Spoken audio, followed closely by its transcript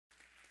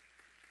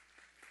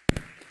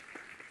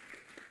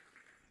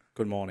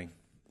Good morning.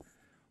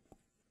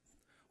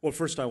 Well,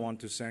 first I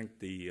want to thank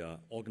the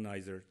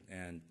organizer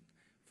and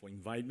for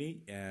inviting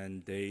me.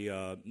 And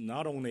they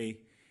not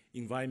only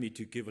invite me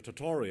to give a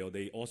tutorial,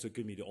 they also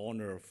give me the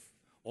honor of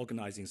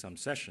organizing some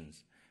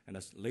sessions. And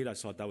later I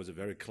thought that was a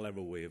very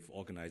clever way of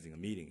organizing a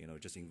meeting,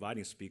 just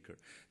inviting a speaker,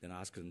 then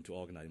ask them to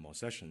organize more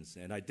sessions.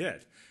 And I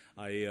did.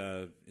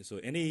 So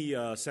any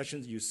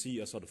sessions you see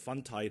a sort of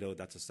fun title,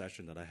 that's a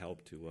session that I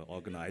helped to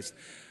organize.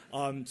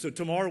 So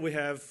tomorrow we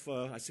have,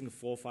 I think,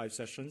 4 or 5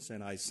 sessions,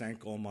 and I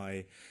thank all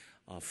my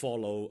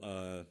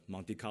fellow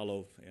Monte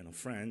Carlo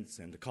friends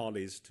and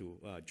colleagues to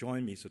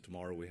join me. So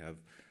tomorrow we have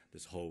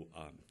this whole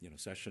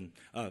session,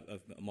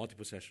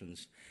 multiple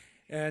sessions.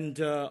 And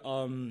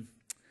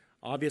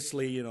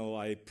obviously,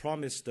 I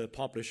promised the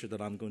publisher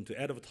that I'm going to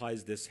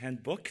advertise this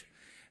handbook,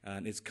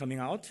 and it's coming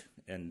out,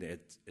 and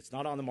it's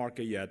not on the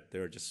market yet.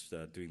 They're just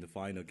doing the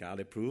final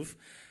galley proof.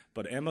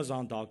 But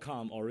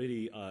Amazon.com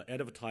already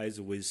advertised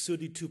with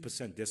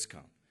 32%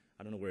 discount.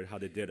 I don't know how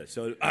they did it.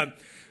 So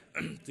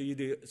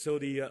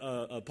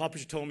the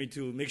publisher told me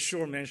to make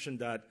sure mention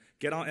that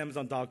get on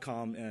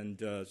Amazon.com, and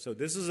so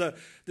this is a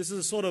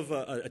sort of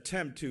an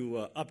attempt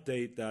to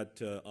update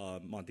that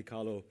Monte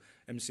Carlo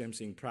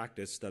MCMC in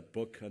Practice, that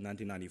book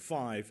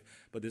 1995.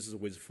 But this is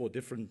with 4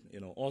 different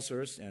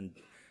authors and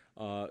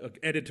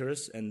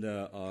editors, and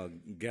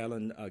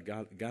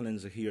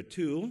Gallen's here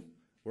too.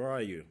 Where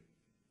are you?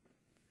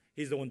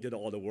 He's the one who did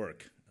all the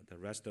work. The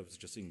rest of us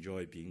just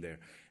enjoy being there.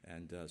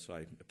 And so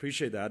I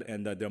appreciate that.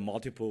 And there are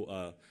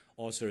multiple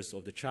authors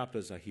of the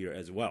chapters are here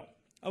as well.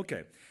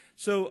 Okay,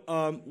 so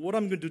what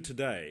I'm going to do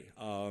today,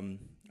 I'm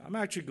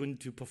actually going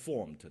to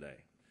perform today.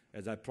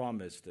 As I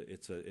promised,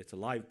 it's a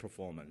live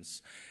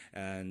performance.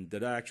 And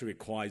that actually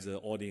requires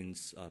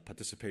audience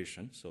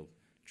participation. So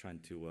trying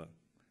to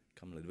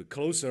come a little bit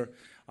closer.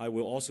 I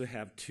will also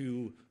have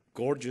 2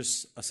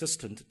 gorgeous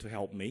assistants to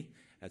help me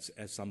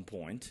at some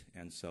point.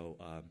 And so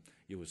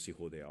you will see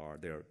who they are.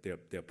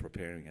 They're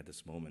preparing at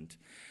this moment.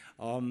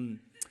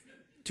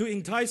 To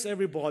entice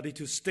everybody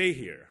to stay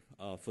here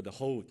for the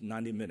whole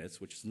 90 minutes,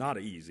 which is not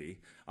easy,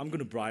 I'm going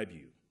to bribe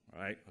you.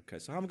 All right? Okay,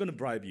 so I'm going to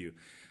bribe you.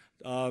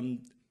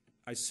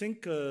 I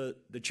think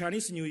the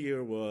Chinese New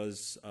Year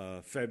was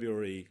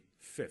February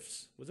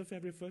 5th. Was it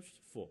February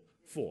 5th?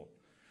 4.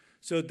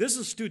 So this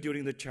is still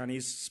during the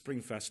Chinese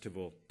Spring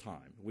Festival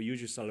time. We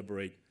usually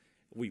celebrate.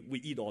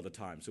 We eat all the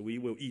time, so we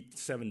will eat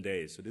 7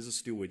 days. So this is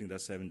still within that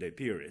 7-day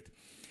period.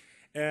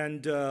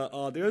 And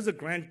there is a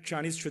grand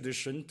Chinese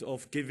tradition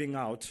of giving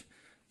out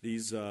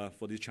these,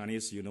 for the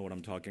Chinese, you know what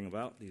I'm talking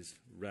about, these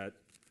red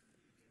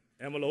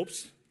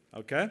envelopes,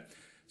 okay?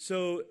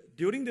 So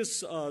during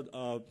this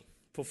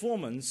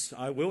performance,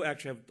 I will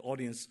actually have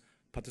audience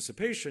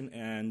participation,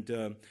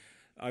 and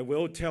I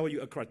will tell you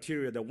a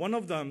criteria that one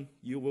of them,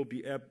 you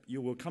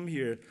will come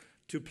here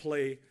to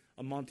play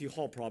a Monte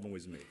Hall problem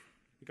with me.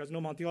 You guys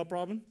know Monte Carlo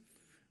problem?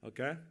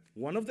 Okay.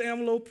 One of the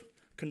envelope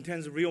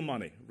contains real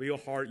money, real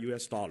hard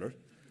US dollar.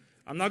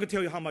 I'm not going to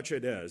tell you how much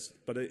it is,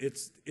 but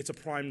it's a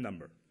prime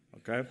number.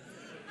 Okay.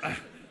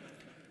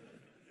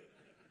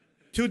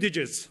 2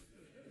 digits.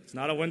 It's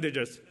not a 1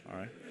 digit. All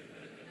right.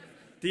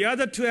 The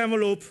other 2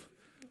 envelope,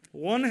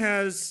 one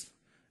has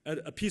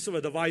a piece of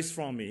advice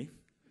from me.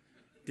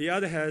 The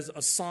other has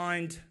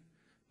assigned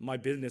my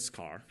business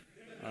card.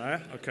 All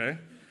right. Okay.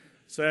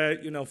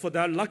 So, for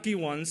that lucky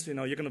ones, you're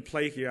going to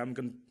play here. I'm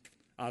going to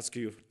ask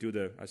you to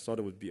do I thought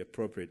it would be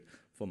appropriate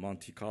for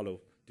Monte Carlo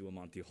do a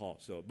Monte Hall.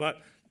 So,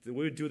 but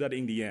we'll do that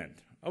in the end.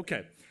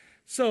 Okay.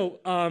 So,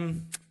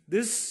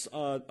 this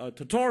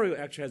tutorial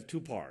actually has 2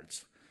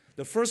 parts.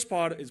 The first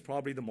part is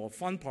probably the more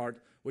fun part,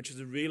 which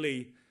is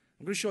really,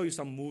 I'm going to show you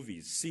some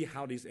movies, see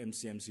how this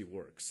MCMC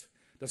works.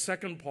 The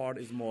second part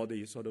is more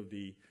the sort of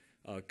the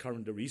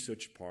current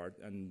research part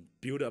and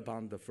build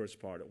upon the first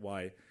part,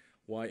 why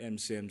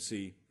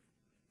MCMC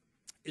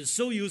is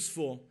so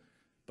useful,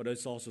 but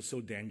it's also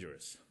so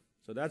dangerous.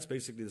 So that's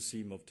basically the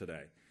theme of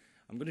today.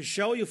 I'm going to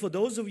show you, for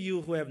those of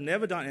you who have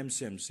never done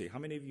MCMC, how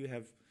many of you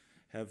have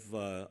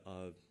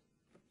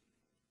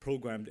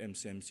programmed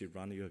MCMC,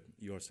 run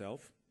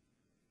yourself?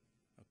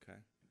 Okay.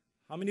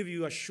 How many of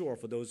you are sure,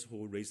 for those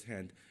who raised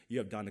hand, you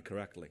have done it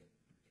correctly?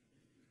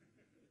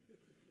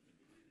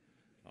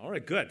 All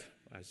right, good.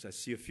 I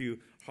see a few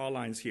hard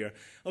lines here.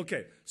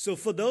 Okay, so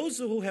for those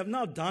who have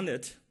not done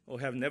it or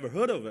have never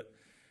heard of it,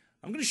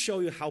 I'm going to show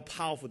you how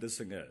powerful this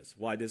thing is,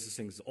 why this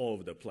thing is all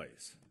over the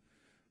place.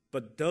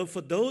 But for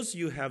those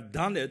you have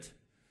done it,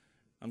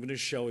 I'm going to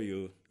show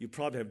you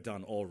probably have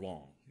done all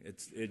wrong.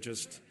 It's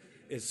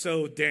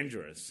so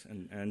dangerous.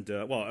 And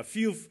well, a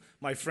few of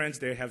my friends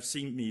there have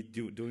seen me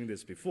doing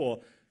this before,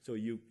 so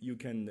you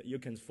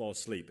can fall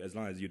asleep as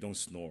long as you don't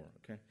snore,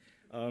 okay?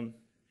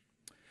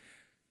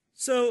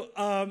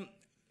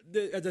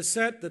 As I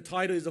said, the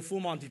title is a full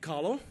Monte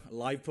Carlo,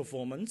 live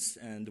performance,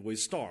 and with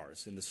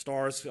stars. And the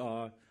stars,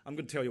 I'm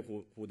going to tell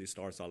you who the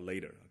stars are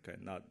later, okay?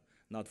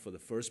 Not for the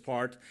first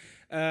part.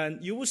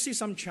 And you will see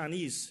some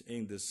Chinese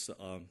in this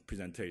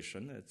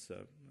presentation. It's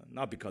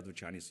not because of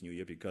Chinese New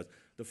Year, because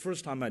the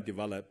first time I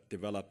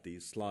developed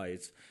these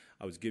slides,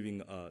 I was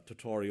giving a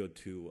tutorial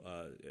to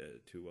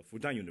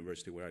Fudan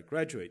University where I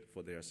graduate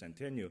for their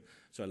centennial.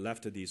 So I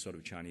left these sort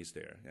of Chinese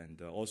there.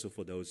 And also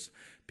for those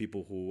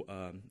people who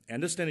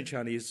understand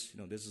Chinese,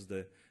 this is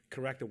the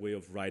correct way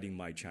of writing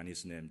my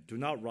Chinese name. Do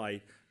not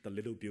write the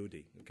little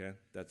beauty, okay?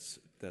 That's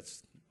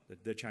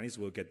the Chinese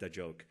will get that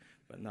joke,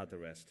 but not the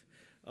rest.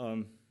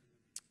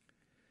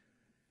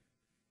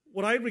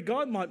 What I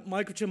regard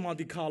microchip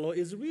Monte Carlo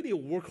is really a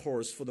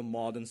workhorse for the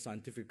modern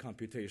scientific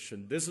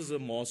computation. This is a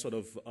more sort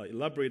of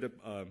elaborated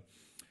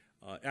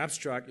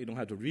abstract. You don't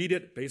have to read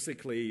it.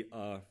 Basically,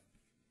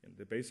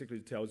 it basically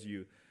tells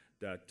you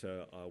that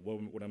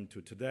what I'm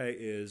doing today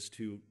is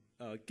to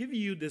give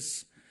you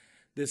this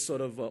sort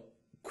of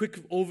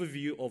quick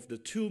overview of the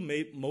two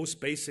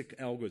most basic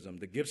algorithms,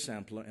 the Gibbs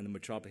sampler and the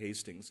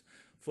Metrop-Hastings.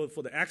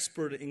 For the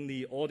expert in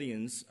the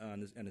audience,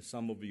 and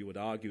some of you would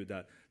argue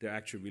that they're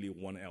actually really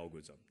one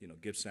algorithm.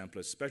 Gibbs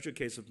sampler, special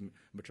case of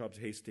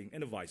Metrop-Hastings,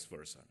 and vice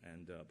versa.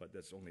 But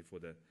that's only for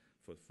the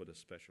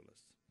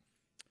specialists.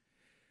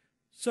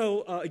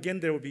 So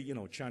again, there will be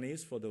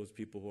Chinese for those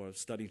people who are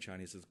studying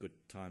Chinese. It's a good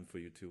time for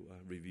you to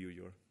review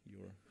your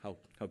how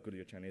good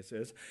your Chinese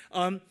is.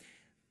 I'm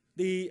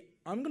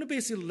going to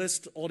basically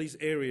list all these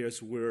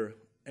areas where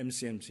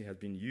MCMC has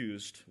been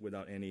used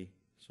without any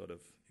sort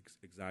of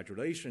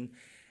exaggeration.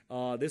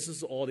 This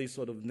is all these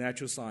sort of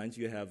natural science.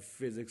 You have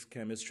physics,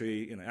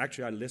 chemistry.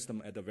 Actually, I list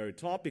them at the very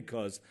top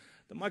because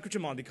the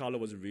microchip Monte Carlo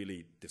was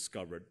really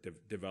discovered,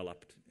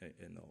 developed,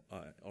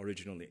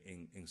 originally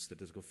in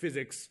statistical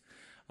physics,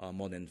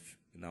 more than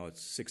now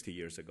it's 60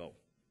 years ago.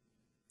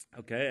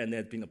 Okay, and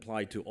it's been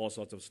applied to all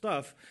sorts of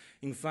stuff.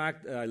 In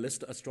fact, I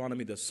list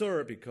astronomy the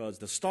third because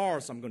the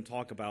stars I'm going to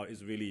talk about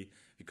is really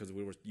because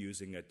we were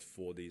using it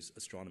for these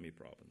astronomy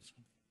problems.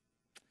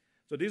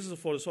 So this is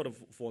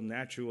for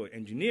natural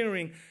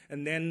engineering,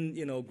 and then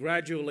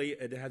gradually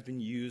it has been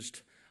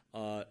used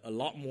a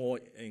lot more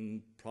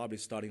in probably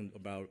starting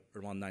about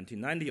around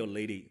 1990 or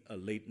late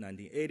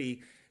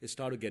 1980. It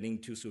started getting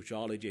to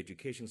sociology,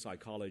 education,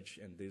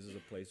 psychology, and this is a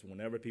place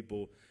whenever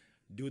people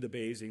do the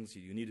basics,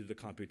 you need to do the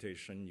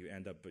computation, you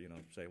end up,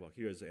 say, well,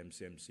 here's the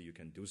MCMC, you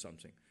can do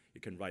something.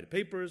 You can write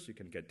papers, you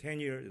can get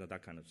tenure,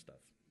 that kind of stuff.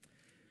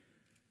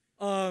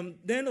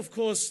 Then, of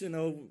course,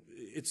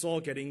 it's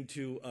all getting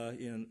to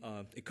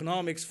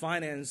economics,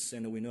 finance,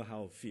 and we know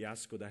how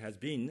fiasco that has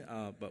been,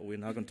 but we're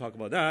not going to talk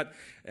about that.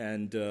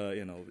 And,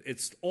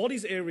 it's all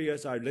these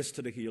areas I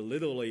listed here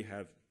literally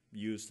have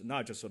used,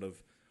 not just sort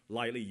of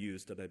lightly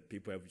used, that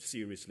people have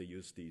seriously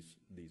used these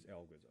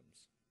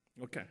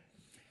algorithms. Okay.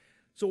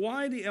 So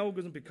why the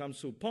algorithm becomes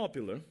so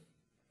popular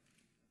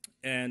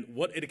and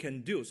what it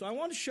can do. So I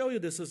want to show you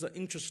this as an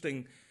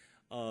interesting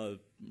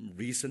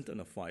recent,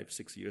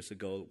 5-6 years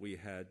ago, we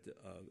had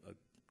a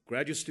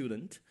graduate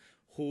student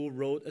who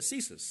wrote a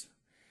thesis.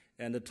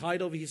 And the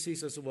title of his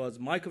thesis was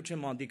Microchip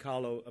Monte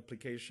Carlo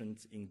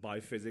Applications in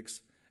Biophysics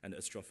and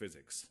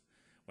Astrophysics.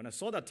 When I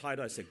saw that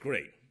title, I said,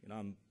 great.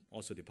 I'm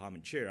also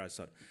department chair. I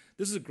thought,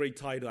 this is a great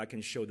title I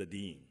can show the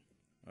dean,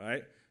 all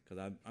right? Because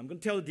I'm going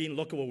to tell the dean,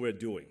 look at what we're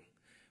doing.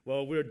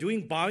 Well, we're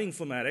doing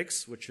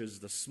bioinformatics, which is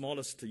the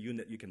smallest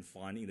unit you can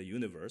find in the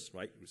universe,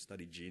 right? We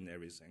study gene,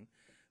 everything.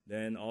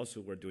 Then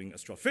also we're doing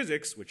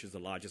astrophysics, which is the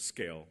largest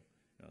scale.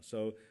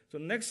 So the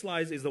next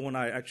slide is the one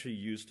I actually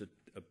used to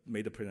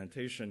made a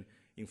presentation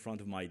in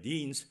front of my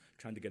deans,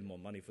 trying to get more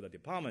money for the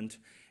department.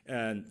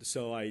 And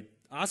so I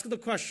asked the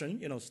question,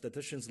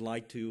 statisticians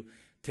like to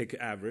take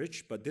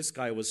average, but this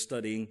guy was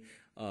studying,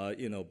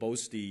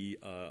 both the,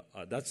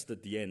 that's the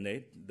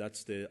DNA,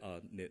 that's the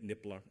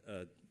Nippler,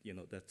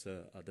 that's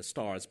the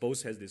stars.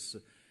 Both has this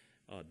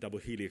double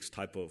helix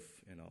type of,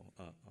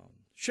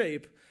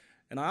 shape.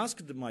 And I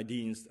asked my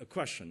deans a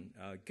question.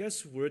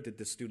 Guess where did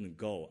the student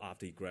go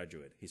after he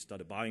graduated? He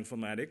studied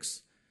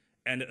bioinformatics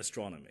and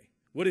astronomy.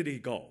 Where did he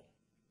go?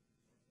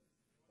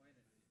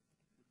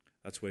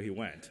 That's where he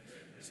went.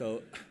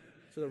 So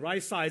the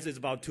right size is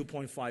about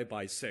 2.5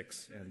 by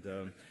 6,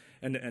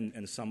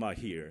 and some are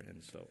here.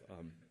 And so,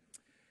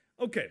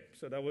 okay,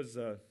 so that was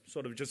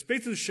sort of just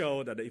basically to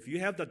show that if you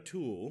have that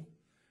tool,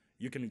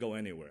 you can go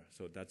anywhere.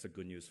 So that's a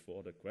good news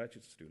for the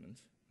graduate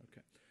students.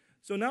 Okay,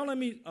 so now let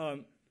me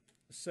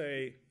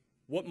say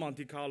what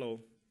Monte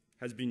Carlo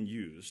has been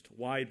used,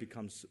 why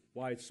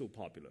it's so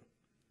popular.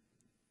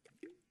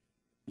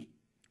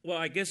 Well,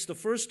 I guess the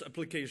first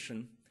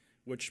application,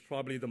 which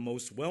probably the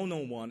most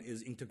well-known one,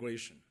 is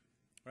integration,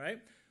 right?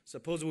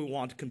 Suppose we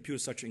want to compute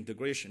such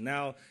integration.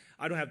 Now,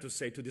 I don't have to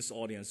say to this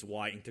audience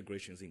why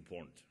integration is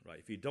important, right?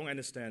 If you don't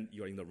understand,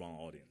 you're in the wrong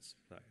audience,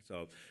 right?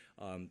 So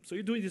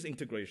you're doing this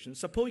integration.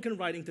 Suppose you can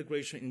write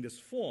integration in this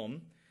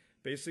form.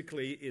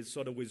 Basically, is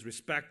sort of with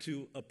respect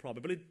to a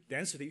probability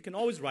density. You can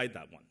always write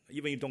that one.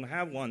 Even if you don't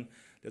have one,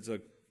 there's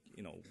a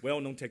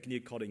well-known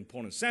technique called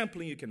importance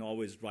sampling. You can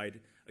always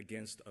write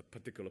against a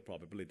particular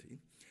probability,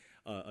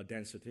 a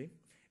density.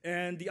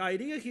 And the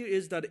idea here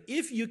is that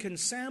if you can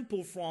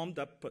sample from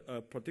that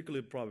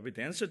particular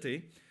probability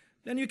density,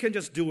 then you can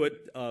just do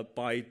it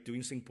by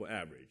doing simple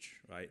average,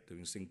 right?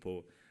 Doing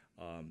simple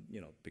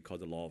because of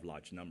the law of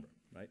large number,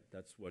 right?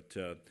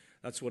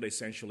 That's what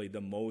essentially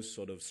the most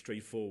sort of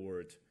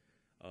straightforward,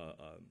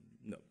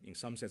 in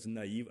some sense,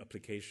 naive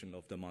application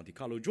of the Monte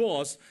Carlo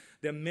draws.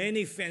 There are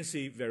many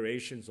fancy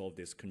variations of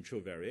these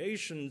control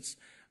variations,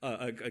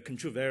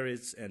 control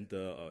variates and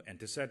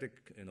antecedent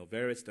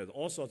variates. There's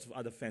all sorts of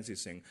other fancy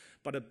things.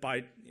 But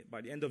by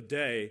the end of the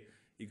day,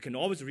 you can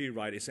always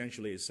rewrite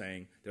essentially as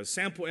saying the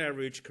sample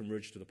average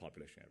converges to the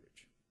population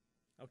average.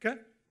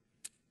 Okay?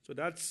 So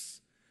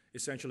that's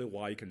essentially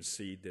why you can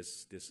see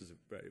this is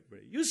very,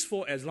 very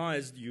useful as long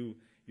as you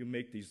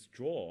make these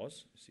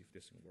draws. Let's see if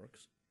this thing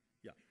works.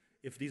 Yeah.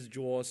 If these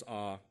draws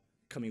are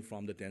coming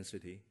from the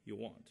density you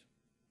want.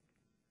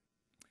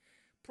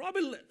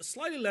 Probably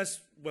slightly less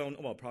well,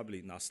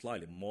 probably not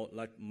slightly,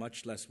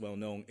 much less well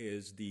known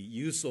is the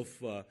use of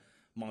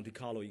Monte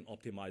Carlo in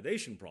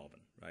optimization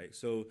problem, right?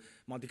 So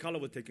Monte Carlo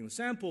was taking a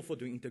sample for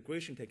doing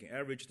integration, taking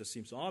average. That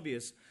seems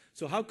obvious.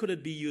 So how could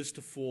it be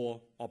used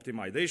for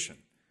optimization?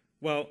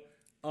 Well,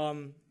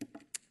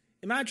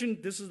 imagine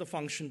this is the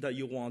function that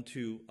you want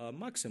to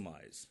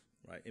maximize,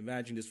 right?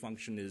 Imagine this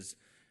function is,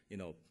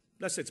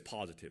 let's say it's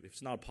positive. If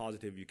it's not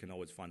positive, you can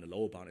always find the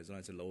lower bound. As long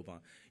as it's a lower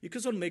bound, you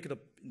can sort of make it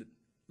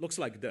looks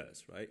like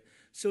this, right?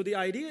 So the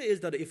idea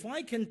is that if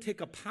I can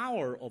take a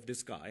power of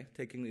this guy,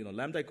 taking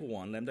lambda equal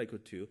 1, lambda equal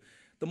 2,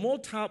 the more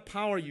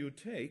power you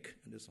take,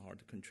 and this is hard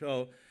to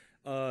control,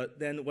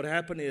 then what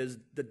happens is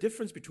the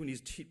difference between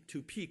these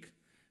two peaks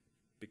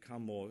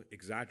become more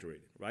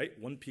exaggerated, right?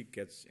 One peak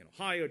gets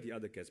higher, the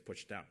other gets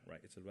pushed down,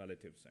 right? It's a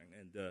relative thing.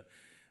 And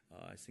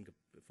I think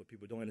for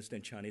people who don't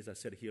understand Chinese, I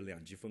said here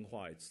两极分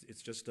化.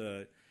 It's just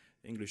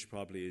English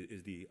probably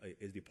is the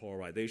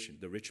polarization.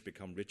 The rich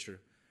become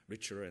richer,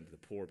 and the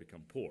poor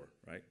become poor,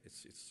 right?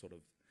 It's sort of.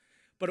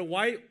 But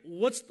why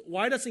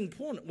that's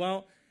important?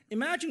 Well,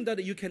 imagine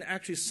that you can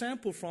actually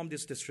sample from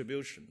this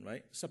distribution,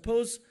 right?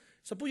 Suppose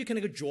you can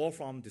draw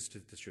from this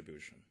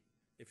distribution.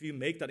 If you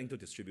make that into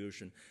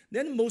distribution,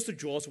 then most of the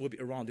draws will be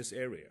around this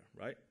area,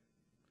 right?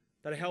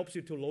 That helps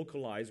you to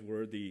localize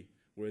where the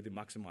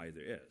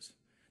maximizer is.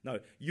 Now,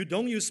 you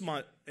don't use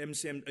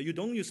you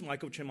don't use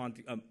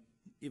microchain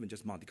even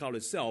just Monte Carlo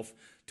itself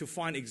to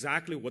find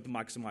exactly what the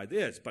maximizer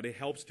is, but it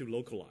helps to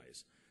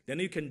localize. Then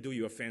you can do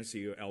your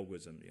fancier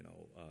algorithm,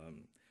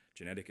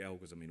 genetic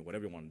algorithm,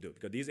 whatever you want to do.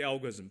 Because these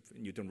algorithms,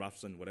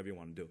 Newton-Raphson, whatever you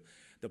want to do.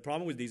 The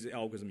problem with these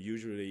algorithms,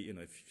 usually,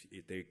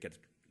 if they get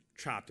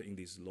trapped in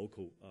these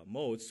local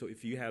modes. So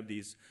if you have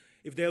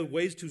if there are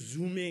ways to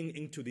zoom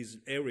into these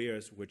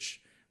areas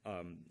which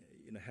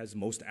has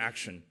most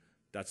action,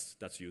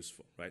 that's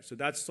useful, right? So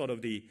that's sort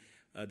of the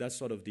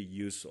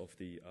use of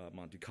the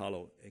Monte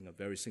Carlo in a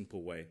very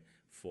simple way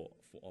for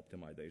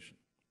optimization.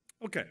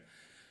 Okay,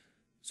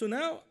 so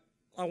now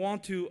I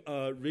want to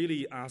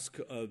really ask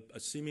a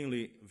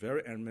seemingly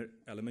very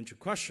elementary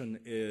question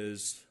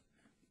is,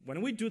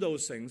 when we do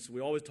those things,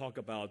 we always talk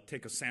about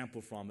take a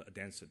sample from a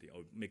density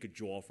or make a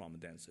draw from a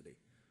density.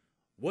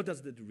 What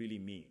does that really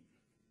mean?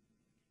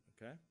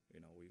 Okay,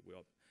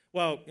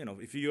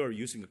 if you are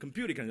using a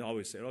computer, you can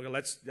always say, okay,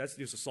 let's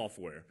use a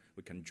software.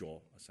 We can draw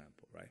a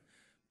sample, right?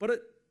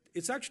 But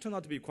it's actually turned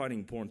out to be quite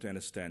important to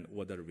understand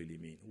what that really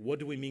means. What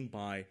do we mean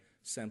by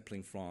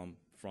sampling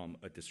from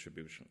a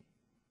distribution?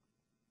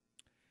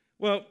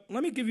 Well,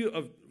 let me give you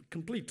a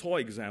complete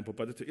toy example,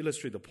 but to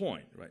illustrate the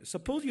point, right?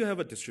 Suppose you have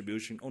a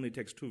distribution only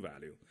takes two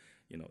values.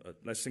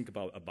 Let's think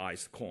about a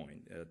biased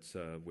coin. It's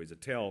with a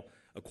tail,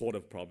 a quarter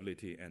of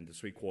probability, and the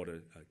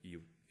 3/4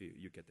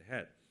 you get the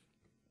head.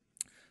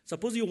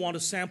 Suppose you want to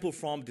sample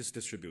from this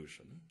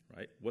distribution,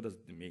 right? What does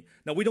it mean?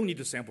 Now, we don't need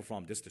to sample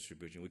from this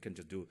distribution. We can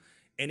just do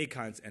any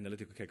kinds of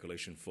analytical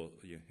calculation for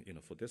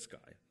this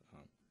guy.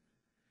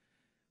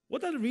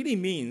 What that really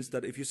means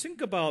that if you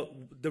think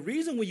about the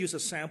reason we use a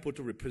sample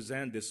to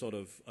represent this sort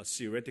of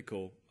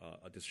theoretical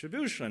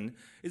distribution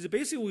is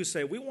basically we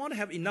say we want to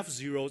have enough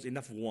zeros,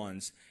 enough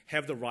ones,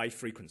 have the right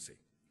frequency,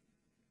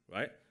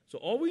 right? So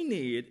all we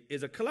need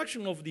is a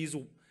collection of these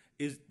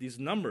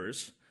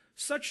numbers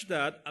such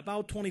that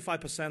about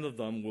 25% of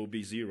them will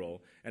be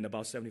 0 and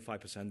about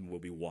 75% will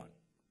be 1,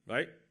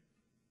 right?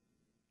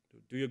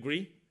 Do you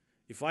agree?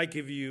 If I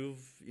give you,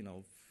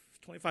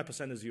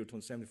 25% is 0,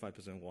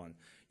 75% 1,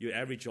 you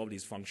average all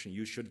these functions,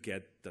 you should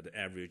get the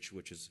average,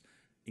 which is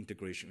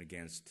integration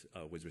against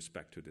with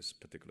respect to this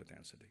particular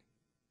density,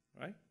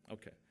 right?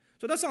 Okay.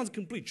 So that sounds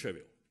completely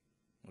trivial,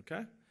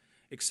 okay?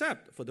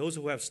 Except for those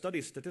who have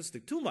studied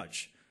statistics too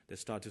much, they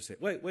start to say,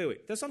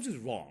 wait, there's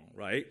something wrong,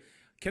 right?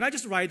 Can I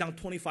just write down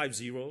 25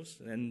 zeros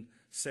and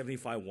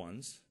 75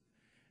 ones,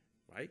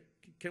 right?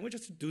 Can we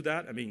just do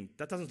that? I mean,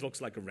 that doesn't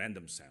look like a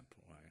random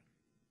sample, right?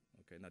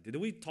 Okay, now did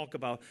we talk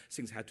about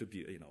things had to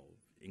be,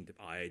 in the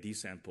IID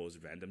samples,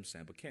 random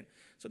sample?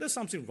 So there's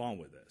something wrong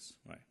with this,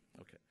 right?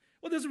 Okay.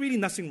 Well, there's really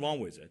nothing wrong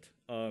with it.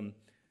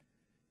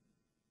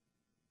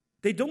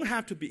 They don't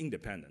have to be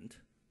independent,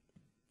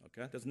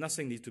 okay? There's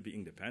nothing needs to be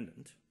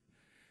independent.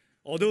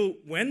 Although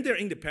when they're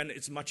independent,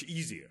 it's much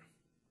easier.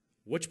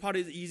 Which part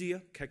is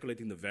easier?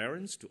 Calculating the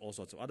variance to all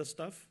sorts of other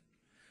stuff.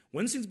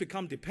 When things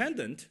become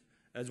dependent,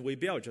 as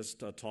Weibiao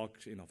just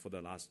talked, for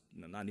the last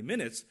 90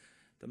 minutes,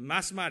 the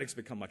mathematics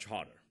become much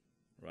harder,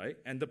 right?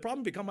 And the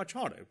problem become much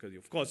harder because,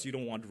 of course, you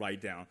don't want to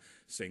write down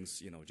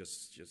things,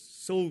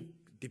 just so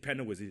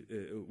dependent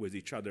with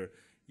each other.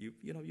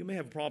 You may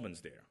have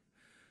problems there.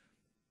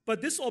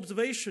 But this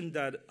observation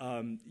that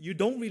you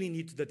don't really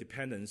need the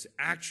dependence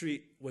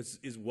actually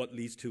is what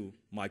leads to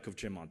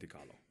Markov-Chain Monte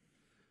Carlo.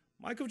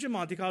 Markov-Chain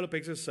Monte Carlo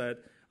basically said,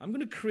 I'm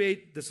going to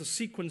create this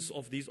sequence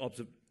of these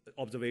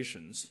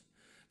observations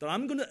that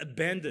I'm going to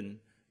abandon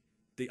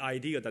the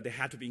idea that they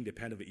had to be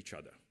independent of each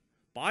other.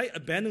 By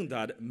abandoning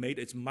that, it made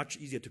it much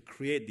easier to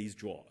create these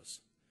draws.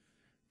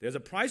 There's a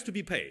price to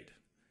be paid.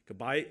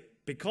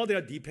 Because they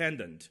are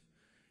dependent,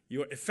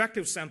 your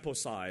effective sample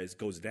size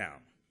goes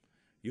down.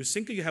 You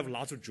think you have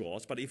lots of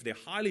draws, but if they're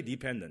highly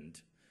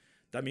dependent,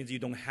 that means you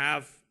don't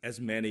have as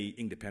many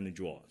independent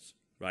draws,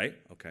 right?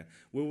 Okay.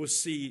 We will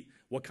see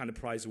what kind of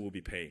price we'll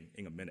be paying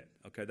in a minute.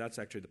 Okay, that's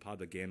actually the part of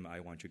the game I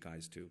want you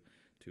guys to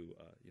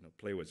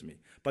play with me.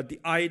 But the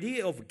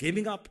idea of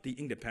giving up the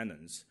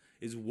independence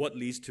is what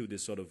leads to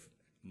this sort of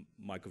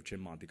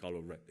Markov-Chain Monte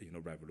Carlo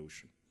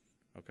revolution.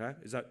 Okay,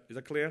 is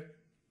that clear?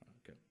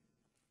 Okay.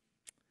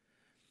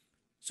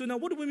 So now,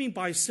 what do we mean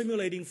by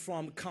simulating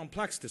from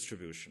complex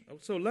distribution?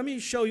 So let me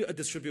show you a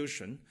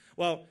distribution.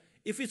 Well,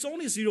 if it's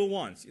only 0,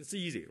 1, it's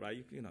easy,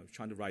 right?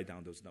 Trying to write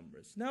down those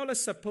numbers. Now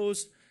let's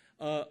suppose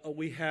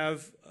we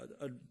have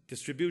a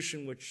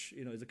distribution which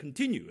is a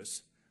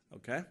continuous.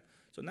 Okay.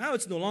 So now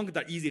it's no longer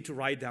that easy to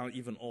write down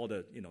even all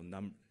the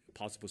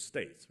possible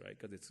states, right?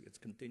 Because it's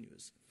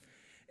continuous.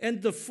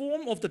 And the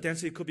form of the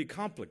density could be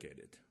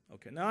complicated.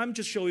 Okay, now I'm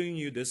just showing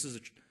you this is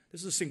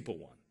a simple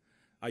one.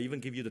 I even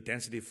give you the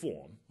density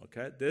form.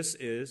 Okay, this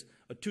is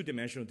a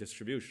two-dimensional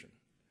distribution.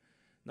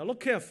 Now look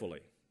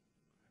carefully.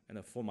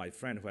 And for my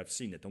friend who have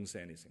seen it, don't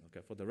say anything.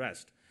 Okay, for the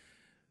rest,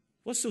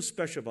 what's so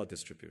special about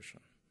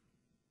distribution?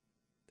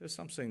 There's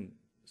something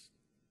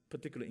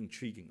particularly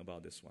intriguing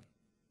about this one.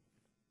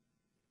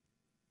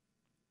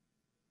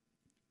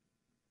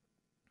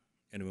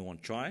 Anyone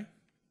want to try?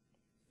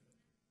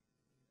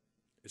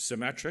 It's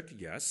symmetric,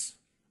 yes.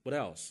 What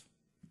else?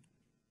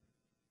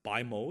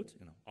 Bimode,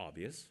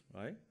 obvious,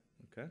 right?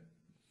 Okay.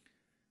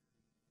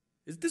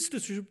 Is this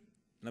distribution,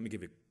 let me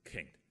give you a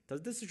hint.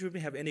 Does this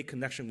distribution have any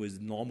connection with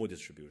normal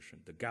distribution,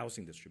 the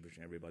Gaussian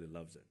distribution? Everybody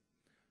loves it.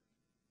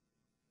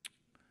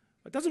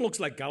 It doesn't look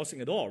like Gaussian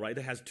at all, right?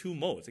 It has two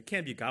modes. It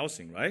can't be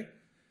Gaussian, right?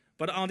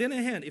 But on the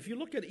other hand, if you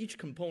look at each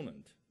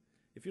component,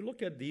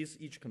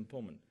 each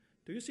component,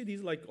 do you see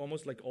these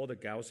almost like all the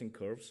Gaussian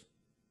curves?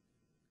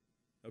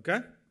 Okay?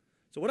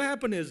 So what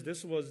happened is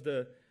this was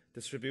the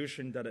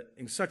distribution that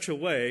in such a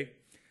way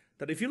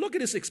that if you look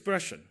at this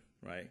expression,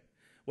 right,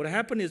 what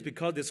happened is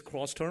because this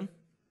cross term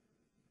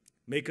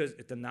makes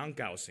it a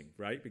non-Gaussian,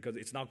 right? Because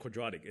it's not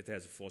quadratic, it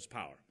has force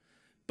power.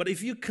 But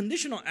if you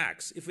condition on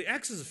x, if the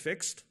x is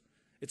fixed,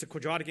 it's a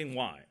quadratic in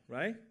y,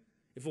 right?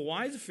 If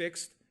y is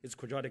fixed, it's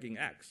quadratic in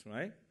x,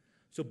 right?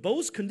 So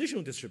both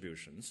conditional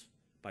distributions,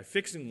 by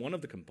fixing one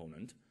of the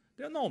component,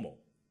 they're normal.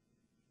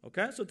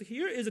 Okay, so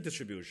here is a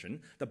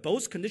distribution that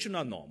both conditions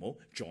are normal.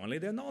 Jointly,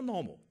 they're not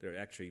normal. They're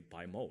actually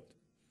bimode.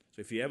 So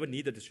if you ever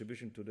need a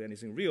distribution to do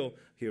anything real,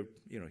 here's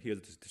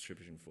the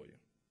distribution for you.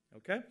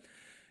 Okay,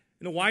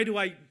 why do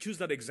I choose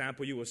that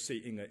example? You will see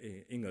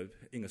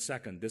in a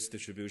second. This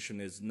distribution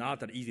is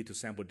not that easy to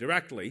sample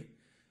directly,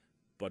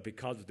 but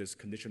because of this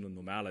conditional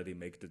normality,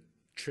 make it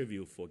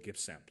trivial for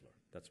Gibbs sampler.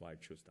 That's why I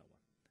choose that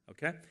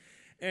one. Okay.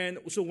 And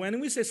so when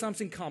we say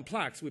something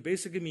complex, it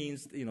basically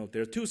means,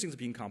 there are two things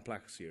being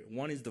complex here.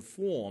 One is the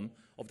form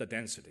of the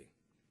density.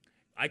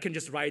 I can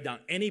just write down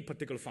any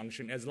particular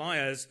function as long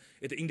as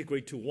it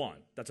integrates to 1.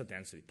 That's a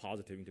density.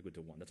 Positive integrate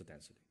to 1. That's a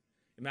density.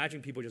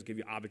 Imagine people just give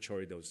you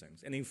arbitrary those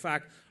things. And in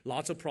fact,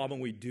 lots of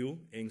problems we do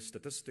in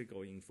statistics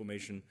or in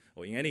information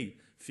or in any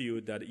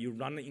field that you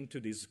run into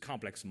these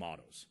complex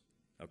models.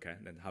 Okay,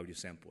 and then how do you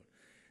sample it?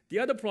 The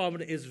other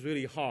problem is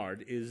really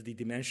hard is the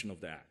dimension of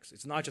the x.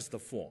 It's not just the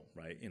form,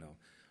 right?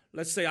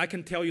 Let's say I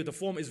can tell you the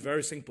form is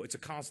very simple. It's a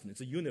constant.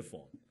 It's a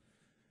uniform,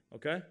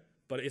 okay?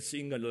 But it's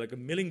in like a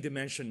milling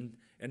dimension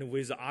and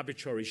with an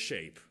arbitrary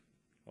shape.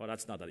 Well,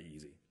 that's not that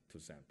easy to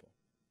sample,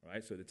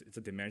 right? So it's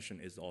a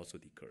dimension is also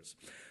decurs.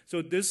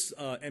 So this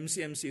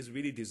MCMC is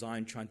really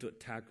designed trying to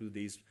tackle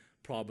these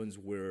problems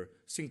where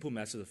simple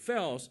method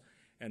fails,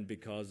 and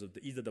because of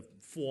either the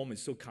form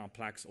is so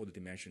complex or the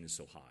dimension is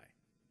so high.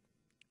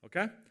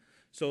 Okay?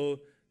 So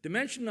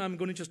dimension, I'm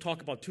going to just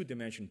talk about 2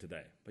 dimension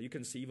today. But you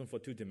can see even for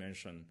 2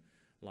 dimension,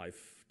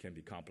 life can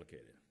be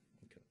complicated.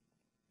 Okay.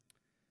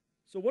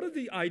 So what is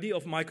the idea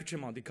of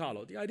Markov-Chain Monte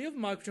Carlo? The idea of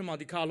Markov-Chain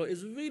Monte Carlo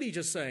is really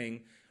just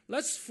saying,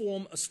 let's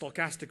form a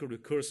stochastic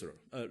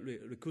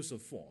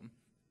recursive form.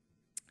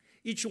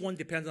 Each one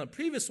depends on the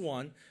previous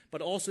one,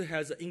 but also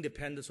has an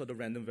independent sort of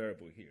random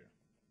variable here.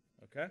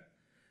 Okay?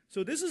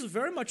 So this is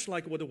very much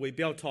like what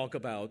Weibiao talk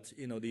about,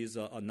 these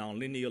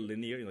nonlinear,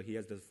 linear, he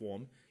has this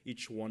form.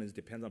 Each one is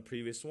depends on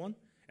previous one,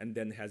 and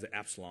then has an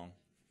epsilon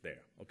there,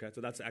 okay?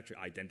 So that's actually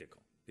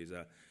identical.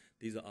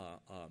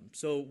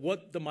 So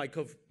what the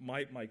Markov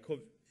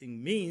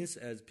means,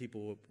 as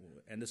people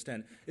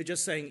understand, it's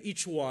just saying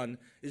each one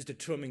is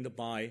determined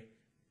by,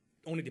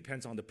 only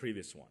depends on the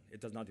previous one.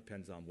 It does not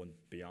depend on one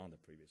beyond the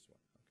previous one.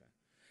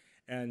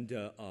 Okay,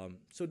 and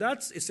so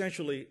that's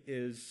essentially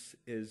is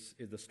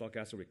the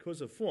stochastic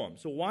recursive form.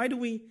 So why do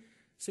we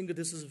think that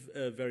this is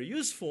very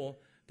useful?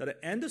 That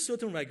under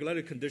certain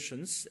regulatory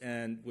conditions,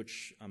 and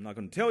which I'm not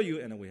going to tell you,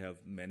 and we have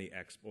many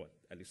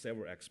experts, at least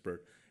several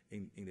experts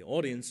in the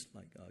audience,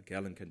 like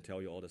Galen can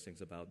tell you all the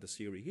things about the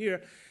theory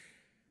here,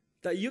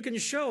 that you can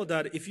show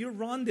that if you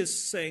run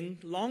this thing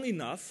long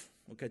enough,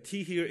 okay,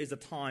 t here is a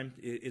time,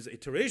 is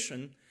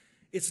iteration,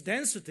 its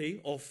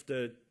density of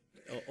the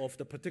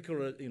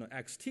particular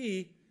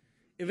xt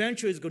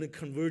eventually is going to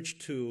converge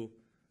to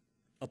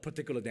a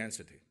particular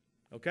density.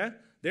 Okay?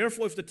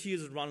 Therefore, if the t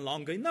is run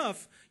long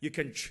enough, you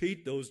can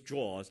treat those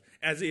draws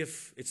as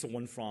if it's the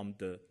one from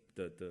the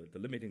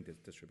limiting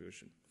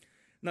distribution.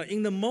 Now,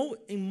 in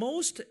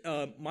most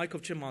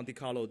Markov-Chain Monte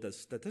Carlo the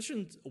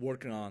statisticians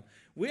working on,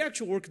 we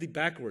actually work the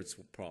backwards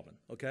problem.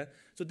 Okay?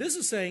 So this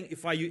is saying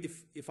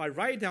if I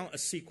write down a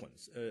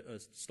sequence, a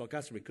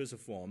stochastic recursive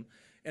form,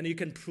 and you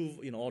can prove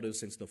all those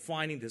things,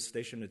 finding this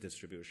stationary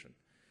distribution.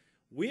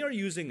 We are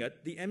using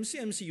it, the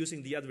MCMC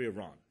using the other way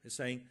around. It's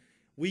saying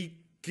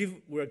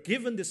we're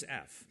given this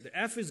f. The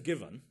f is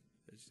given.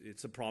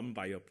 It's a problem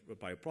by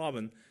a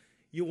problem.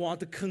 You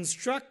want to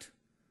construct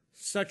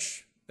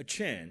such a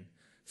chain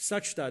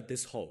such that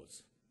this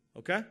holds.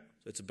 Okay?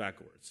 So it's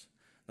backwards.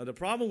 Now the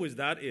problem with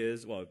that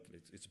is, well,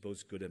 it's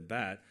both good and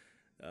bad.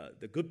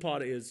 The good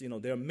part is,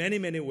 there are many,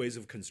 many ways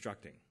of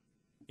constructing.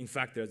 In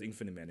fact, there's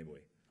infinite many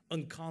ways.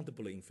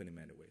 Uncountably infinite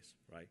many ways,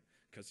 right?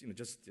 Because,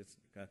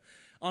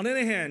 on the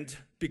other hand,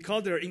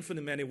 because there are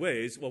infinite many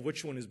ways, well,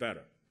 which one is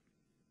better?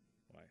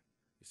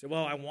 You say,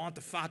 well, I want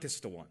the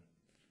fattest one.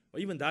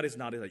 Well, even that is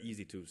not that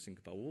easy to think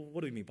about. Well,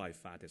 what do you mean by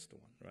fattest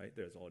one, right?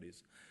 There's all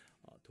these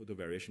total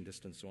variation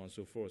distance, so on and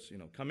so forth,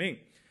 coming.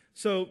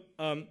 So,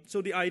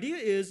 so the idea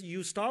is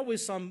you start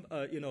with some,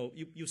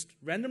 you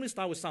randomly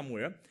start with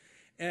somewhere,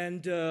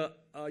 and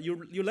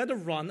you let it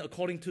run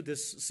according to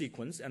this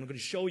sequence. And I'm going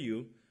to show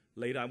you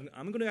later.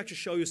 I'm going to actually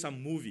show you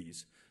some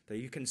movies that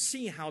you can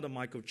see how the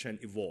Markov chain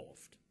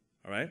evolved.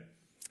 All right,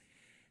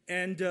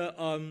 and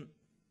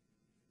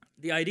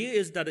the idea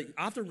is that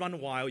after run a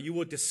while, you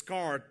will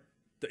discard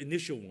the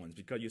initial ones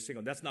because you think,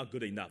 oh, that's not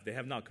good enough. They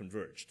have not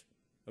converged.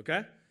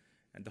 Okay?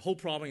 And the whole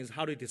problem is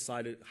how to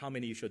decide how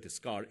many you should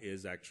discard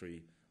is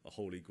actually a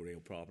holy grail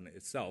problem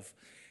itself.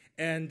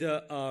 And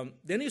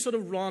then you sort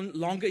of run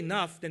longer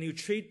enough, then you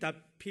treat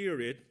that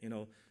period,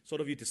 sort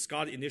of you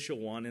discard the initial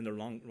one and the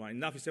long run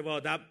enough. You say, well,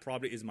 that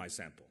probably is my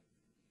sample.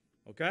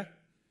 Okay?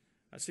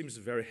 That seems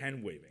very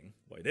hand-waving.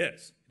 Well, it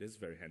is. It is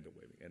very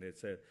hand-waving. And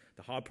it's the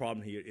hard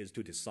problem here is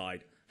to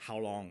decide how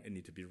long it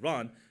needs to be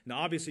run. Now,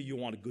 obviously, you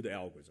want good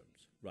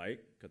algorithms, right?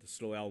 Because the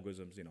slow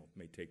algorithms,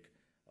 may take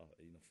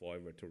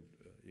forever to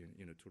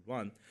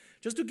run.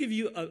 Just to give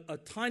you a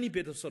tiny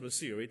bit of sort of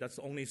theory, that's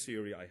the only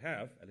theory I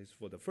have, at least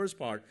for the first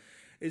part,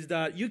 is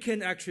that you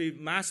can actually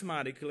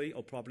mathematically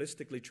or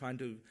probabilistically trying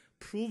to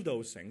prove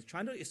those things,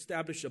 trying to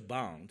establish a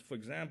bound, for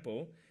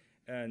example,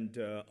 and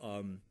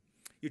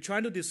you're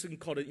trying to do this thing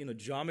called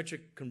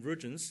geometric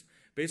convergence,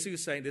 basically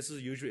saying this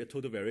is usually a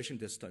total variation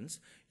distance.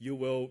 You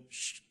will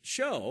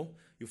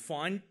you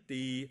find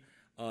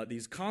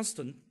these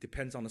constant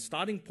depends on the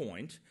starting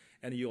point,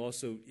 and you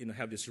also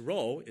have this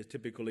rho. It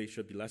typically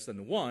should be less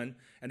than 1,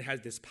 and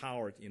has this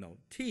power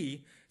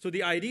t. So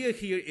the idea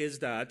here is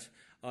that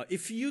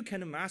if you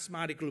can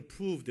mathematically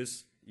prove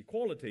this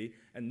equality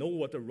and know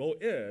what the rho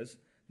is,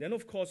 then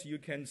of course you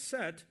can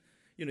set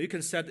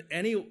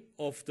any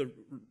of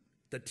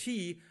the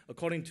t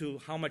according to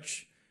how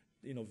much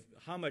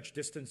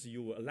distance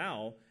you will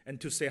allow, and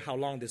to say how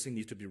long this thing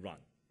needs to be run,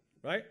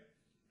 right?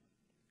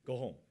 Go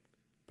home,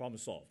 problem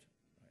solved.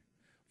 Right?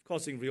 Of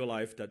course, in real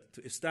life, that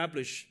to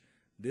establish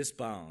this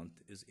bound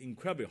is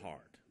incredibly hard.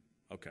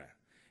 Okay,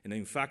 and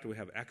in fact, we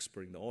have an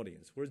expert in the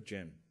audience. Where's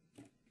Jim?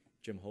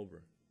 Jim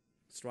Hover.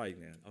 That's right,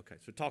 man. Okay,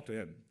 so talk to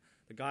him.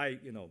 The guy,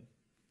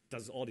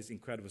 does all this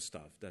incredible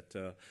stuff.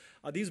 That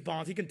these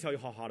bounds, he can tell you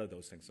how hard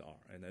those things are.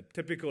 And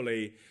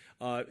typically,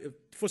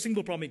 for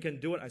single problem, he can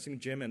do it. I think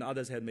Jim and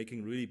others have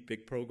making really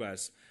big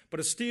progress.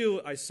 But still,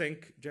 I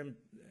think, Jim,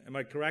 am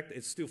I correct?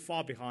 It's still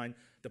far behind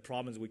the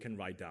problems we can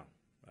write down.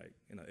 Right?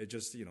 It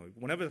just,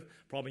 whenever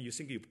problem you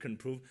think you can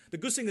prove, the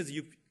good thing is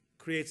you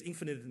create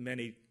infinite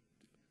many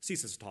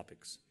thesis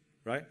topics,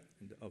 right?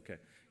 Okay,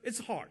 it's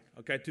hard,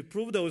 okay, to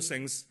prove those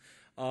things.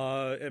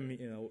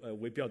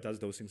 Whipple does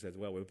those things as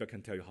well. Whipple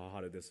can tell you how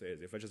hard this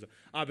is. If I just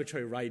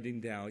arbitrarily writing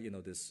down,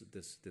 this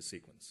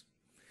sequence.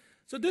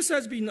 So this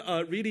has been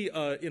really,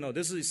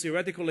 this is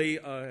theoretically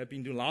have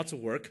been doing lots of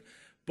work,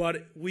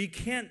 but we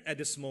can't at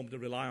this moment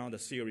rely on the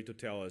theory to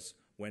tell us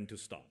when to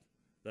stop.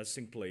 That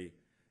simply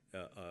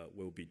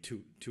will be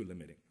too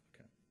limiting.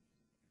 Okay.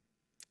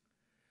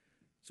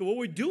 So what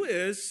we do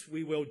is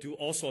we will do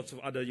all sorts of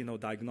other,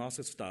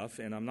 diagnostic stuff,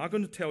 and I'm not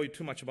going to tell you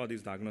too much about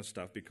these diagnostic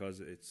stuff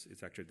because it's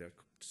actually there are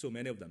so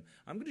many of them.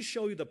 I'm going to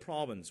show you the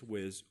problems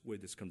with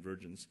this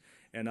convergence,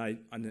 and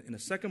in the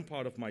second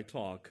part of my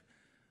talk,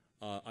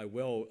 I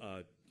will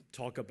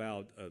talk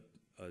about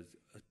a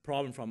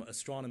problem from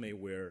astronomy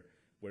where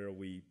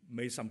we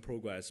made some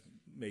progress,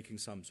 making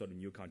some sort of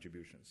new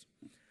contributions.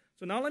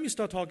 So now let me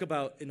start talking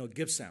about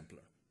Gibbs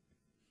sampler.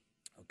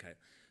 Okay,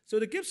 so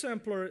the Gibbs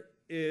sampler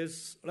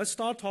is, let's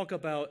start talk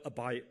about a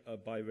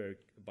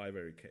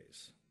bivariate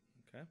case.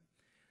 Okay,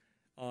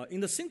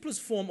 in the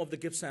simplest form of the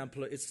Gibbs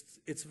sampler,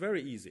 it's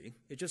very easy.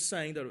 It's just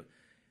saying that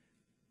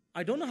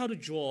I don't know how to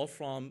draw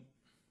from.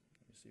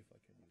 Let me see if I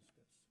can use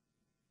this.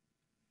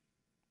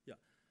 Yeah,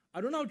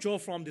 I don't know how to draw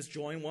from this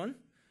drawing one,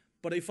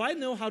 but if I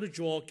know how to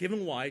draw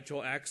given y,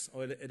 draw x,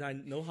 and I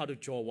know how to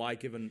draw y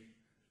given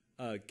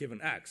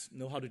x,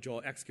 know how to draw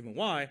x given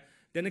y,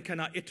 then I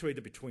cannot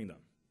iterate between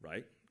them,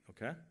 right?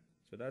 Okay,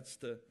 so that's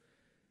the.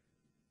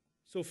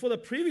 So for the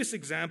previous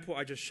example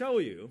I just showed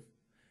you,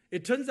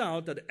 it turns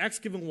out that x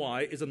given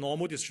y is a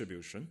normal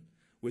distribution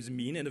with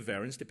mean and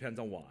variance depends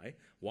on y.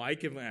 Y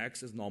given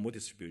x is normal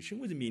distribution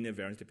with mean and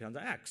variance depends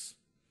on x.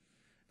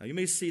 Now you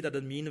may see that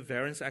the mean and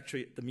variance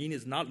actually, the mean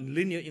is not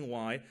linear in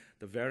y,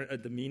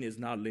 the mean is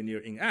not linear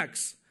in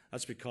x.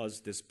 That's because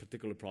this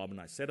particular problem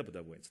I set up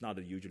that way. It's not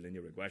a usual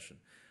linear regression.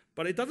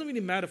 But it doesn't really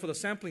matter for the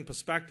sampling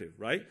perspective,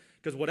 right?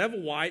 Because whatever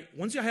y,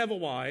 once you have a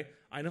y,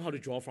 I know how to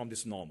draw from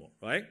this normal,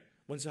 right?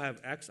 Once I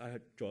have x, I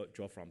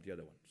draw from the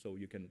other one. So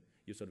you can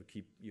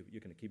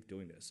keep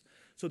doing this.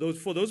 So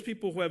for those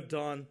people who have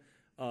done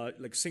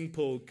like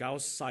simple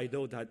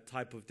Gauss-Seidel, that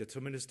type of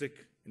deterministic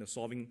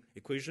solving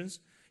equations,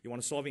 you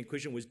want to solve an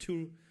equation with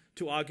two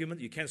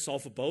arguments. You can't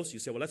solve for both. You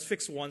say, well, let's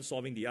fix one,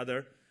 solving the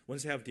other.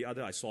 Once you have the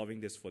other, I'm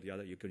solving this for the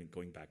other. You're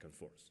going back and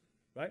forth,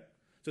 right?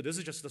 So this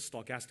is just the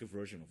stochastic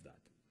version of that,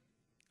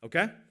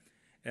 okay?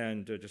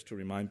 And just to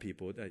remind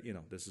people that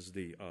this is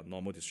the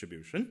normal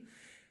distribution.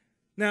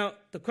 Now,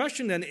 the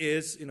question then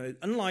is,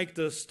 unlike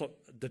the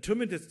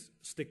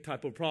deterministic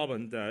type of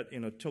problem that,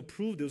 to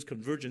prove those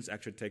convergence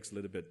actually takes a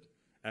little bit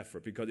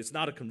effort because it's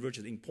not a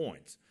convergence in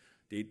points.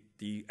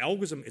 The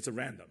algorithm is a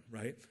random,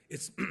 right?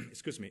 It's,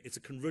 it's a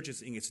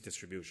convergence in its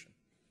distribution,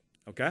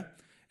 okay?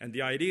 And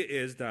the idea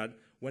is that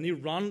when you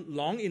run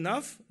long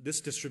enough,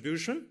 this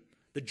distribution,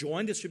 the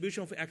joint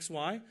distribution of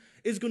xy,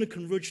 is going to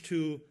converge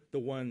to the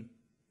one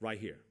right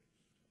here,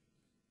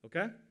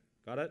 okay?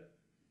 Got it?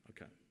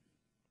 Okay.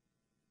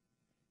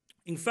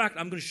 In fact,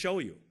 I'm going to show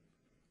you.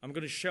 I'm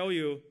going to show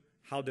you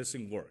how this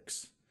thing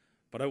works.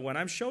 But when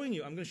I'm showing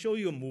you, I'm going to show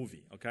you a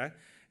movie, okay?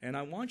 And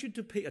I want you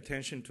to pay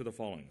attention to the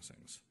following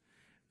things.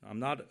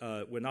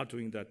 We're not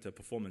doing that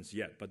performance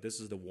yet, but this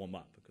is the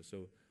warm-up.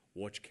 So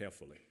watch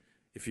carefully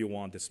if you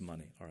want this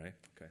money, all right?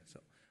 Okay.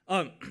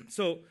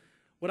 So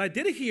what I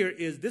did here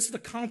is this is the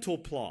contour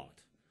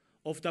plot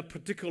of that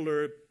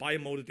particular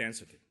bimodal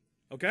density,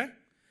 okay?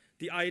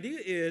 The idea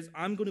is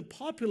I'm going to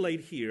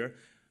populate here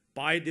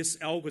by this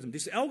algorithm.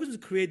 This algorithm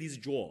creates these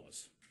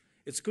draws.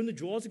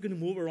 Draws are going to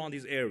move around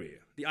this area.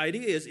 The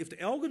idea is if the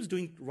algorithm is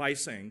doing the right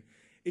thing,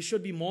 it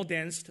should be more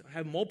dense,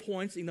 have more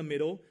points in the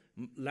middle,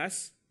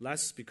 less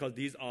because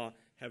these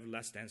have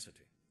less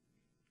density.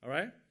 All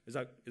right? Is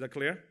that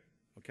clear?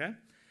 Okay?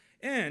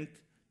 And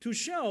to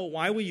show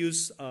why we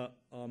use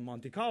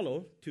Monte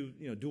Carlo to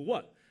do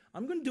what?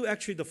 I'm going to do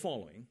actually the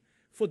following.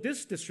 For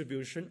this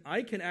distribution,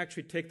 I can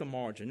actually take the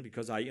margin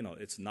because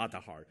it's not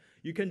that hard.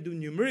 You can do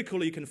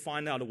numerically, you can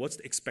find out what's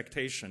the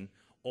expectation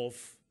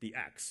of the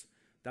x.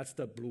 That's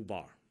the blue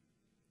bar.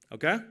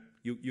 Okay?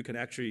 You can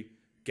actually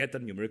get the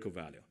numerical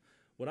value.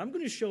 What I'm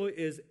going to show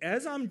is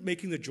as I'm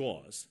making the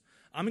draws,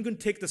 I'm going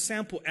to take the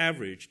sample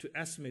average to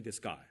estimate this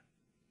guy.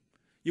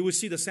 You will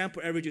see the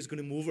sample average is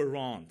going to move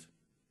around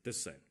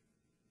this thing.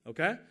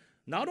 Okay?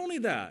 Not only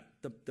that,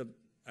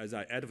 as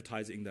I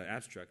advertise in the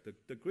abstract,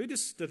 the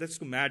greatest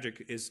statistical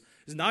magic is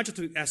not just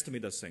to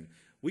estimate this thing.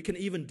 We can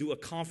even do a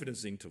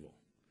confidence interval.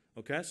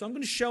 Okay? So I'm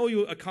going to show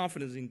you a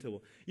confidence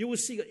interval. You will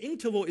see the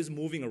interval is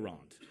moving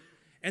around.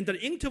 And the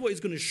interval is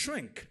going to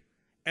shrink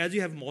as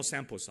you have more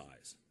sample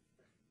size.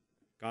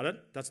 Got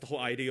it? That's the whole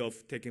idea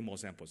of taking more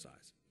sample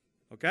size.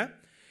 Okay?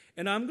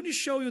 And I'm going to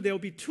show you there will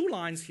be two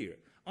lines here.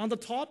 On the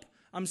top,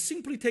 I'm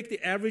simply take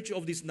the average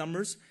of these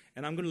numbers,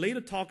 and I'm going to later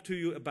talk to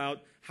you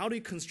about how do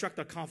you construct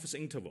a confidence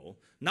interval,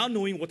 not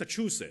knowing what the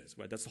truth is,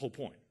 right? That's the whole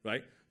point,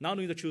 right? Not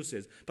knowing the truth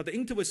is, but the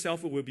interval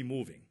itself will be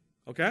moving,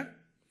 okay?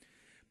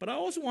 But I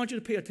also want you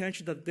to pay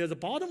attention that there's a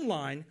bottom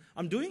line.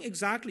 I'm doing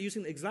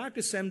using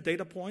exactly the same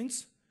data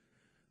points,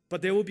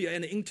 but there will be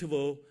an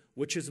interval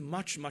which is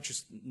much,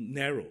 much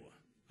narrower.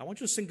 I want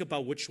you to think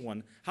about which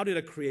one, how did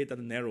I create the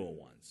narrower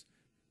ones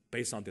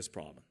based on this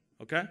problem,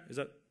 okay? Is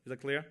that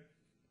clear?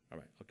 All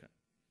right, okay.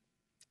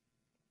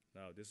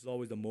 Now, this is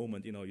always the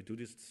moment, you do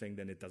this thing,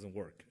 then it doesn't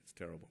work. It's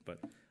terrible, but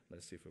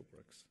let's see if it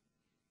works.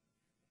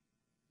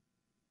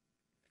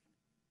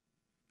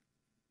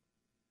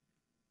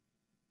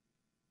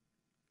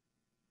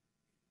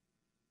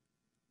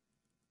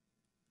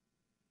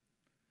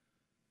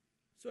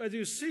 So as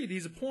you see,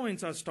 these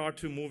points are start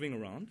to moving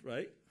around,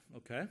 right?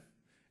 Okay.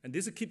 And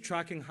this will keep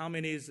tracking how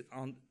many is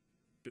on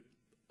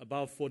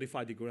above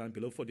 45 degree and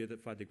below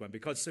 45 degree.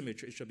 Because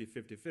symmetry, it should be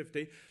 50-50.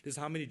 This is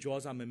how many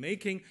draws I'm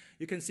making.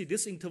 You can see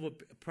this interval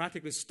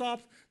practically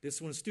stopped.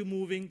 This one's still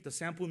moving. The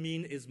sample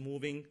mean is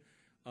moving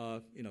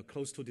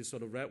close to this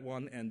sort of red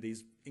one, and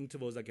these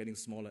intervals are getting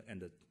smaller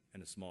and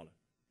smaller.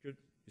 You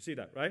see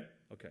that, right?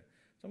 Okay.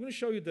 So I'm going to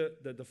show you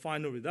the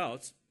final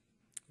results.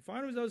 The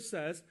final result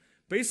says,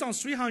 based on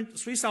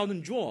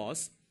 3,000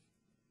 draws,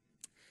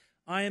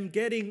 I am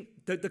getting,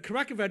 the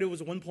correct value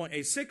was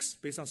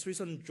 1.86. Based on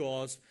 3,000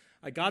 draws,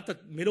 I got the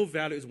middle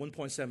value is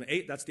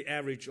 1.78. That's the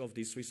average of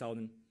these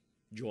 3,000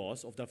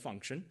 draws of the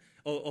function,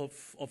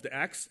 of the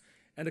x.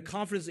 And the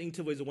confidence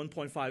interval is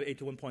 1.58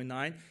 to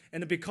 1.9.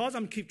 And because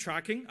I'm keep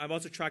tracking, I've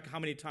also tracked how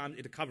many times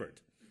it covered.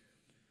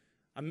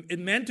 It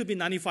meant to be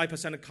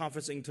 95%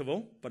 confidence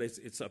interval, but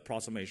it's an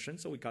approximation.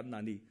 So we got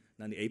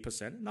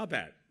 98%. Not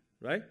bad,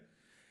 right?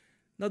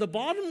 Now the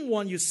bottom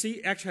one you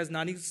see actually has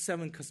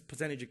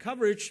 97%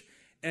 coverage.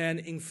 And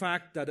in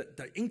fact,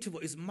 the interval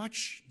is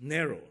much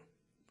narrower.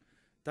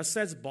 That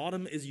says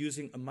bottom is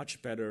using a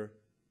much better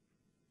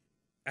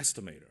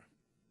estimator,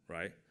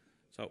 right?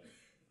 So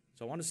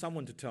I wanted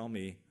someone to tell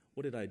me,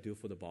 what did I do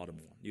for the bottom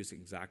one using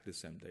exactly the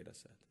same data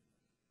set?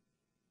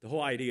 The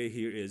whole idea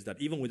here is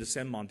that even with the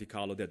same Monte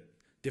Carlo, there are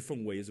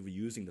different ways of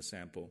using the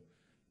sample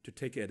to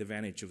take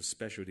advantage of the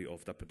specialty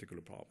of that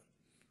particular problem.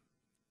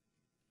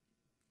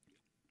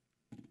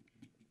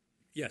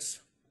 Yes?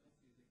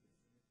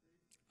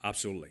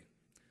 Absolutely.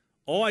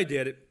 All I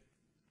did,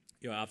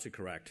 you're absolutely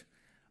correct.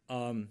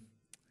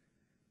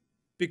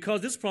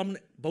 Because this problem,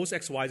 both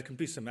x, y is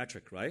completely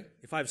symmetric, right?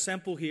 If I have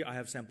sample here, I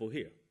have sample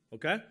here,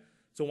 okay?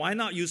 So why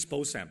not use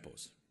both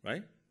samples,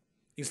 right?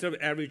 Instead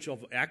of average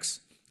of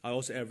x, I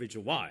also average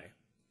y.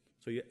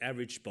 So you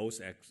average both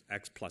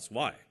x plus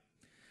y.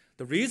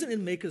 The reason it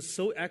makes it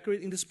so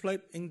accurate in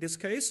this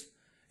case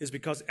is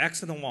because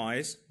x and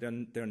y's,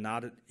 they're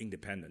not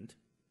independent.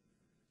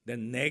 They're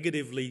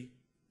negatively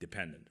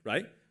dependent,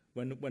 right?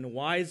 When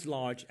y is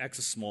large, x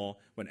is small.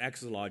 When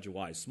x is large,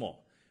 y is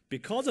small.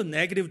 Because of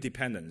negative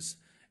dependence,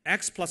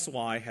 x plus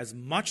y has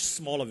much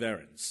smaller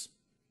variance.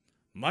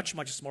 Much,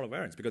 much smaller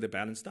variance because they're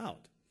balanced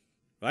out,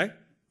 right?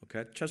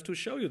 Okay, just to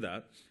show you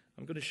that,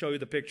 I'm going to show you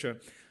the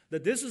picture.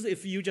 That this is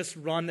if you just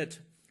run it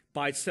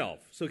by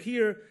itself. So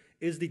here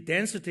is the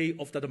density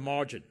of the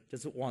margin,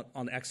 just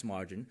on x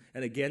margin.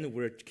 And again,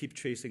 we're keep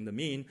tracing the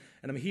mean.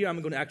 And here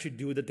I'm going to actually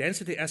do the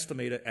density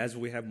estimator as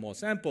we have more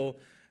sample.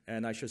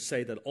 And I should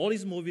say that all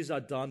these movies are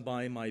done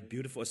by my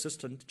beautiful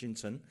assistant,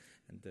 Jinsen.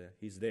 And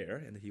he's there,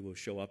 and he will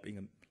show up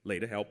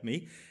later, help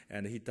me.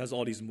 And he does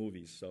all these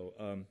movies. So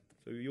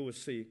you will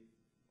see.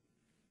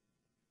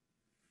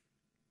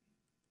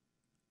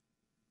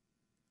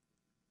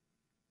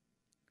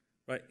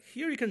 Right,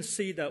 here you can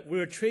see that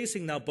we're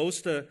tracing now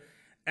both the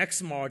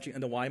x margin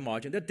and the y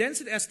margin. The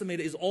density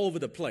estimator is all over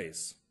the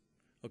place,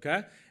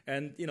 okay?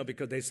 And,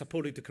 because they're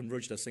supposed to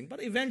converge the thing.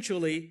 But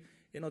eventually,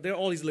 there are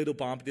all these little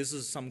bumps. This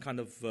is some kind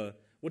of,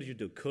 what did you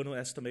do, kernel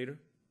estimator?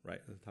 Right,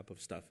 that type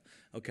of stuff.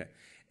 Okay,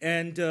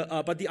 and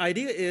but the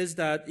idea is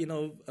that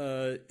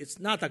it's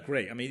not that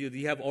great. I mean,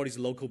 you have all these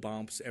local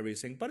bumps,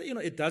 everything, but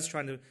it does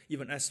try to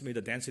even estimate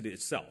the density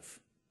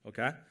itself.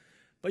 Okay,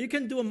 but you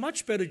can do a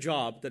much better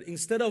job that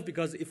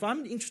because if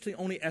I'm interested in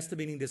only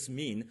estimating this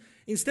mean,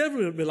 instead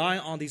of relying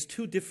on these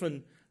two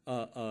different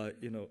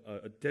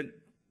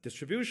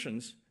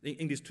distributions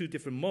in these two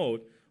different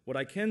modes, what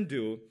I can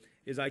do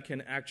is I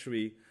can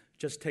actually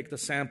just take the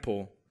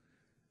sample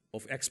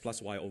of x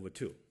plus y over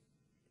 2.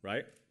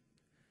 Right?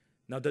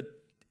 Now,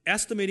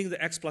 estimating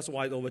the x plus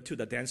y over 2,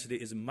 the density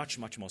is much,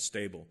 much more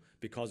stable.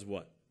 Because of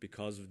what?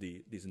 Because of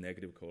these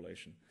negative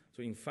correlation.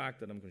 So in fact,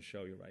 that I'm going to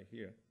show you right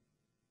here.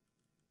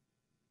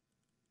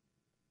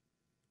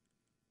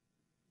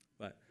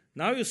 Right.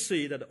 Now you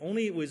see that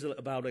only with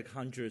about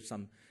 100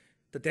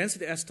 the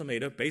density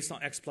estimator based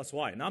on x plus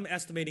y. Now I'm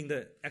estimating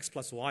the x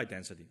plus y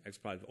density, x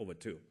plus over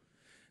 2.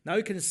 Now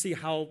you can see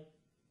how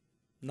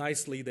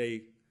nicely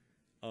they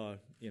are,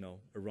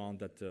 around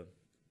that the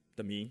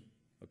mean.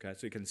 Okay,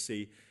 so you can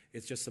see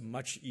it's just a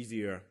much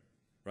easier,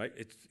 right?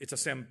 It's a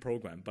same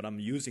program, but I'm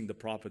using the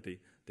property,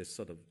 this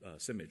sort of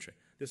symmetry.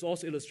 This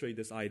also illustrates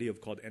this idea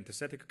of called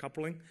antithetic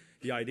coupling.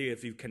 The idea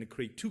if you can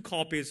create two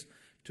copies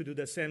to do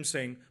the same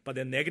thing, but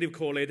they're negative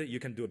correlated,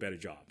 you can do a better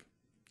job.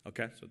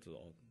 Okay, so it's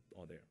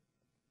all there.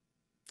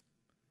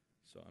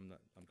 So I'm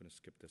going to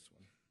skip this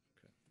one.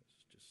 Okay,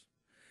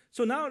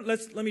 so now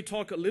let me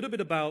talk a little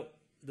bit about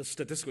the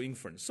statistical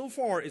inference. So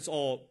far, it's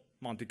all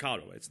Monte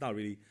Carlo. It's not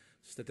really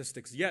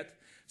statistics yet.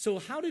 So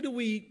how did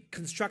we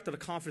construct the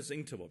confidence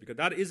interval? Because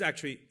that is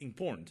actually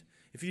important.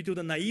 If you do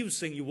the naive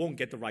thing, you won't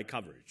get the right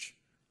coverage,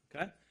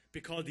 okay?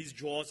 Because these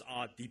draws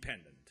are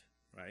dependent,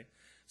 right?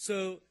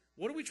 So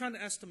what are we trying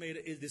to estimate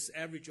is this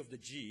average of the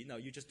G. Now,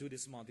 you just do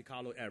this Monte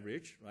Carlo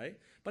average, right?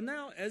 But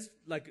now, as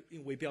like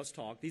in Weibiao's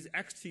talk, these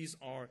xt's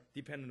are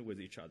dependent with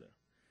each other.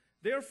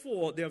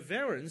 Therefore, their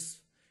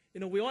variance,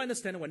 we all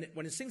understand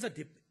when things are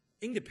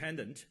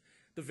independent,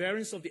 the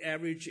variance of the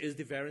average is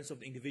the variance of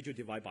the individual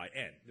divided by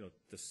n,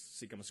 the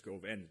sigma square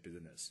of n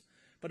business.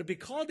 But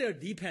because they're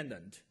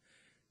dependent,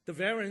 the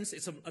variance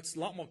is it's a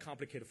lot more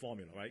complicated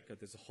formula, right? Because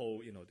there's a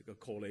whole, the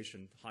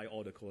correlation, high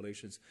order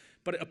correlations.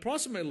 But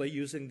approximately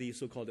using the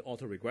so-called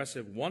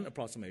autoregressive 1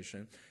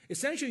 approximation,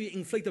 essentially you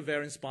inflate the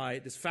variance by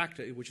this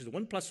factor, which is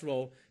 1 plus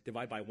rho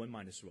divided by 1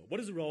 minus rho. What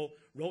is rho?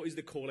 Rho is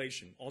the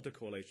correlation,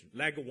 autocorrelation,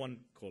 lag 1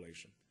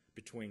 correlation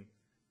between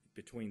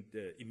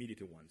the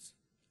immediate ones,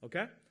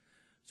 okay?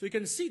 So you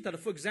can see that,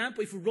 for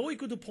example, if rho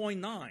equal to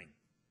 0.9,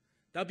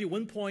 that would be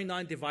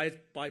 1.9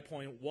 divided by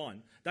 0.1.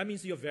 That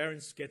means your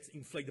variance gets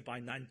inflated by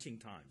 19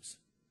 times.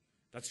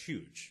 That's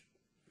huge.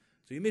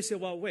 So you may say,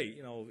 well,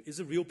 wait, is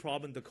a real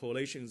problem the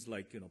correlation is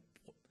like,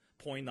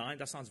 0.9?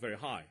 That sounds very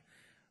high.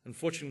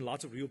 Unfortunately,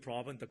 lots of real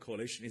problems, the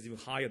correlation is even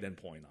higher than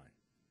 0.9.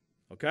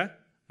 Okay?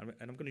 And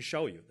I'm going to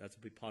show you. That's a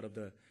big part of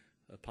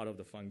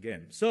the fun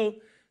game. So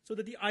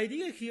the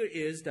idea here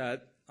is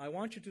that I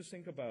want you to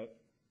think about.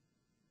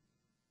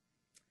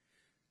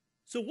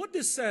 So what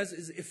this says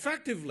is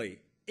effectively,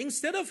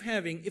 instead of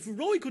having, if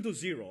rho equal to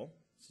 0,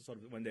 so sort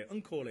of when they're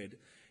uncorrelated,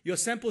 your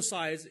sample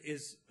size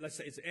is, let's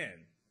say it's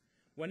n.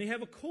 When you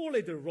have a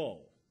correlated rho,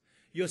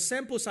 your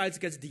sample size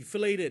gets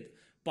deflated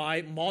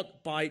by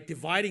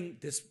dividing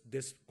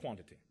this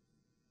quantity.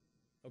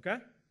 Okay?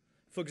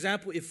 For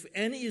example, if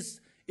n is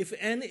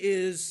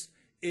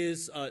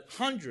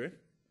 100,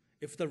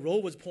 if the rho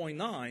was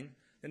 0.9,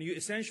 then you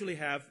essentially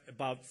have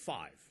about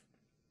 5.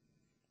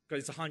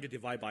 Because it's 100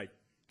 divided by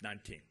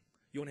 19.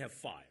 You only have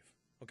 5.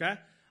 Okay?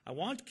 I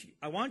want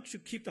to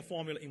keep the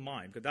formula in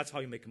mind, because that's how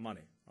you make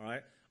money, all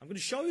right? I'm going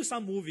to show you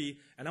some movie,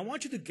 and I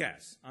want you to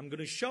guess. I'm going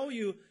to show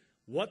you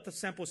what the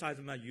sample size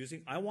I'm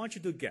using. I want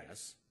you to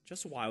guess,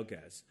 just a wild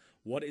guess,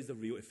 what is the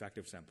real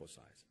effective sample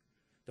size.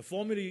 The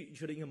formula you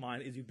should have in your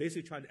mind is you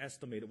basically try to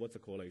estimate what's the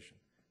correlation.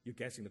 You're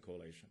guessing the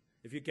correlation.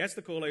 If you guess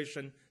the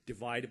correlation,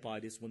 divide it by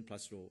this 1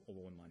 plus rho over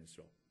 1 minus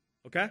rho,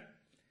 okay?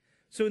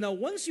 So now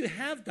once you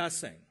have that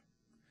thing,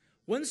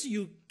 once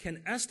you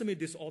can estimate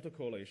this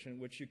autocorrelation,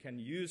 which you can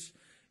use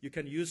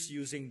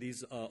using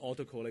these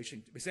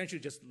autocorrelation, essentially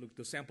just look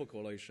to sample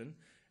correlation.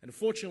 And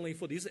fortunately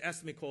for these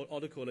estimate called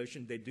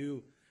autocorrelation,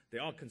 they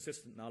are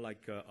consistent now.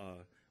 Like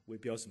we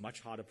built a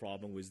much harder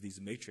problem with these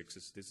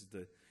matrices. This is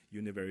the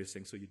univariate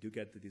thing, so you do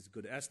get this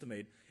good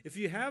estimate. If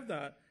you have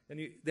that,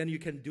 then you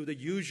can do the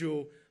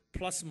usual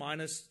plus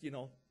minus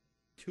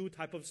 2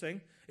 type of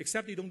thing.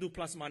 Except you don't do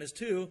plus minus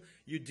 2,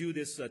 you do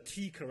this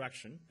t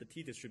correction, the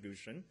t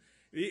distribution.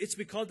 It's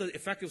because the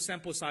effective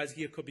sample size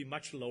here could be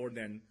much lower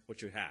than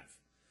what you have.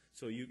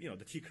 So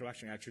the t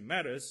correction actually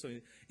matters. So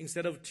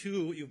instead of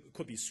 2, it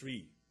could be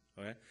 3.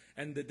 Okay?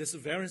 And this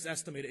variance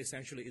estimate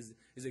essentially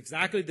is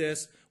exactly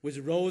this, with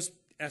rows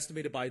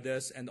estimated by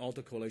this and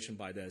autocorrelation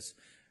by this.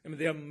 I mean,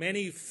 there are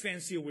many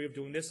fancier ways of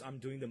doing this. I'm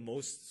doing the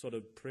most sort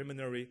of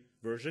preliminary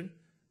version,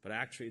 but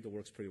actually it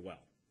works pretty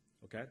well.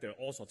 Okay? There are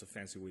all sorts of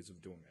fancy ways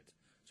of doing it.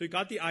 So you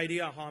got the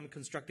idea how I'm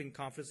constructing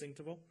confidence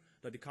interval?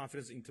 That the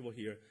confidence interval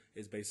here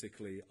is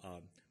basically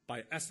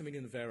by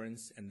estimating the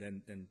variance and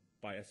then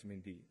by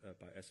estimating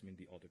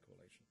the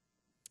autocorrelation.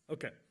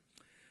 Okay,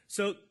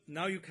 so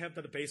now you have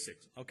the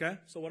basics. Okay,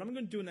 so what I'm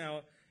going to do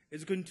now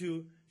is going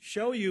to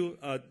show you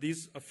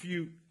a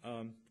few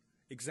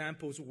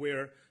examples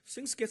where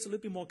things gets a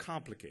little bit more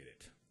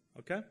complicated.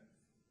 Okay,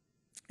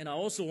 and I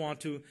also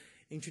want to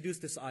introduce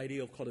this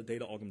idea of called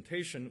data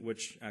augmentation,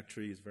 which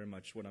actually is very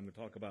much what I'm going to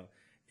talk about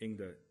in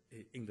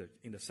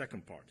the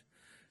second part.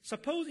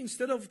 Suppose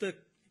instead of the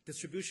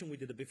distribution we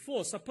did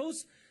before,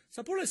 suppose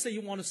let's say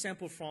you want to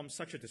sample from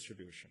such a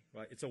distribution,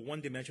 right? It's a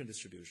one-dimensional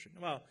distribution.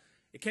 Well,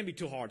 it can be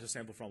too hard to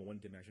sample from a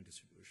one-dimensional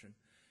distribution.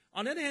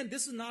 On the other hand,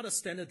 this is not a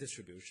standard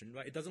distribution,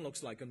 right? It doesn't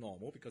look like a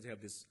normal because you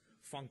have this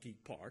funky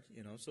part,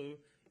 so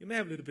you may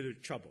have a little bit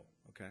of trouble,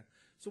 okay?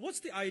 So what's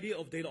the idea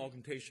of data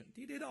augmentation?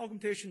 The data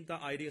augmentation, the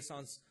idea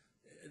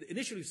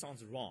initially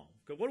sounds wrong.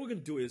 Because what we're going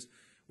to do is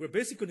we're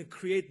basically going to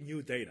create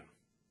new data,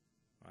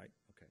 right?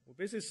 Okay, we're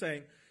basically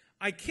saying,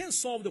 I can't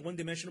solve the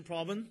one-dimensional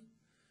problem,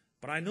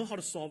 but I know how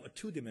to solve a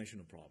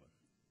two-dimensional problem.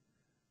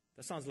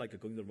 That sounds like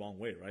going the wrong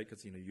way, right?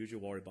 Because you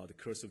usually worry about the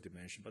cursive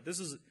dimension. But this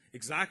is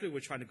exactly what we're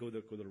trying to go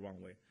the wrong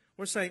way.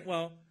 We're saying,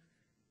 well,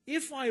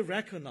 if I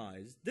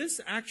recognize this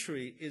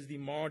actually is the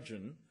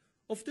margin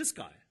of this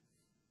guy,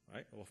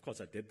 right? Well, of course,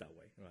 I did that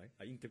way, right?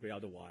 I integrate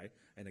out the y,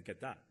 and I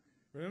get that.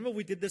 Remember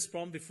we did this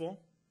problem before,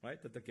 right?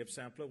 The Gibbs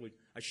sampler.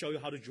 I show you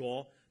how to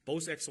draw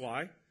both x,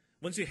 y.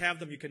 Once you have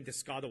them, you can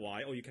discard the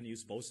y, or you can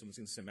use both of them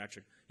in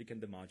symmetric. You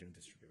can do marginal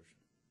distribution,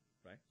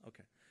 right?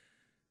 Okay.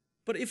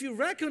 But if you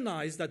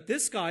recognize that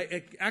this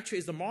guy actually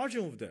is the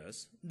margin of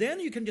this, then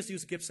you can just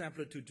use Gibbs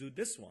sampler to do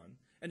this one,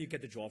 and you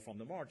get the draw from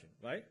the margin,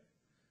 right?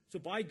 So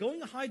by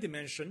going high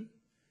dimension,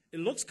 it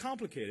looks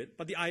complicated,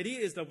 but the idea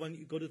is that when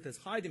you go to this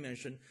high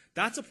dimension,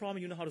 that's a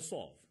problem you know how to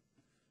solve.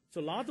 So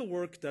a lot of the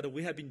work that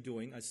we have been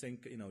doing, I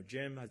think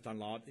Jim has done a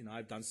lot,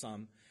 I've done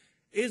some,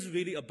 is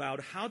really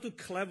about how to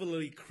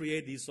cleverly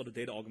create these sort of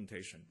data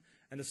augmentation.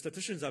 And the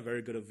statisticians are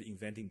very good at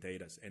inventing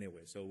data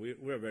anyway. So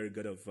we're very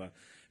good at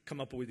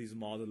come up with these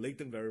models,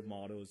 latent variable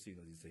models.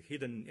 These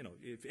hidden.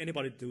 If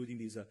anybody doing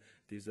these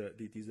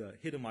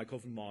hidden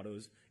microphone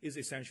models, is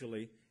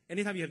essentially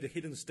anytime you have the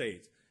hidden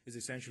states, is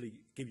essentially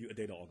give you a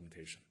data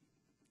augmentation.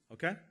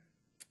 Okay.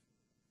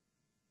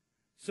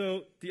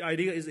 So the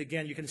idea is,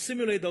 again, you can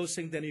simulate those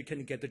things, then you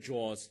can get the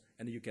draws,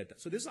 and you get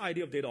that. So this is the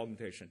idea of data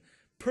augmentation.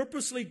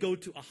 Purposely go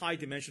to a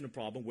high-dimensional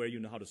problem where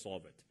you know how to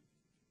solve it.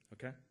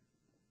 Okay?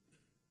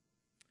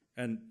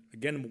 And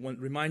again,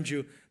 remind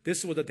you,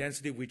 this was the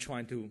density we're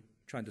trying to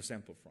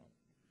sample from.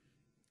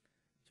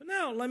 So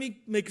now let me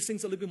make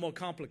things a little bit more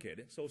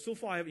complicated. So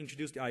far I have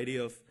introduced the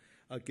idea of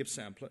a Gibbs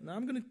sampler. Now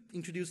I'm going to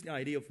introduce the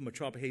idea of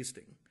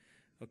Martrop-Hastings.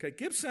 Okay?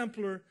 Gibbs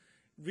sampler,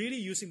 really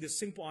using this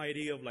simple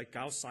idea of like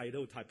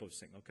Gauss-Seidel type of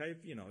thing, okay?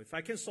 If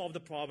I can solve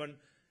the problem,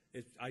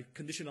 I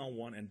condition on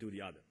one and do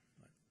the other.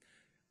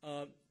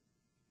 Right?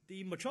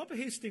 The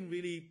Martrop-Hastings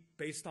really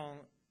based on,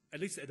 at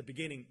least at the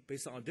beginning,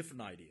 based on a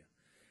different idea.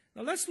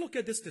 Now let's look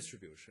at this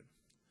distribution.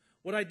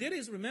 What I did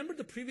is, remember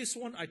the previous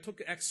one, I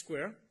took x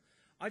squared.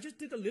 I just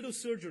did a little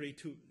surgery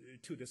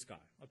to this guy,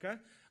 okay?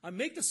 I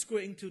make the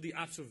square into the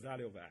absolute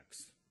value of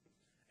x.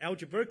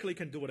 Algebraically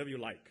can do whatever you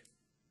like.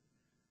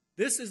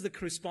 This is the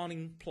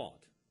corresponding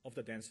plot of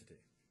the density.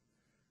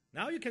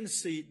 Now you can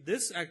see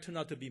this turned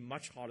out to be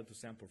much harder to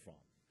sample from.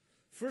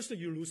 First,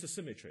 you lose the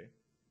symmetry,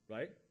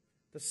 right?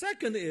 The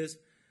second is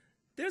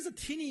there's a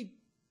teeny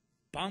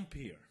bump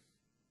here.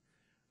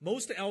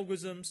 Most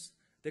algorithms,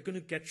 they're going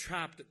to get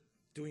trapped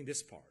doing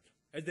this part,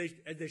 as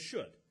they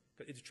should,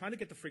 because it's trying to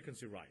get the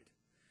frequency right.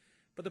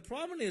 But the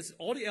problem is,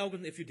 all the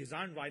algorithms, if you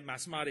design right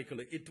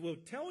mathematically, it will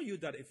tell you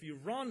that if you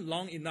run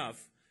long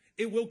enough,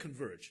 it will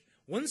converge.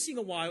 Once in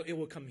a while, it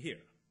will come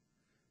here.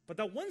 But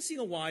that once in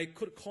a while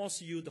could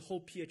cost you the whole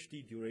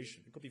PhD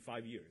duration. It could be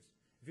 5 years.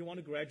 If you want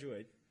to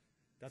graduate,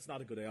 that's not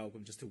a good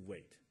algorithm, just to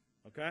wait,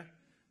 okay?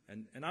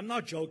 And I'm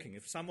not joking.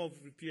 If some of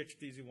the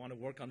PhDs, you want to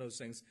work on those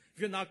things, if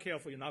you're not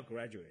careful, you're not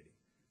graduating,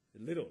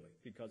 literally,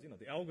 because,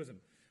 the algorithm,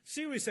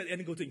 series said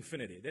n go to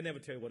infinity. They never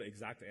tell you what the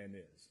exact n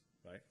is,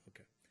 right?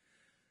 Okay.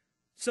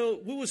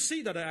 So we will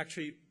see that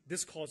actually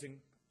this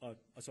causing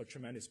a sort of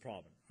tremendous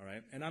problem, all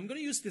right? And I'm going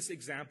to use this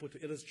example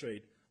to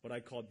illustrate what I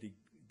call the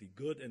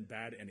good and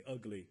bad and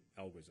ugly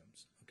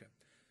algorithms, okay?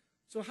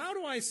 So how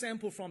do I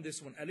sample from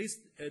this one, at least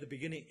at the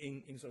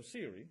beginning in sort of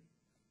theory?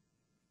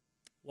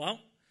 Well,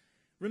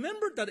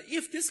 remember that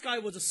if this guy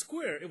was a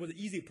square, it was an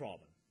easy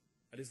problem,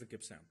 at least the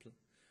Gibbs sampler.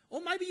 Or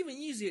it might be even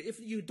easier if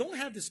you don't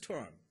have this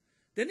term.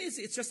 Then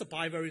it's just a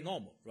bivariate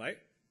normal, right?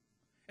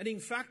 And in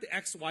fact, the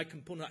x, y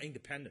component are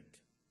independent.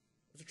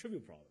 It's a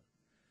trivial problem.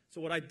 So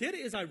what I did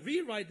is I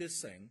rewrite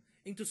this thing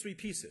into 3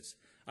 pieces.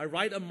 I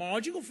write a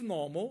margin of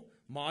normal,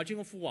 margin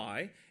of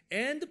y,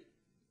 and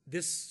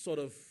this sort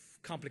of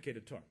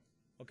complicated term,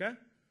 okay?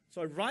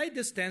 So I write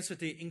this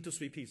density into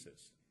 3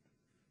 pieces.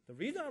 The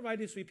reason I write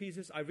these 3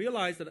 pieces, I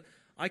realize that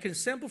I can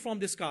sample from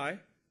this guy,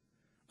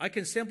 I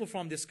can sample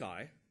from this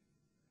guy.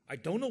 I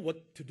don't know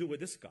what to do with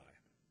this guy.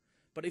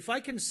 But if I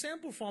can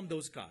sample from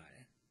those guys,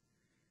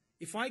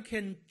 if I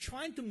can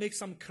try to make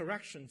some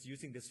corrections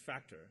using this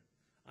factor,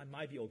 I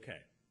might be okay.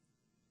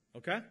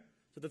 Okay?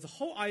 So that's the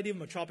whole idea of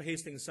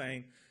Martrop-Hastings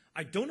saying,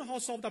 I don't know how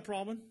to solve that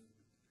problem.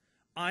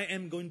 I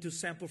am going to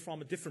sample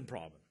from a different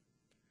problem.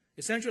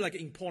 Essentially like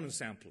importance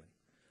sampling.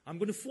 I'm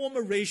going to form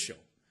a ratio.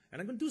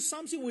 And I'm going to do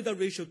something with that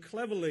ratio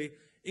cleverly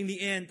in the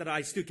end that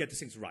I still get the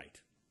things right.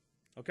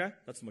 Okay?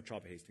 That's the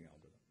Martrop-Hastings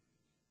algorithm.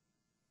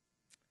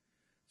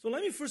 So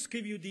let me first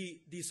give you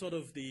the sort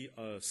of the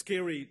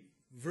scary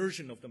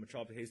version of the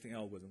Martrop-Hastings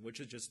algorithm, which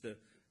is just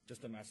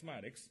the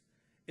mathematics.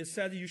 It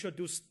said you should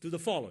do the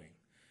following.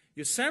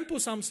 You sample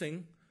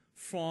something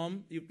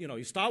from,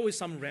 you start with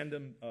some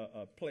random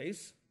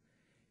place.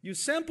 You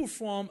sample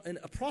from an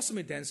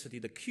approximate density,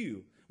 the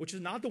Q, which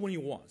is not the one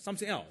you want,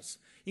 something else.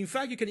 In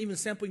fact, you can even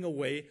sample in a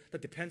way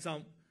that depends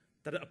on,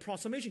 that the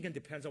approximation can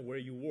depend on where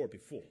you were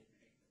before.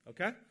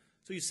 Okay?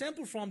 So you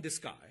sample from this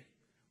guy,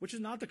 which is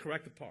not the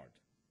correct part.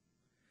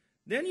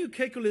 Then you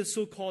calculate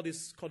called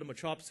the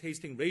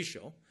Martrop-Hastings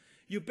ratio.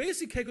 You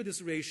basically calculate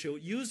this ratio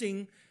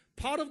using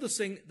part of the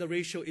thing, the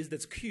ratio is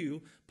this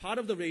Q, part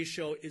of the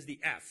ratio is the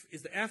F.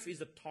 The F is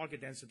the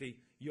target density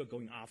you're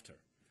going after.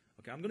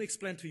 Okay, I'm going to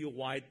explain to you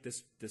why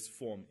this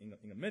form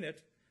in a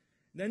minute.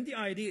 Then the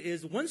idea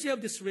is once you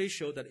have this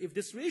ratio, that if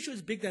this ratio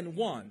is bigger than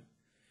 1,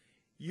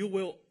 you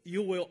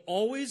will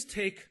always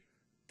take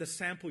the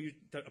sample,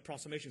 the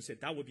approximation say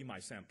that would be my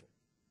sample.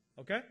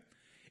 Okay?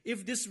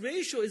 If this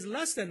ratio is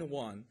less than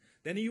 1,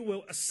 then you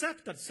will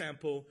accept that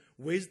sample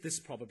with this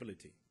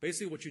probability.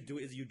 Basically what you do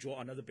is you draw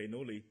another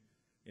Bernoulli,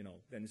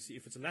 then see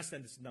if it's less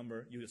than this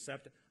number, you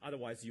accept it,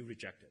 otherwise you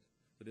reject it.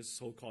 So this is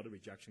so-called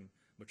rejection,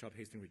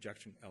 Martrop-Hastings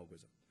rejection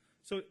algorithm.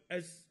 So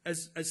as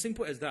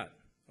simple as that,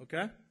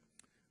 okay?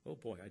 Oh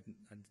boy,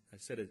 I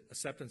said it,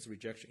 acceptance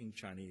rejection in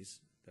Chinese,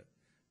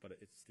 but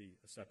it's the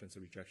acceptance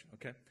rejection,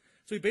 okay?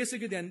 So you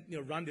basically then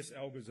run this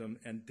algorithm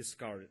and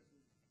discard it.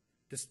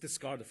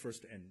 Discard the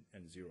first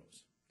and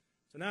zeros.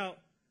 So now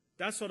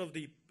that's sort of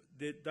the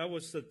that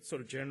was the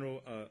sort of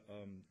general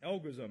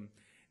algorithm.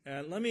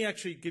 And let me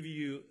actually give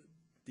you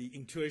the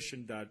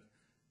intuition that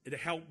it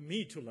helped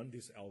me to learn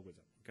this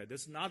algorithm. Okay,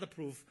 this is not a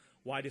proof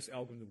why this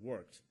algorithm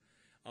worked,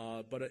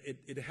 but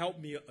it helped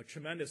me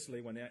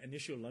tremendously when I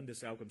initially learned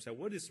this algorithm. Say,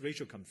 where does this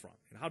ratio come from,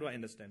 and how do I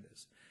understand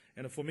this?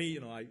 And for me,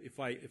 if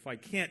I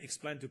can't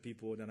explain to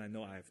people, then I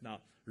know I have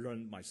not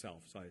learned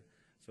myself.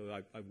 So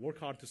I work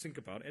hard to think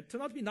about it. It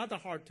turned out to be not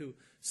that hard to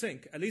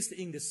think, at least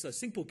in this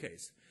simple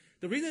case.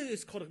 The reason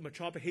it's called a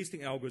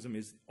Metropolis-Hastings algorithm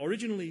is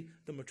originally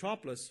the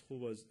Metropolis, who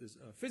was this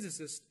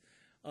physicist,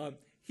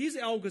 his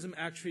algorithm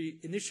actually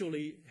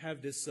initially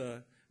have this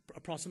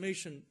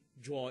approximation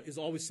draw is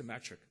always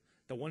symmetric.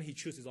 The one he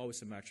chooses is always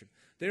symmetric.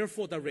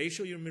 Therefore, the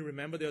ratio, you may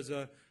remember, there's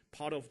a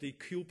part of the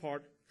Q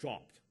part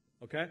dropped.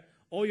 Okay?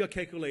 All you're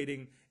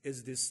calculating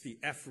is the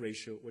F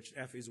ratio, which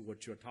F is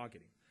what you're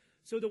targeting.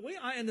 So the way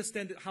I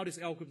understand how this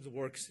algorithm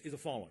works is the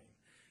following.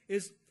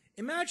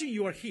 Imagine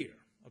you are here.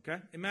 Okay?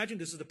 Imagine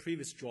this is the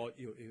previous draw,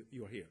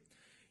 you're here.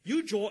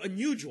 You draw a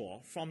new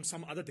draw from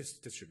some other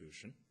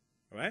distribution.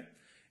 All right?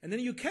 And then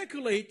you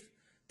calculate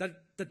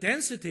the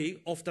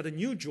density of the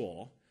new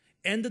draw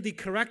and the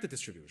correct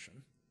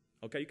distribution.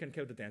 Okay, you can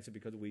calculate the density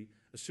because we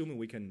assuming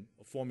we can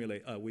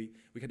formulate, we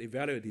can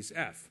evaluate this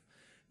F.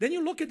 Then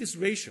you look at this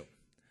ratio.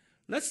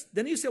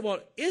 Then you say, well,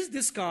 is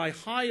this guy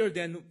higher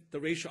than the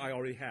ratio I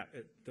already have,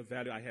 the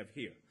value I have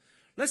here?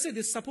 Let's say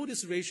suppose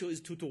this ratio is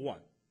 2 to 1.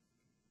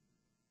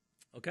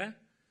 Okay?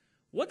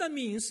 What that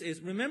means is,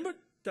 remember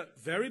the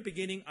very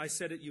beginning I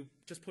said that you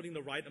just put in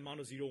the right amount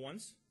of 0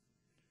 ones?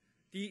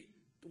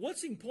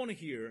 What's important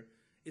here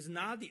is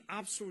not the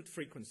absolute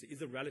frequency,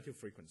 it's the relative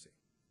frequency,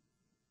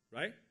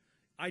 right?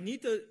 I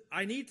need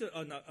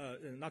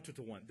not 2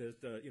 to 1,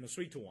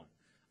 3 to 1.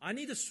 I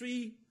need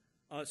 3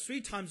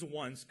 times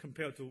ones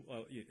compared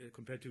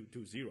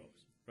to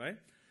zeros, right?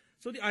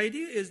 So the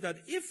idea is that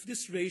if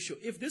this ratio,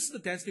 if this is the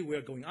density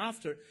we're going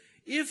after,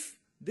 if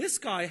this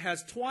guy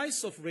has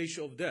twice of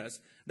ratio of this,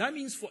 that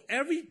means for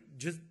every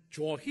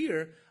draw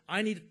here,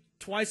 I need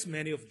twice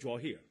many of draw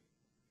here.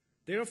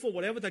 Therefore,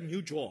 whatever the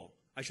new draw,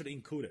 I should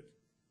include it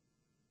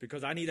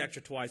because I need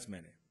actually twice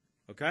many.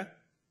 Okay?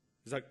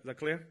 Is that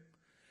clear?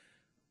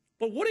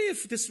 But what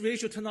if this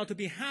ratio turned out to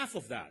be half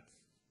of that?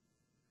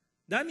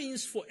 That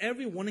means for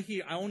every 1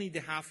 here, I only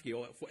need half here.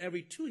 Or for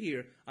every 2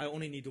 here, I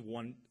only need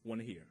one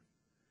here.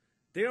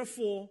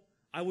 Therefore,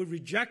 I will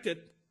reject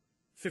it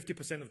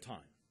 50% of the time.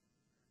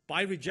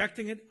 By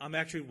rejecting it, I'm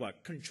actually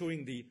what?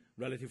 Controlling the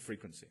relative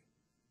frequency.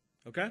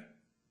 Okay?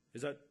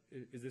 Is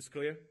this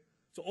clear?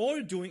 So all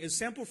you're doing is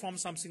sample from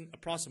something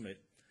approximate,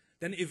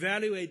 then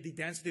evaluate the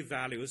density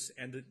values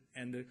and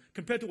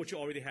compared to what you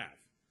already have.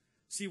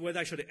 See whether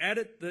I should add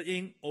it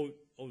in or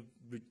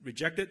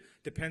reject it.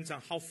 Depends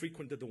on how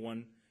frequent the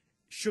one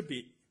should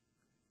be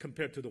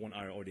compared to the one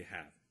I already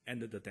have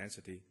and the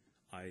density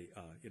I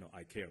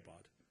care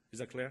about. Is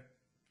that clear?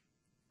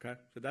 Okay.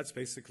 So that's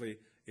basically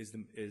is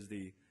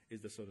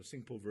the sort of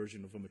simple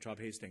version of a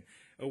Metropolis-Hastings.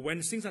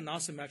 When things are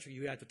not symmetric,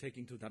 you have to take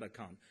into that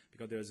account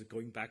because there's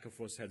going back and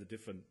forth has a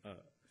different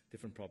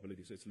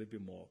probability. So it's a little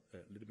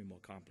bit more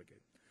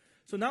complicated.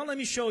 So now let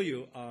me show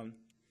you.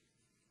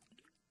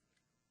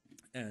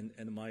 And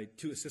my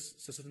 2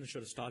 assistants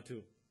should start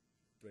to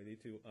ready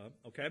to,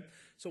 okay.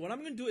 So what I'm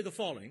going to do is the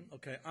following,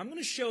 okay. I'm going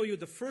to show you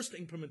the first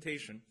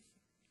implementation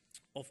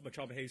of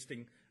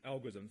Metropolis-Hastings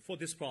algorithm for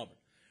this problem.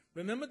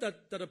 Remember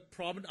that a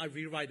problem I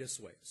rewrite this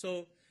way.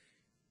 So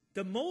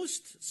the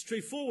most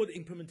straightforward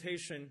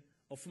implementation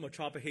of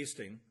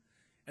Metropolis-Hastings,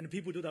 and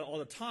people do that all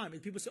the time,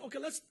 and people say, okay,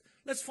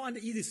 let's find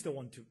the easiest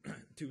one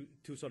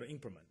to sort of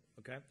implement,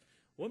 okay.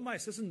 What my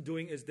assistant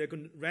doing is they're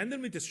going to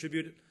randomly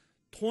distribute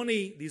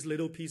 20 these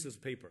little pieces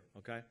of paper,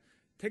 okay?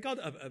 Take out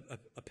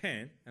a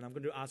pen, and I'm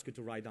going to ask you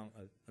to write down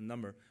a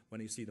number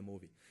when you see the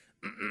movie.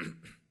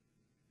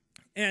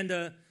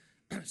 And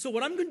so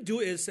what I'm going to do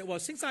is, well,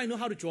 since I know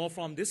how to draw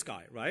from this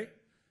guy, right?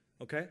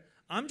 Okay?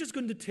 I'm just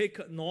going to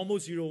take normal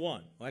 0,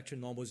 1, or actually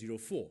normal 0,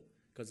 4,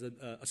 because,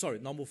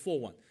 normal 4,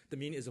 1. The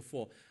mean is a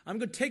 4. I'm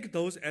going to take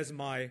those as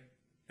my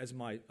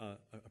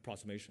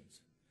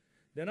approximations.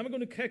 Then I'm going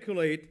to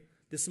calculate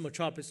this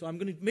Metropolis. So I'm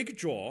going to make a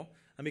draw.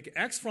 I make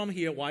x from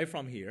here, y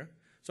from here.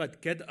 So I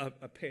get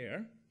a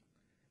pair.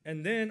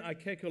 And then I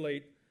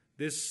calculate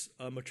this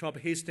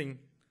Metropolis-Hastings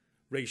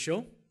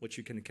ratio, which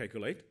you can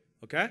calculate.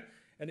 Okay?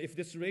 And if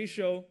this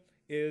ratio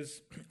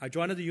is, I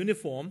draw another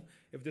uniform.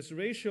 If this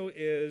ratio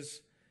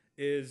is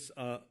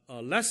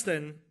less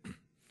than,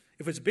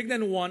 if it's bigger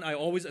than 1, I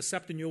always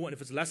accept the new one.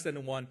 If it's less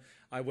than 1,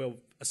 I will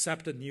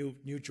accept the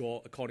new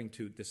draw according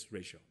to this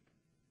ratio.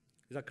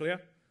 Is that clear?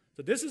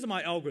 So this is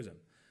my algorithm.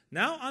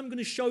 Now I'm going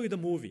to show you the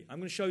movie. I'm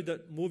going to show you the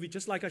movie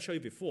just like I showed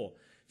you before.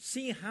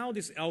 See how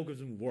this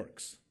algorithm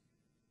works.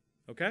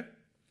 Okay?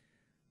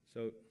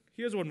 So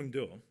here's what I'm going to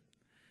do.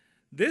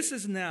 This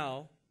is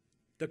now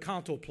the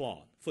contour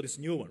plot for this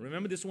new one.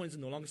 Remember this one is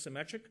no longer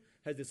symmetric.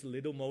 Has this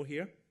little mole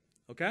here.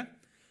 Okay?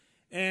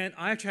 And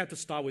I actually have to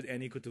start with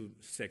n equal to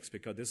 6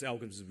 because this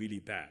algorithm is really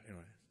bad.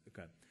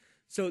 Okay.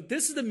 So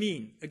this is the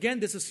mean. Again,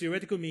 this is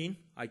theoretical mean.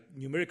 I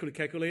numerically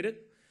calculated.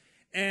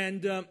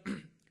 And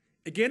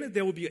again,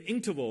 there will be an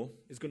interval.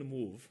 It's going to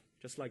move,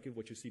 just like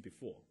what you see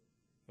before.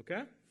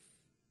 Okay?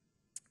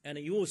 And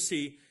you will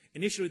see,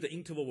 initially the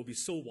interval will be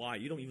so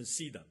wide, you don't even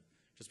see them,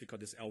 just because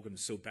this algorithm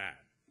is so bad.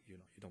 You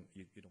don't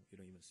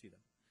even see them.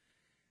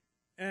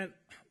 And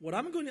what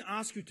I'm going to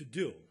ask you to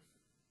do,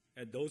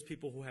 and those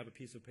people who have a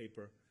piece of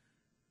paper,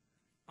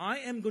 I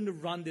am going to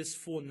run this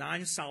for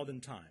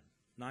 9,000 times.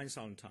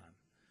 9,000 times.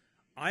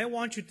 I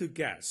want you to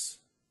guess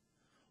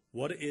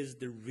what is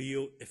the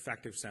real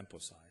effective sample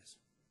size.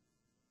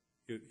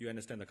 You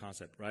understand the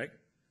concept, right?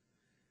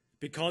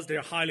 Because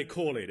they're highly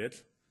correlated,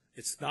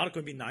 it's not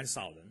going to be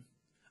 9,000.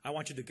 I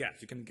want you to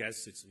guess. You can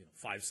guess it's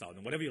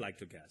 5,000, whatever you like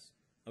to guess.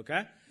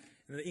 Okay?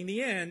 And in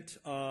the end,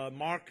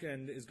 Mark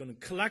is going to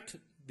collect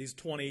these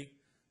 20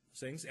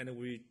 things, and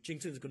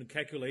Jingson is going to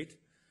calculate.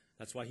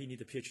 That's why he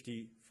needs a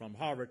PhD from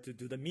Harvard to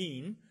do the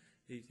mean.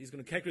 He's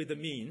going to calculate the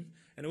mean,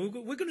 and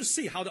we're going to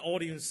see how the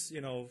audience,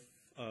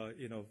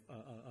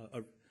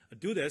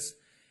 do this.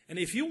 And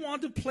if you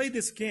want to play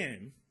this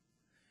game,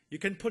 you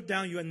can put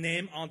down your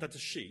name on that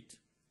sheet.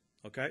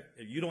 Okay,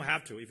 you don't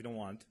have to if you don't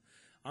want.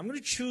 I'm going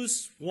to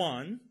choose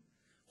one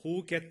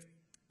who get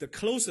the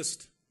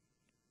closest,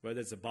 whether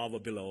it's above or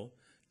below,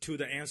 to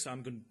the answer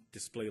I'm going to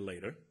display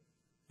later.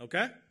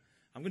 Okay,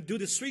 I'm going to do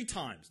this 3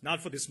 times,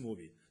 not for this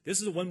movie.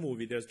 This is one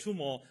movie. There's 2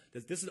 more.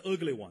 This is the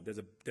ugly one. There's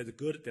a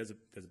good. There's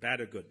a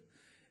bad or good.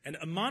 And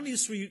among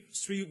these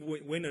three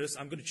winners,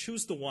 I'm going to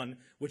choose the one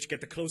which get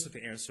the closest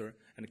answer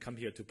and come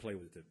here to play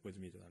with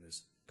me on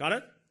this. Got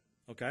it?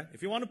 Okay.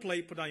 If you want to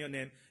play, put down your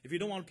name. If you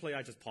don't want to play,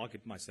 I just park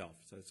it myself.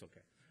 So it's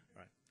okay.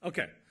 All right.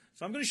 Okay.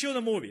 So I'm going to show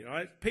the movie. All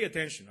right. Pay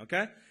attention.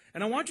 Okay.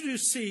 And I want you to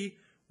see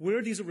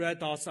where these red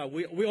dots are.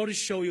 We already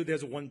show you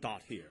there's 1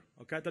 dot here.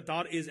 Okay. The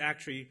dot is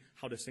actually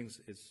how the thing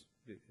is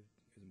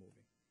moving.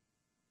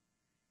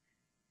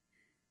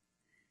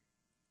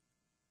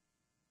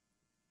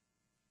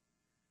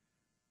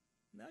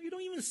 Now you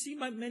don't even see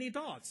many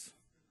dots.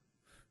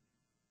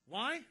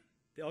 Why?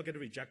 They all get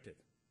rejected.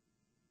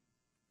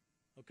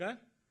 Okay?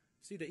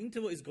 See, the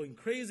interval is going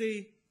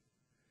crazy.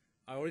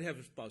 I already have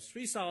about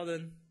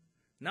 3,000.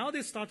 Now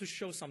they start to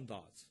show some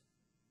dots.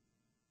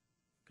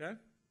 Okay?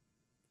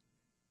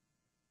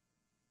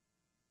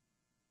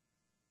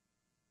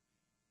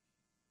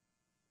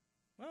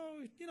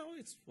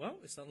 Well,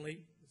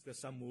 suddenly there's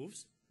some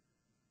moves.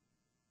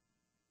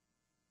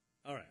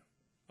 All right.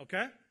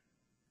 Okay?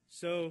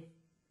 So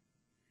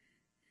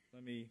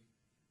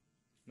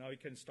now we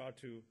can start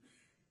to,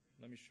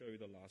 let me show you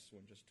the last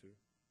one just to,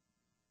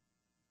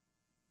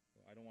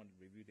 I don't want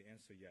to review the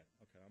answer yet.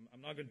 Okay,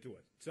 I'm not going to do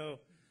it. So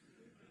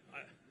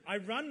I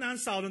run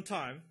 9,000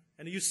 times,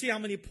 and you see how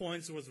many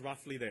points was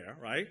roughly there,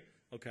 right?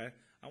 Okay.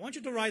 I want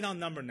you to write down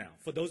number now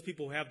for those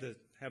people who have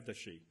the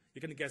sheet.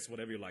 You can guess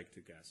whatever you like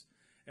to guess.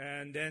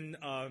 And then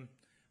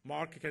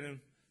Mark,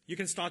 you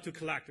can start to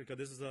collect, because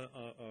this is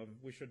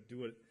we should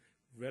do it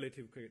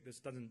relatively quick.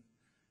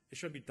 It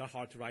shouldn't be that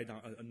hard to write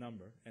down a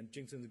number. And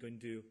Jingson is going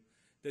to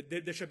do,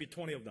 there should be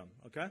 20 of them,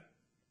 okay?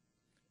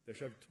 There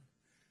should be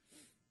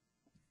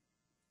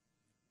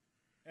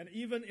and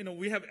even,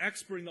 we have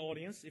expert in the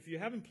audience. If you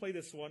haven't played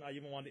this one, I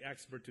even want the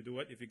expert to do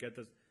it if you get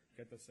the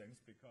things,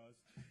 because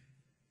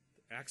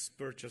the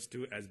expert just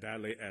do it as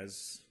badly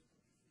as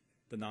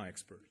the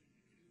non-expert.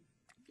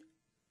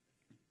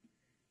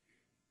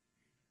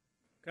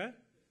 Okay?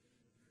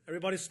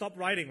 Everybody stop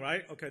writing,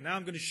 right? Okay, now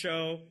I'm going to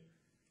show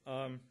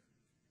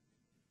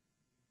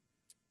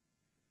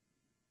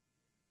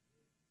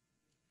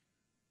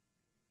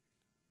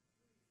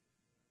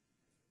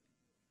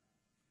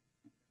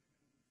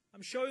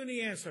I'm showing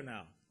the answer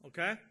now,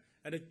 okay?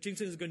 And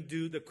Jingson is going to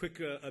do the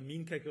quick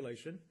mean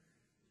calculation.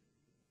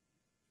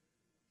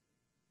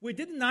 We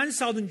did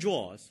 9,000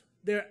 draws.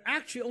 There are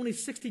actually only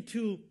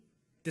 62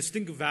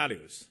 distinct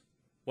values.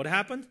 What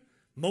happened?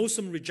 Most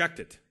of them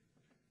rejected.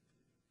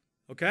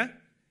 Okay?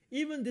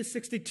 Even the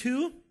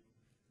 62,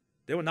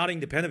 they were not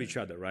independent of each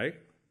other, right?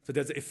 So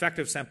there's an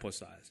effective sample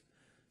size.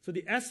 So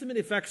the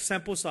estimated effective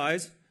sample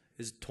size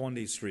is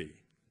 23.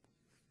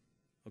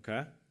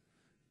 Okay?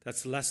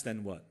 That's less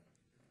than what?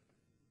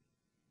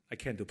 I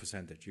can't do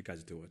percentage. You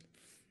guys do it.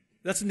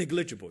 That's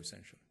negligible,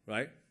 essentially,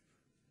 right?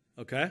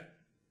 Okay?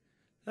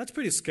 That's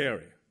pretty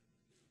scary.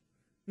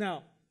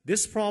 Now,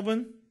 this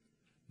problem,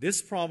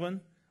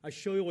 I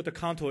show you what the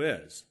contour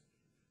is,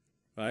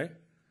 right?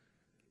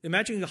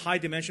 Imagine a high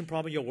dimension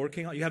problem you're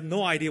working on. You have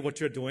no idea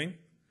what you're doing.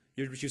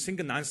 You think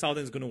the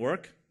 9,000 is going to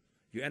work.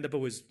 You end up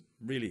with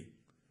really,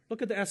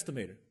 look at the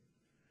estimator,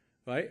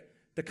 right?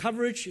 The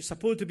coverage is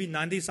supposed to be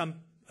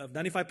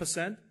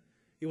 95%.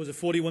 It was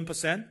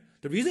 41%.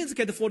 The reason it's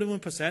get the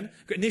 41%,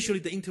 initially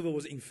the interval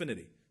was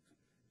infinity.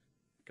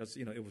 Because,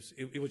 it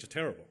was just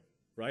terrible,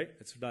 right?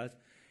 It's that.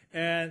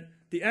 And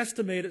the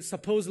estimated,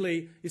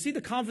 supposedly, you see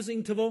the confidence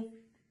interval?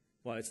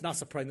 Well, it's not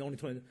surprising, only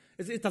 20.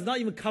 It does not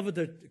even cover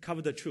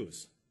the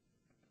truth,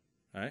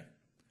 right?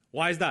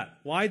 Why is that?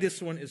 Why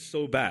this one is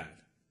so bad?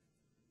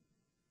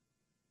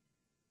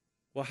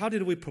 Well, how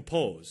did we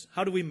propose?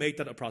 How do we make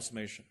that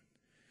approximation?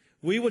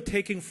 We were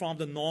taking from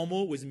the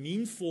normal with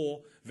mean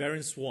 4,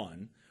 variance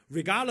 1,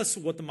 regardless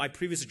of what my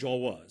previous draw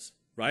was,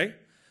 right?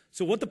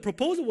 So what the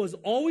proposal was,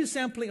 always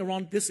sampling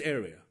around this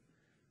area,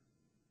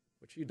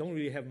 which you don't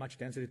really have much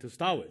density to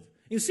start with.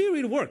 In theory,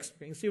 it works.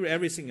 In theory,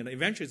 everything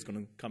eventually is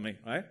going to come in,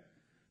 right?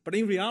 But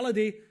in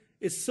reality,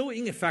 it's so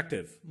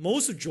ineffective.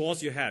 Most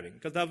draws you're having,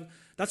 because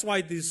that's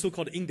why this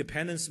so-called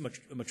independence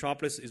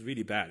metropolis is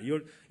really bad.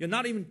 You're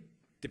not even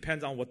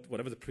depends on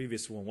whatever the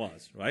previous one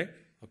was, right?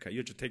 Okay,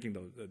 you're just taking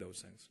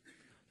those things.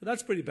 So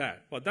that's pretty bad.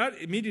 But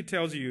that immediately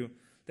tells you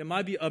there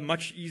might be a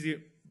much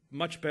easier,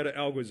 much better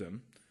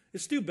algorithm.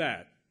 It's still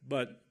bad,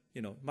 but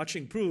much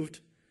improved.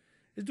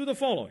 Is do the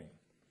following,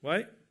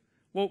 right?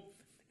 Well,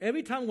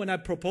 every time when I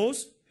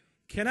propose,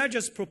 can I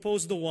just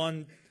propose the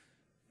one,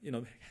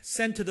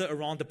 centered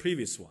around the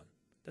previous one?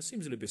 That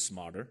seems a little bit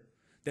smarter.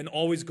 Then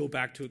always go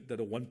back to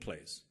the one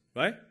place,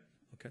 right?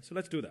 Okay, so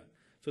let's do that.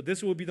 So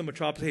this will be the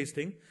metropolis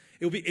thing.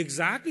 It will be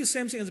exactly the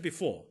same thing as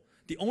before.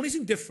 The only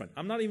thing different,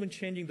 I'm not even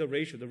changing the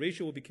ratio. The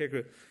ratio will be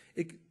calculated.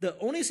 The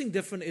only thing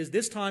different is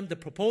this time the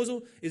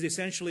proposal is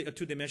essentially a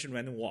two-dimensional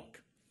random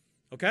walk.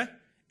 Okay?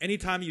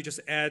 Anytime you just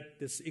add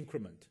this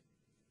increment.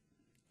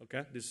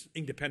 Okay? This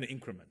independent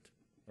increment.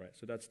 All right,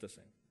 so that's the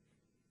same.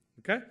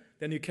 Okay?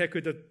 Then you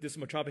calculate this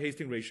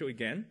metropolis-Hastings ratio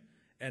again,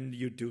 and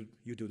you do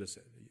the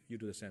same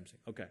thing.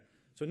 Okay.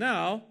 So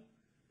now,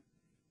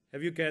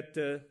 have you get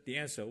the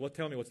answer?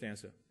 Tell me what's the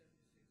answer?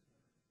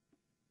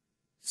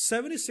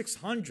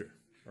 7,600.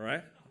 All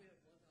right.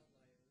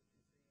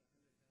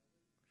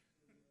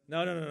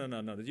 No.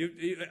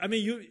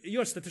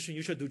 You're a statistician.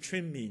 You should do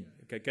trim mean.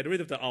 Okay. Get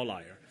rid of the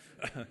outlier.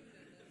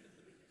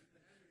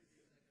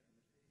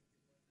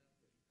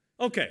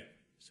 Okay.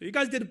 So you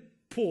guys did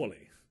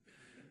poorly.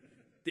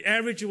 The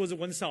average was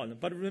 1,000.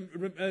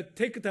 But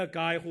take the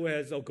guy who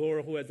has a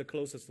goal, who has the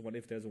closest one,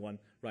 if there's one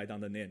right on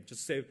the name.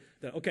 Just say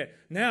that. Okay,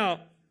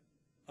 now,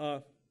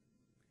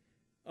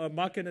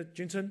 Mark and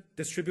Jinchen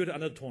distribute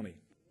another 20.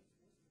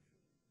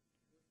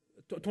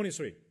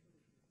 23.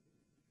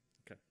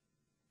 Okay.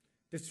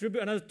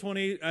 Distribute another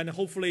 20, and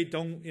hopefully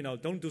don't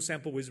do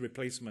sample with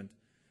replacement.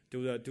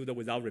 Do the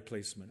without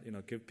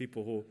replacement. Give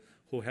people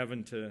who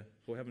haven't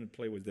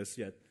played with this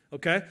yet.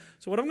 Okay.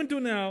 So what I'm going to do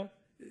now,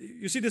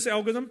 you see this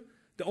algorithm?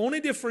 The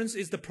only difference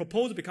is the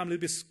proposal becomes a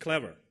little bit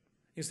clever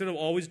instead of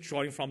always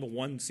drawing from the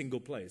one single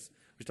place,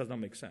 which does not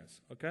make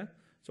sense. Okay?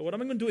 So what I'm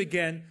going to do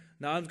again,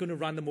 now I'm going to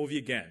run the movie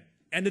again.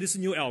 And this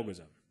new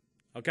algorithm.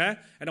 Okay?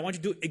 And I want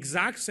you to do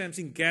exact same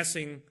thing,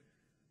 guessing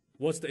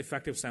what's the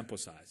effective sample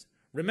size.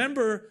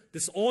 Remember,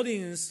 this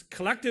audience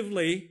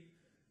collectively,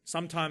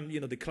 sometimes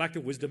the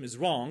collective wisdom is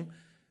wrong,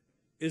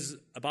 is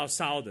about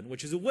 1,000,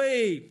 which is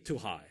way too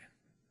high.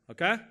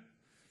 Okay?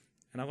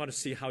 And I want to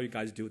see how you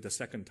guys do it the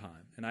second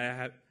time. And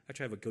I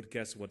actually have a good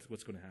guess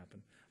what's going to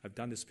happen. I've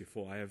done this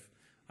before.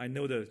 I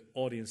know the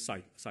audience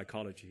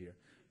psychology here.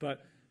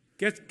 But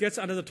gets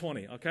another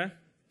 20, okay?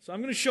 So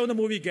I'm going to show the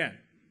movie again.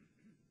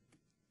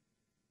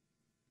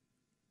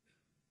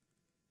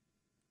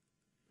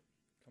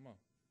 Come on.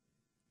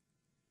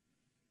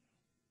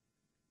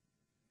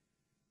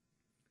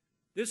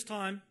 This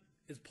time,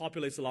 it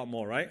populates a lot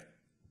more, right?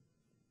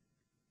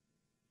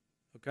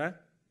 Okay?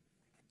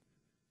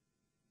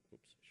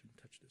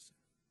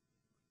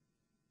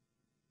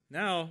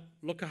 Now,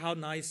 look at how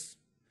nice.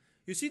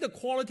 You see the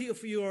quality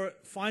of your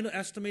final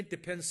estimate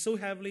depends so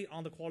heavily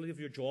on the quality of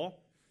your draw.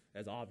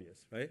 That's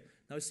obvious, right?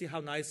 Now you see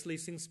how nicely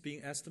things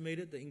being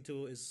estimated. The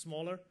interval is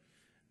smaller.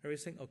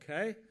 Everything,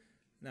 okay?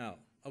 Now,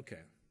 okay.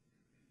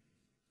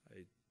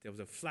 There was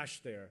a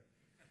flash there.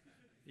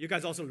 You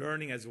guys also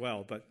learning as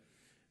well, but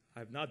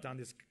I've not done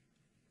this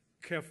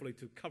carefully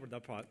to cover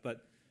that part,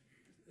 but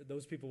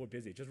those people were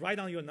busy. Just write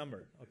down your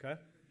number, okay?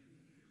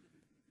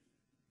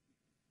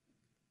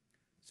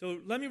 So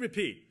let me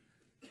repeat.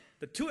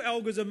 The two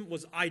algorithms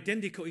was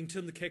identical in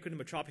terms of calculating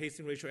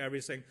metropolis-Hastings ratio,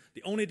 everything.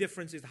 The only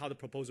difference is how the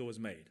proposal was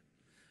made.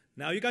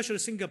 Now you guys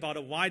should think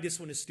about why this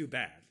one is still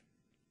bad.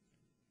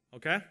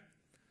 Okay?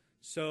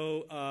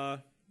 So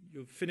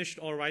you finished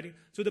all writing.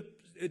 So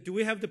do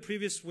we have the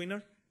previous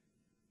winner?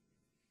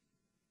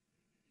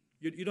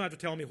 You don't have to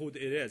tell me who it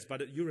is,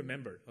 but you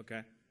remember,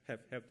 okay?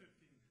 Have 15.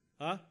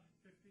 Huh?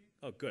 15.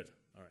 Oh, good.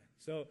 All right.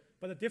 So,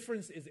 but the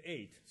difference is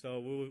 8. So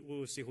we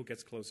will see who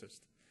gets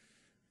closest.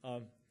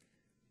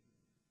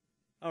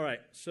 All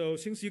right, so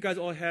since you guys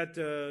all had,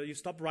 you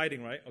stopped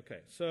writing, right? Okay,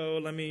 so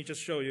let me just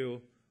show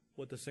you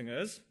what this thing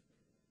is.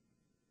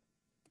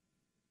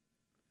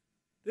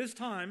 This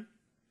time,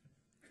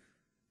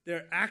 there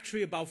are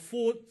actually about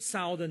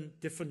 4,000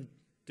 different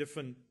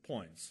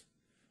points,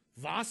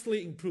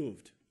 vastly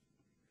improved.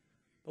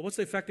 But what's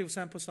the effective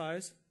sample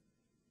size?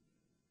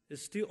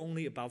 It's still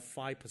only about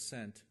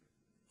 5%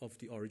 of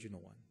the original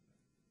one.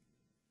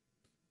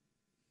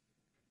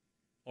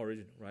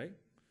 Original, right?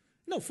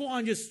 No,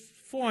 400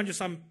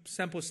 some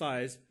sample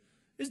size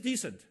is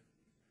decent,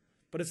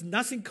 but it's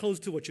nothing close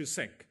to what you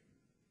think,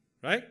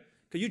 right?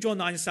 Because you draw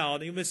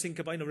 9,000, you may think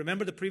about,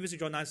 remember the previous you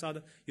draw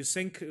 9,000, you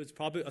think it's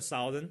probably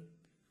 1,000,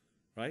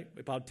 right?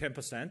 About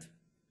 10%,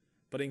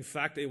 but in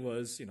fact it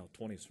was,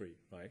 23,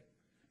 right?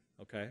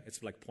 Okay,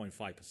 it's like 0.5%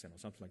 or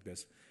something like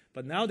this.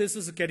 But now this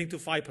is getting to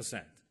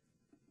 5%.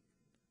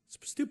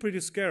 It's still pretty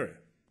scary.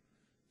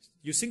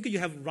 You think you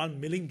have run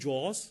milling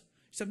jaws?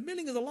 You said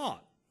milling is a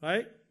lot,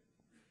 right?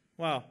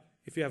 Well,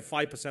 if you have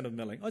 5% of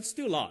milling, it's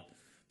still a lot.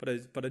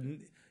 But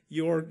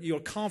your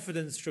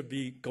confidence should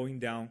be going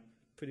down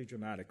pretty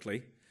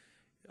dramatically.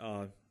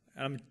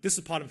 And this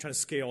is part I'm trying to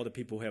scare all the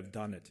people who have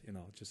done it.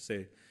 Just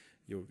say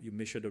you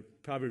may should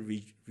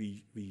probably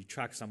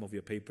retract some of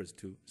your papers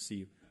to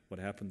see what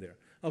happened there.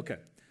 Okay,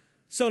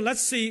 so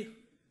let's see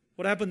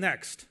what happened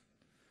next.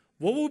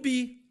 What will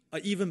be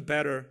an even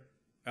better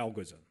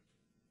algorithm?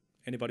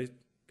 Anybody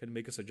can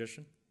make a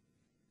suggestion?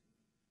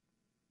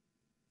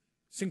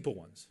 Simple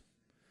ones.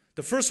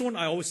 The first one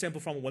I always sample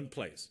from one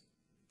place.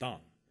 Done.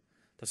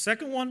 The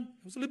second one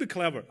was a little bit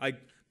clever. I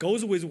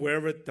goes with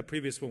wherever the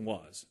previous one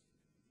was.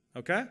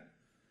 Okay?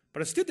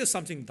 But I still did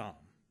something dumb,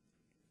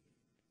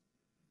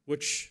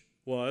 which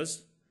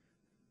was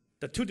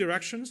the two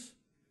directions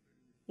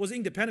was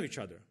independent of each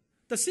other.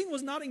 The thing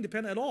was not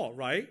independent at all,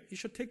 right? You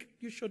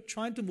should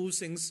try to move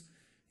things,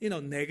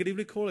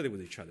 negatively correlated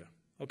with each other.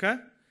 Okay?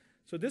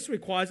 So this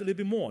requires a little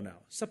bit more now.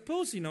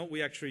 Suppose,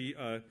 we actually,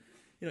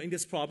 in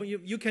this problem,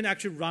 you can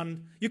actually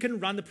run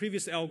the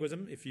previous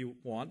algorithm if you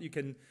want. You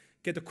can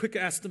get a quick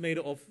estimate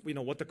of,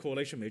 what the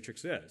correlation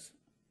matrix is.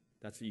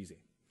 That's easy.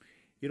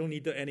 You don't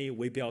need any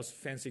Weibel's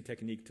fancy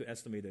technique to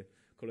estimate the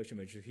correlation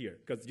matrix here,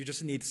 because you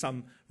just need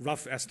some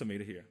rough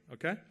estimate here,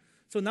 okay?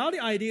 So now the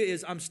idea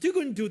is I'm still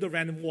going to do the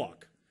random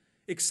walk,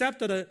 except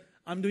that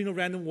I'm doing a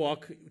random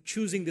walk,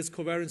 choosing this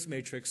covariance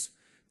matrix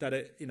that,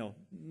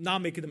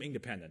 not making them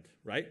independent,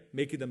 right?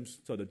 Making them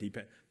sort of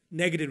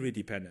negatively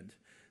dependent.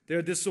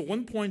 There's this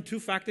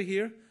 1.2 factor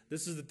here.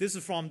 This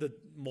is from the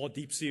more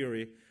deep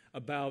theory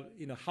about,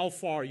 how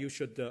far you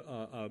should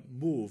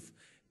move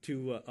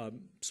to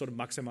sort of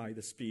maximize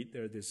the speed.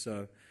 There's this,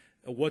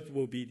 what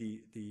will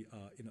be the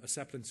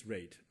acceptance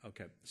rate?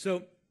 Okay,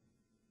 so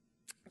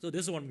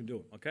this is what I'm going to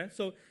do. Okay,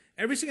 so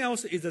everything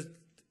else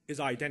is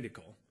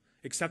identical,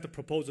 except the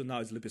proposal now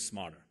is a little bit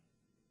smarter.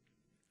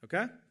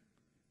 Okay,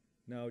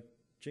 now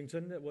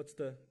Jingchen, what's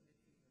the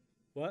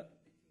what?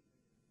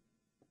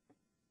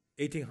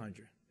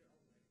 1800.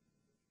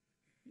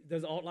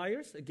 There's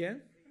outliers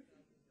again.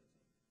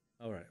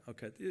 All right.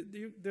 Okay.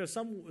 There are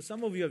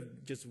some of you are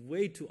just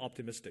way too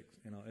optimistic.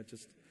 It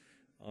just,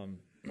 and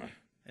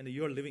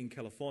you're living in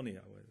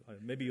California.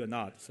 Maybe you're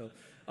not. So,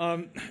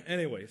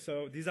 anyway,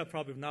 so these are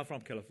probably not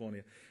from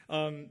California.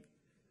 All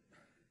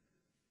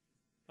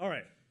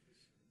right.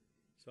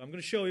 So I'm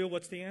going to show you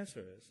what the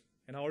answer is,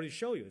 and I already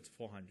show you it's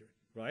 400,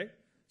 right?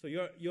 So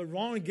you're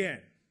wrong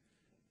again.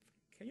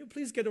 Can you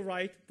please get it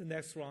right the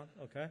next round?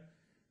 Okay.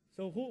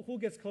 So who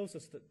gets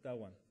closest to that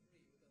one?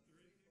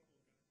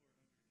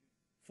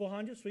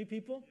 400, 3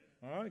 people?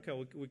 All right,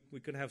 okay, we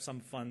could have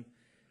some fun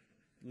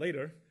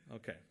later.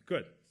 Okay,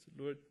 good.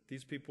 So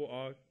these people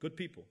are good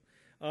people.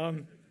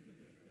 So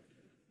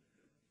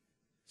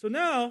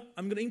now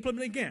I'm going to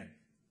implement again.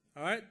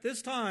 All right,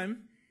 this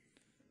time,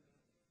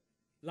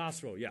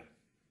 last row, yeah.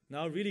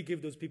 Now really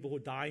give those people who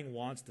dying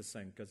once the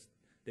same because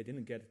they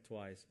didn't get it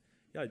twice.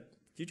 Yeah,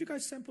 did you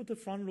guys sample the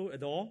front row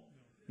at all?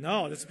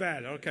 No, that's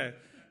bad. Okay.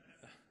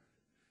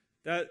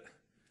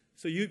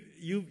 So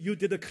you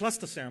did a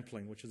cluster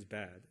sampling, which is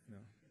bad.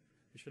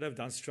 You should have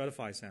done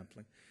stratified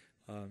sampling.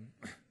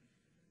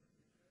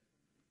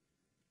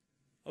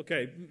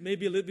 Okay,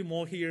 maybe a little bit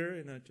more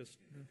here, just.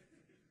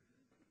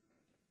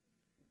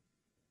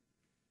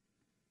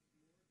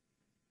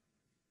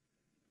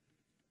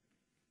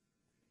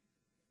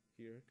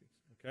 Here,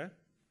 okay.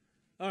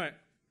 All right,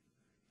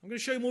 I'm going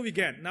to show you a movie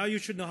again. Now you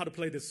should know how to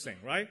play this thing,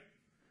 right?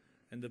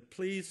 And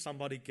please,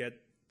 somebody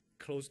get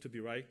close to be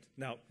right.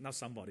 Now, not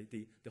somebody,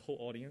 the whole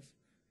audience.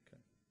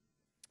 Okay.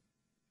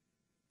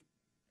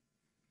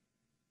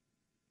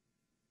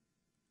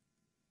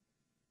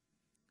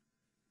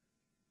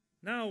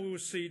 Now we will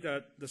see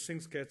that the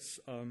things gets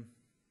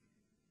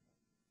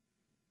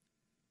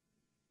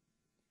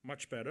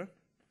much better.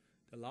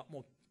 A lot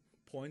more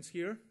points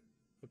here,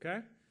 okay?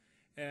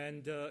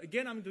 And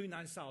again, I'm doing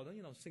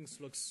 9,000. Things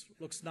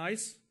looks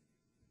nice,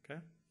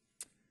 okay?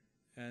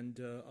 And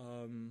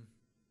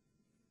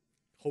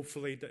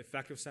hopefully, the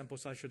effective sample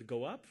size should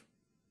go up.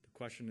 The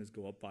question is,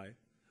 go up by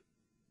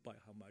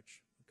how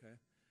much? Okay.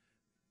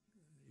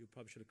 You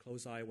probably should have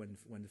close eye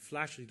when the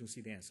flash you don't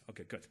see the answer.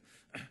 Okay, good.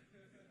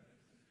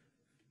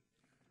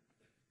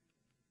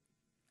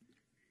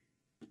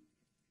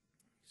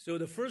 So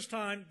the first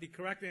time, the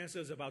correct answer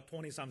is about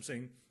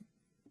 20-something.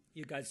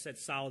 You guys said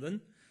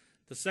 1,000.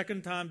 The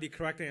second time, the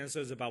correct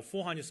answer is about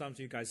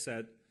 400-something. You guys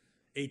said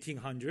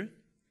 1,800.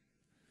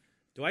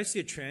 Do I see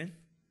a trend?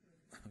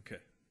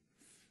 Okay.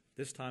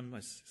 This time,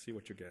 I see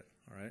what you get,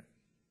 all right?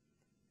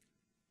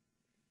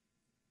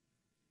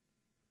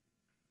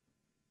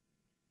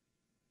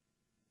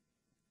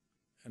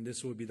 And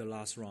this will be the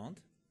last round.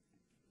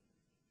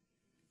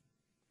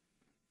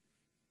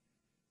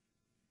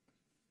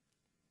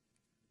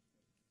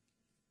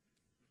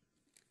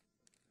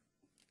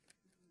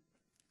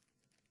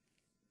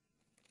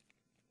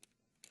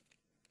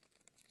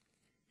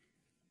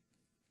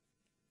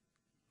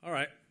 All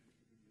right.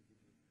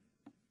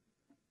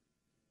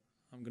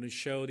 I'm going to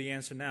show the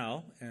answer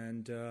now.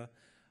 And the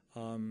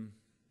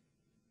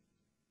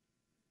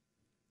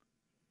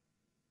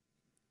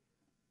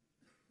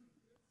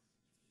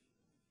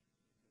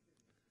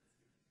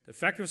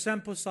factor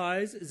sample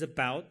size is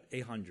about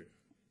 800.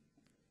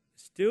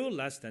 Still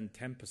less than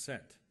 10%.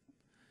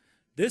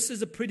 This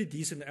is a pretty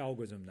decent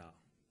algorithm now.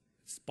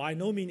 It's by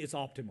no means it's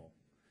optimal.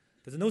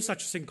 There's no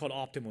such thing called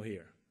optimal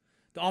here.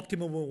 The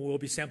optimal one will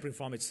be sampling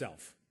from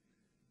itself,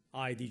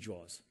 ID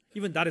draws.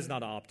 Even that is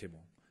not optimal.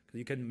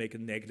 You can make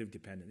it negative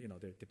dependent.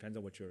 It depends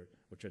on what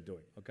you're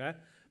doing. Okay,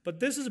 but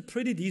this is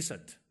pretty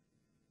decent,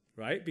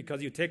 right?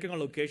 Because you're taking a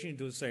location, you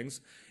do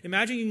things.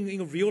 Imagine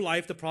in real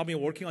life, the problem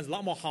you're working on is a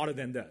lot more harder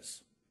than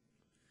this.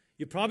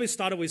 You probably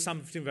started with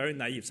something very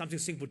naive, something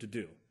simple to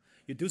do.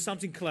 You do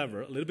something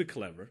clever, a little bit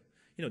clever.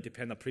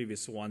 Depend on the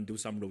previous one, do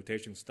some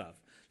rotation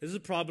stuff. This is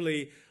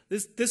probably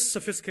this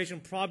sophistication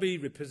probably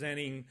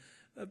representing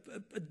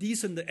a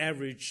decent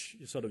average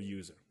sort of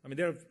user. I mean,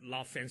 there are a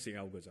lot of fancy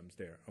algorithms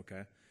there.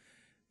 Okay.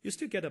 You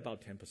still get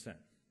about 10%,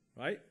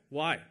 right?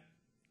 Why?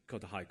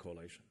 Because of high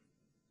correlation.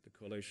 The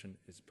correlation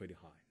is pretty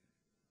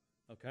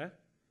high. Okay?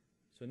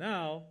 So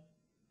now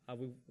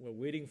we're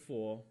waiting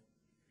for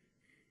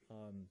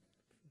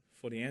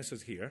the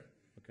answers here.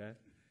 Okay?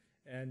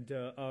 And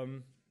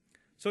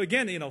so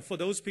again, for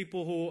those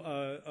people who,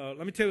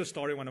 let me tell you a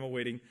story when I'm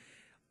waiting.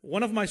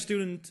 One of my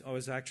students,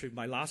 was actually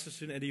my last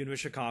student at the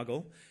University of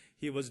Chicago.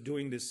 He was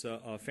doing this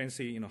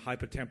fancy,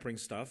 hypertempering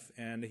stuff,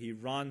 and he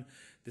ran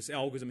this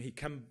algorithm. He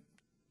came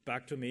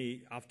back to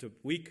me after a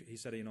week. He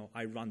said,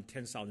 I run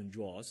 10,000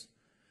 draws.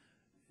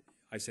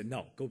 I said,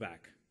 no, go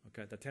back.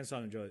 Okay, the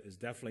 10,000 draws is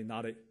definitely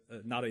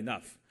not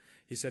enough.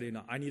 He said,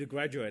 I need to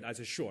graduate. I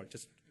said, sure,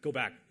 just go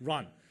back,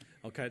 run.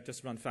 Okay,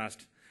 just run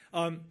fast.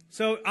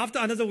 So after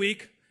another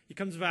week, he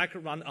comes back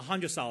and run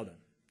 100,000.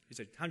 He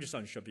said,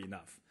 100,000 should be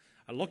enough.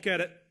 I look at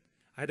it.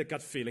 I had a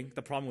gut feeling.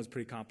 The problem was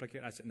pretty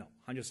complicated. I said, no,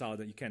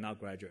 100,000, you cannot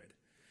graduate.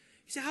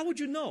 He said, how would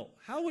you know?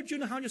 How would you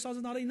know 100,000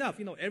 is not enough?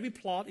 Every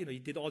plot, he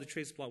did all the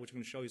trace plot, which I'm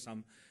going to show you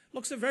some.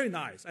 Looks very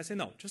nice. I said,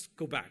 no, just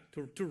go back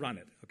to run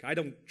it. Okay, I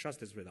don't trust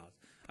this results.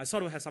 I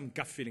sort of had some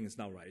gut feeling it's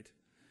not right.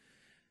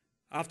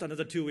 After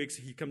another 2 weeks,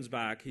 he comes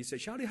back. He said,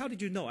 Xiao-Li, how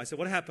did you know? I said,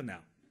 what happened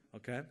now?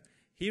 Okay,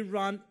 he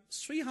ran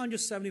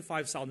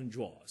 375,000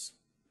 draws.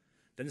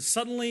 Then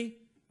suddenly,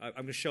 I'm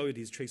going to show you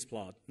these trace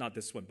plot, not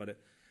this one, but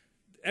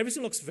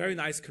everything looks very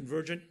nice,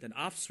 convergent. Then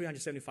after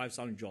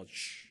 375,000 draws,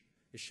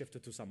 it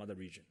shifted to some other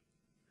region.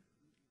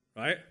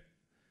 Right?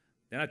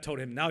 Then I told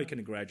him, now you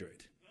can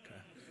graduate. Okay.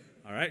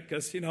 All right?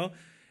 Because,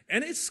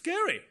 and it's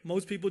scary.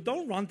 Most people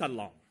don't run that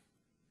long.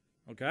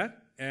 Okay?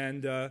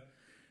 And,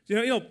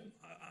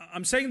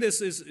 I'm saying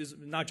this is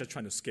not just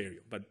trying to scare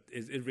you, but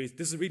this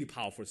is a really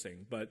powerful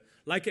thing. But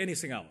like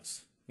anything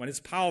else, when it's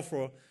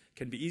powerful, it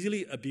can be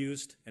easily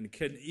abused and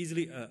can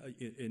easily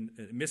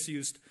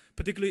misused.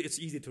 Particularly, it's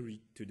easy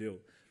to do.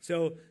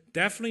 So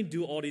definitely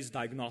do all these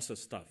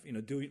diagnosis stuff.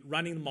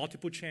 Running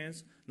multiple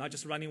chains, not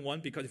just running one,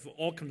 because if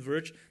all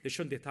converge, they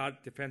shouldn't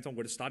depend on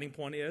where the starting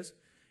point is.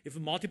 If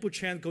multiple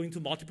chains going to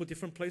multiple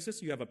different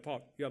places, you have a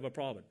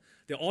problem.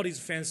 There are all these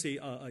fancy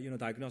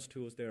diagnostic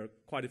tools. There are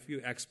quite a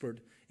few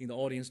experts in the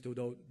audience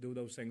do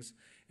those things.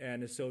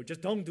 And so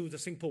just don't do the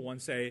simple one.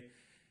 Say,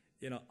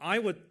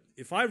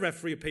 if I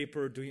referee a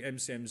paper doing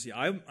MCMC,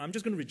 I'm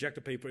just going to reject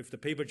the paper if the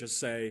paper just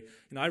say,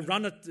 I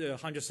run at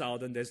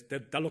 100,000,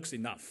 that looks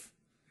enough.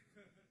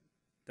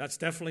 That's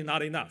definitely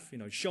not enough.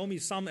 Show me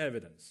some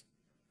evidence.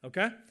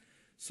 Okay?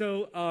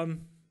 So,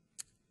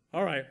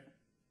 all right.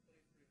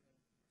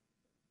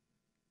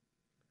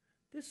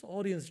 This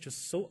audience is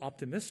just so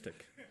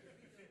optimistic.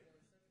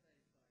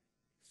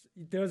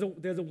 There's a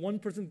one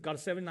person got a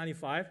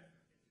 795.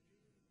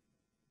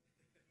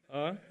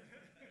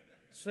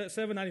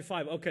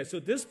 795. Okay, so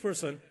this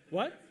person,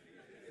 what?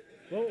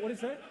 What did you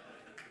say?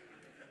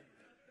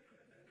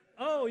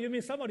 Oh, you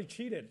mean somebody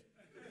cheated?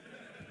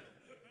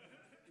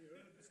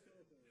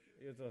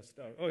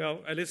 Oh, well,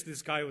 at least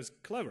this guy was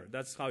clever.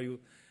 That's how you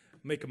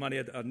make money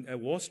at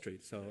Wall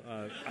Street. So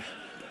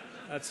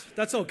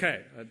that's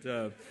okay.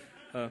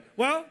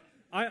 Well,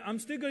 I'm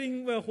still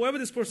getting whoever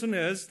this person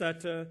is.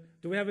 Do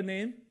we have a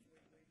name?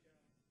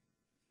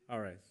 All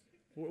right.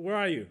 Where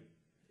are you?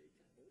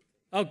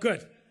 Oh,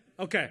 good.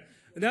 Okay.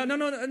 No,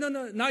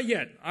 not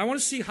yet. I want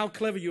to see how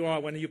clever you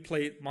are when you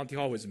play Monte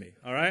Carlo with me.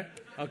 All right?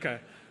 Okay.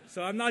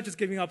 So I'm not just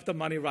giving up the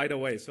money right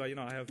away. So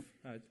I have.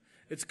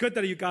 It's good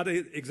that you got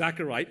it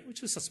exactly right,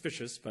 which is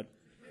suspicious, but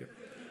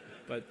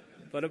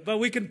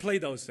we can play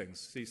those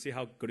things. See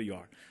how good you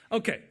are.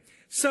 Okay.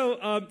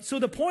 So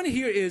the point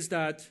here is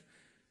that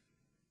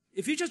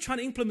if you just try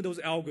to implement those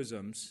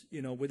algorithms,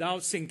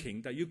 without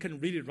thinking, that you can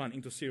really run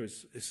into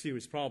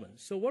serious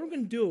problems. So what we're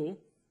going to do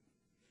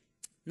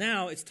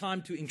now, it's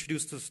time to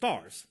introduce the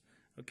stars,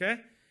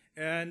 okay?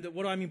 And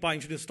what do I mean by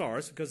introduce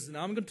stars? Because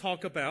now I'm going to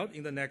talk about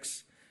in the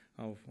next,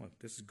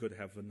 this is good to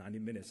have 90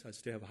 minutes. I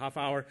still have a half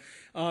hour.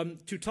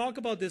 To talk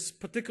about this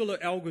particular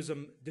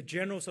algorithm, the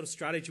general sort of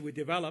strategy we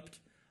developed,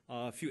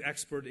 a few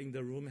experts in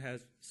the room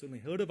have certainly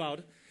heard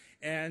about.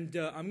 And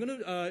I'm going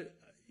to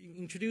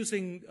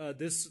introducing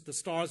the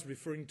stars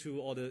referring to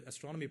all the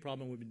astronomy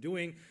problem we've been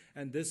doing.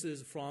 And this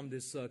is from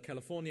this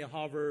California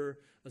Harvard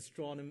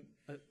Astronomy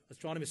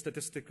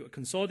Statistics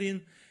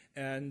Consortium.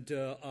 And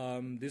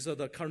these are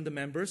the current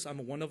members.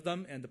 I'm one of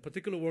them. And the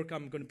particular work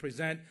I'm going to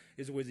present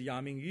is with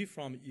Yaming Yu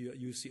from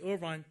UC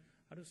Irvine.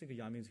 I don't think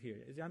Yaming's here.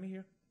 Is Yaming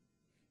here?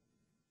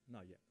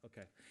 Not yet.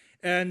 Okay.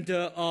 And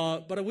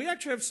but we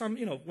actually have some,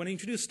 when you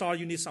introduce star,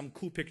 you need some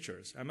cool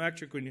pictures. I'm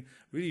actually going to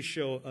really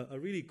show a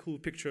really cool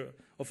picture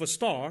of a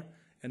star,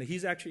 and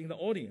he's actually in the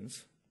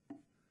audience.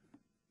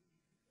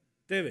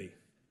 David,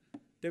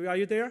 are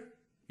you there?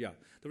 Yeah.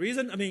 The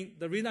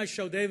reason I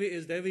show David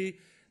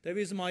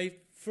is my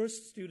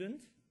first student,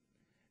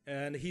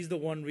 and he's the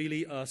one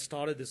really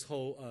started this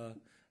whole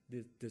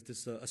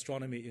this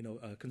astronomy,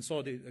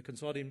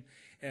 consortium,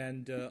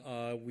 and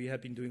we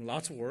have been doing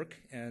lots of work.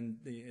 And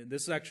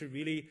this is actually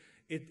really,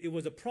 it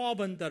was a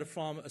problem that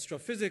from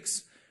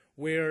astrophysics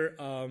where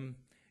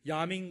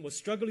Yaming was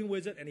struggling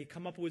with it, and he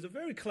came up with a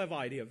very clever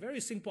idea,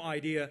 very simple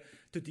idea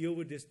to deal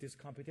with this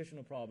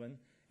computational problem.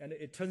 And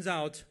it turns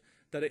out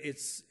that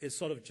it's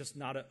sort of just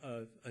not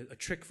a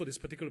trick for this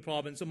particular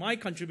problem. So my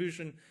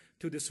contribution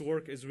to this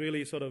work is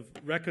really sort of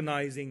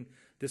recognizing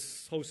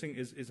this whole thing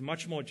is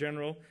much more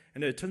general,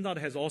 and it turns out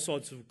it has all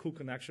sorts of cool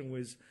connection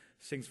with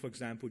things, for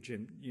example,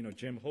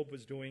 Jim Hope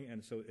was doing,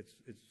 and so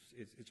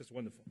it's just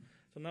wonderful.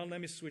 So now let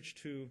me switch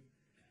to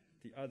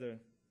the other.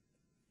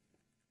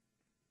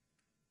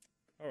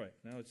 All right,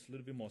 now it's a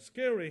little bit more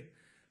scary.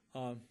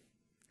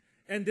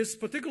 And this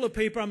particular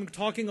paper I'm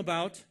talking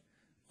about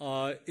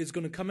is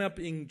going to come up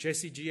in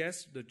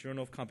JCGS, the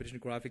Journal of Computational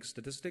Graphics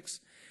Statistics,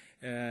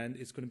 and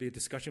it's going to be a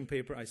discussion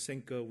paper. I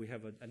think we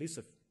have at least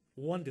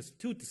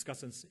two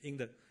discussants in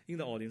the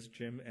audience,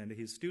 Jim and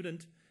his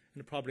student,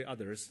 and probably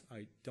others.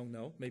 I don't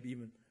know, maybe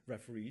even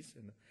referees.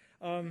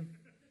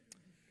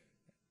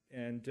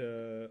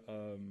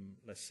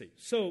 Let's see.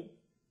 So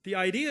the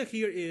idea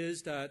here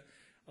is that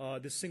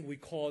this thing we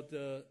call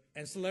the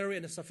ancillary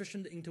and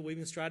sufficient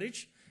interweaving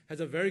strategy has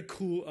a very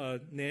cool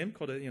name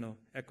called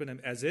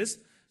acronym as is.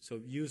 So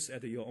use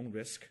at your own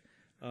risk.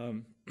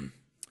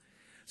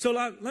 So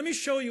let me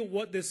show you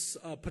what this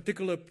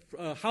particular,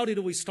 how did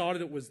we start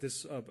it with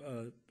this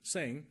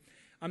saying.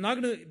 I'm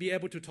not going to be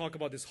able to talk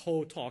about this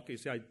whole talk. You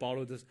see, I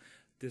borrowed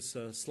this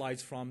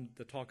slides from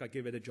the talk I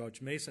gave at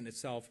George Mason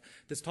itself.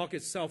 This talk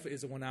itself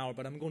is 1 hour,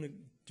 but I'm going to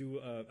do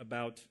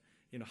about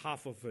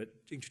half of it,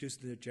 introduce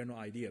the general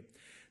idea.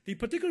 The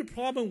particular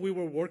problem we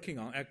were working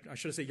on, I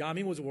should say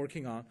Yaming was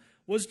working on,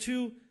 was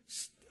to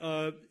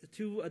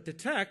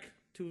detect.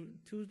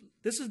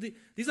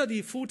 These are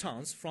the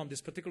photons from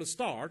this particular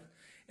star,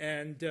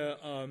 and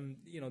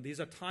these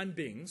are time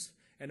beings,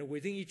 and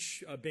within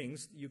each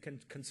beings you can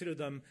consider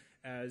them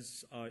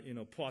as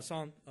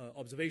Poisson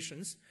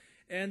observations.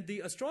 And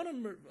the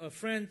astronomer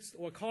friends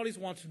or colleagues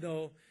want to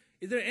know,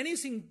 is there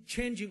anything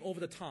changing over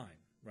the time,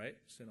 right?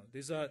 So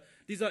these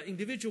are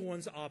individual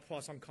ones are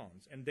Poisson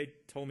counts, and they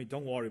told me,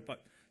 don't worry,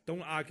 but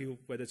don't argue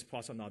whether it's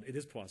Poisson or not. It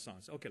is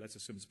Poisson. So, okay, let's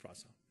assume it's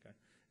Poisson. Okay.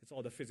 It's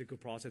all the physical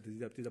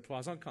processes. These are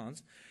Poisson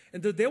counts.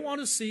 And what they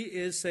want to see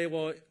is, say,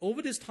 well,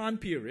 over this time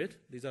period,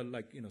 these are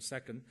like,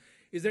 second,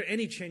 is there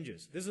any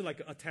changes? This is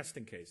like a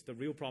testing case. The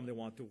real problem they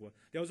want to,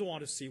 they also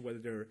want to see whether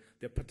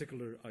there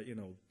particular,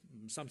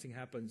 something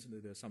happens,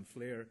 there's some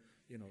flare,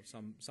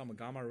 some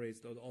gamma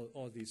rays,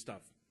 all these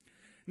stuff.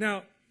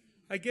 Now,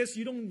 I guess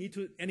you don't need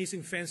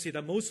anything fancy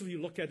that most of you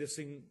look at this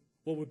thing,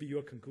 what would be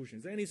your conclusion?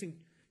 Is there anything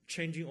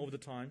changing over the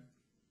time?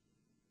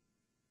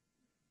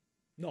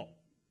 No.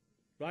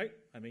 Right?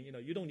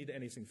 You don't need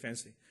anything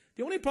fancy.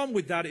 The only problem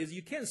with that is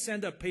you can't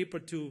send a paper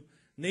to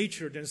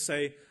Nature and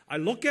say, I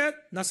look at,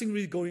 nothing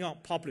really going on,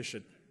 publish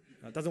it.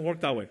 It doesn't work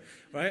that way,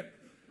 right?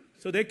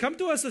 So they come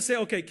to us and say,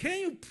 okay, can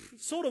you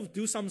sort of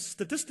do some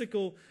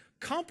statistical,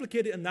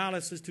 complicated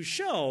analysis to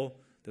show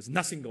there's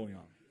nothing going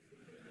on?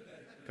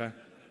 Okay?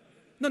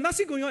 No,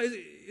 nothing going on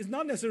is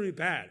not necessarily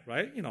bad,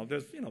 right?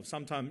 There's,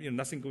 sometimes,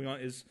 nothing going on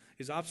is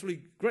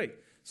absolutely great.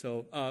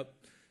 So,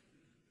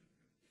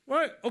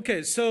 right,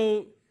 okay,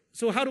 so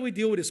how do we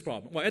deal with this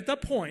problem? Well, at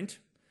that point,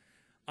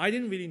 I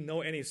didn't really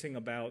know anything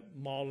about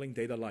modeling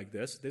data like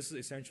this. This is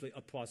essentially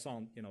a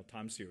Poisson,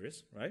 time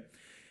series, right?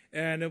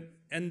 And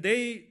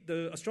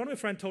the astronomer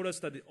friend told us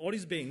that all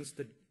these beings,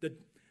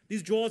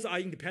 these draws are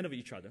independent of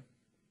each other.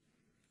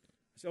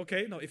 I said,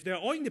 okay, now if they're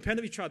all independent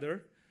of each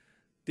other,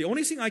 the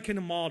only thing I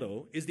can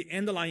model is the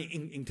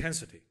underlying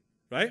intensity,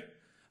 right?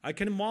 I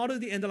can model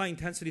the underlying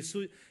intensity,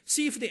 so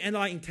see if the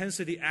underlying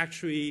intensity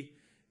actually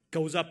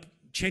goes up,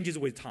 changes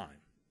with time.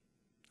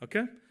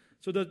 Okay?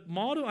 So the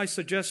model I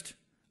suggest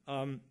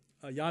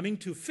Yaming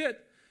to fit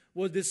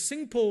was this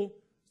simple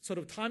sort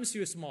of time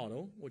series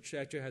model, which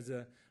actually has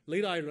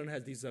later I learned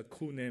has these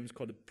cool names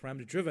called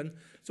parameter driven.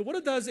 So what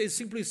it does is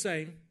simply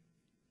saying,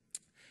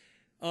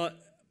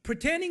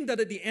 pretending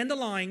that the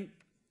underlying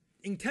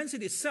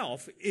intensity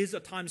itself is a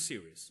time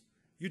series.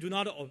 You do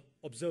not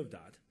observe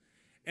that.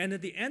 And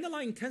the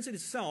underlying intensity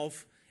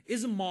itself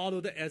is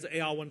modeled as an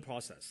AR1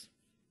 process.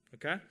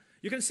 Okay?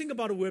 You can think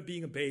about it, we're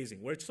being a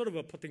Bayesian. We're sort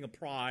of putting a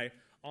pry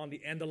on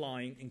the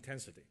underlying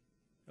intensity.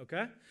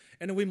 Okay?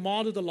 And then we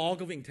model the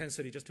log of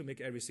intensity just to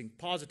make everything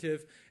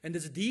positive. And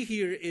this d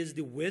here is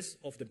the width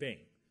of the beam.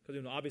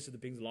 Because obviously the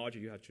beam's larger,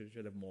 you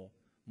should have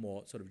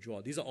more sort of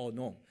draw. These are all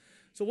known.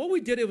 So what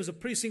we did, it was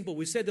pretty simple.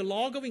 We said the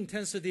log of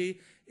intensity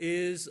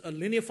is a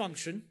linear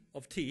function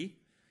of t,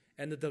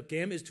 and the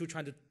game is to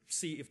try to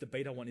see if the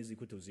beta 1 is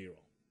equal to 0.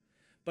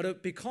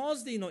 But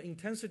because the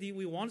intensity,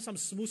 we want some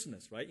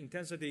smoothness, right?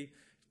 Intensity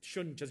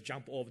shouldn't just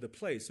jump all over the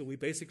place. So we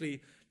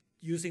basically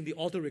using the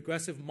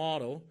autoregressive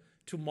model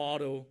to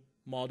model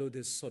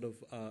this sort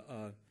of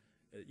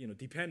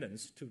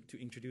dependence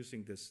to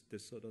introducing this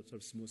sort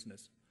of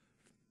smoothness.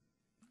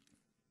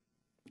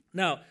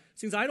 Now,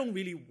 since I don't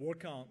really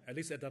work on, at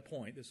least at that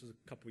point, this was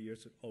a couple of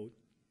years old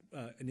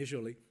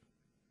initially,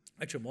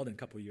 actually more than a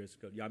couple of years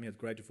ago. Yami had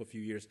graduated for a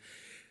few years.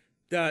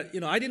 That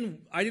I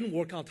didn't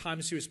work on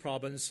time series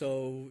problems,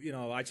 so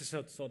I just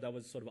thought that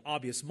was sort of an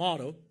obvious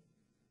model.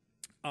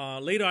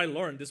 Later, I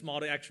learned this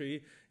model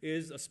actually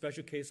is a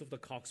special case of the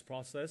Cox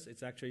process.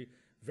 It's actually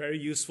very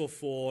useful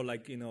for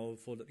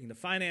in the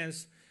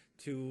finance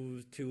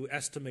to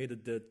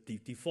estimate the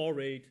default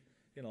rate.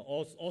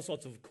 All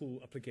sorts of cool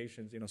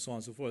applications, so on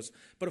and so forth.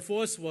 But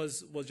for us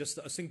was just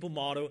a simple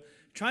model,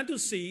 trying to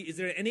see is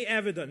there any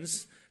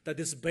evidence that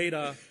this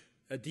beta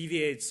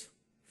deviates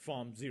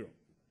from 0.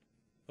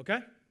 Okay?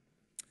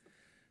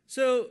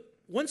 So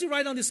once you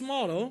write down this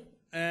model,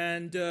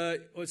 and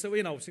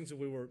so since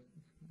we were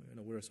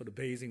sort of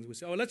Bayesian, we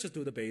said, oh, let's just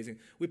do the Bayesian.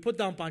 We put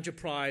down a bunch of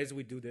priors,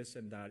 we do this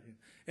and that.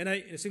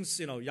 And since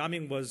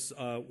Yaming was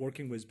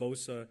working with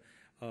both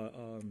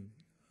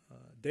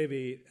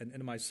David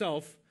and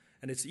myself,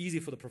 and it's easy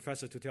for the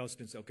professor to tell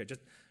students, okay,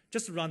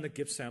 just run the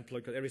Gibbs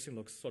sampler because everything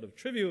looks sort of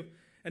trivial.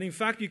 And in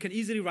fact, you can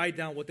easily write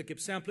down what the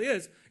Gibbs sampler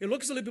is. It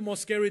looks a little bit more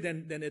scary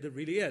than it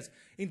really is.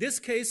 In this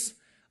case,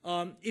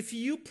 if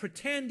you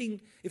pretend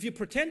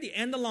the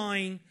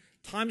underlying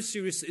time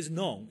series is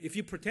known, if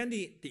you pretend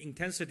the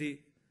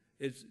intensity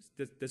is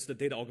that's the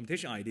data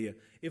augmentation idea,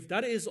 if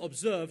that is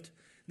observed,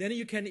 then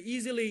you can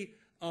easily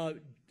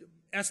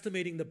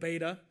estimating the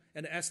beta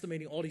and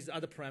estimating all these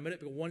other parameters,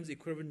 because one is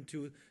equivalent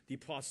to the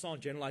Poisson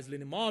generalized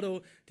linear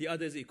model, the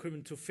other is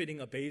equivalent to fitting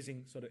a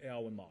Bayesian sort of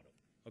AR1 model,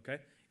 okay?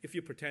 If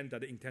you pretend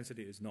that the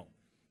intensity is known.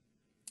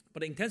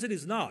 But the intensity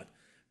is not.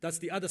 That's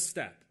the other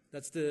step.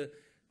 That's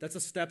a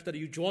step that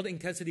you draw the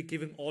intensity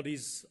given all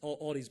these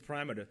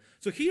parameters.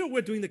 So here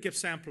we're doing the Gibbs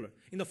sampler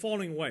in the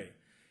following way.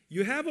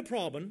 You have a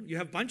problem, you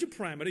have a bunch of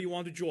parameters you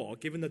want to draw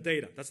given the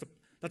data.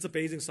 That's a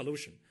Bayesian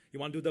solution. You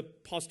want to do the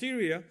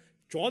posterior,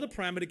 draw the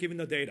parameter given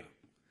the data.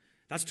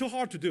 That's too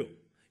hard to do.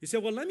 You say,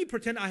 well, let me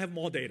pretend I have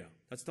more data.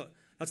 That's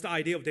the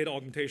idea of data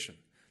augmentation.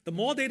 The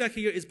more data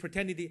here is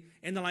pretending the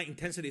underlying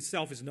intensity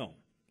itself is known.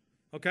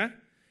 Okay?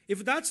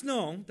 If that's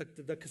known,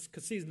 the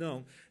Cassie is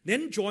known,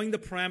 then drawing the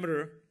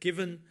parameter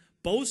given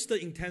both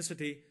the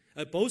intensity,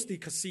 both the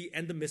Cassie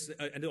and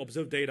the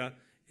observed data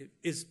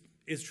is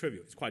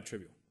trivial. It's quite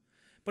trivial.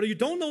 But you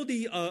don't know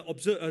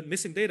the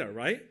missing data,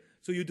 right?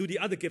 So you do the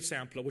other Gibbs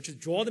sampler, which is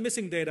draw the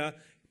missing data,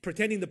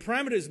 pretending the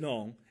parameter is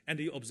known and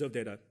the observed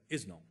data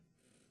is known.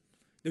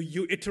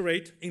 You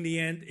iterate, in the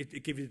end,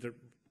 it gives you the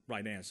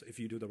right answer if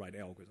you do the right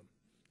algorithm.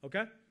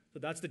 Okay? So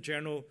that's the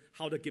general,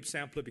 how the Gibbs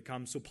sampler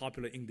becomes so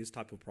popular in this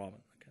type of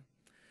problem. Okay?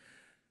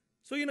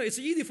 So, it's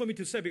easy for me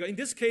to say, because in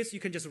this case,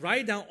 you can just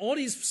write down all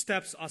these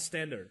steps are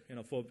standard.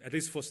 At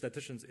least for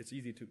statisticians, it's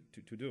easy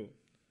to do.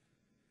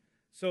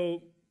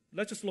 So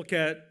let's just look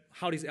at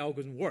how this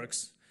algorithm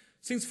works.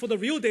 Since for the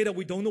real data,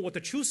 we don't know what the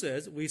truth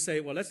is, we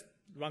say, well, let's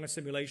run a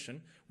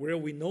simulation where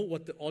we know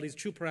what all these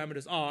true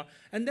parameters are,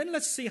 and then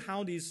let's see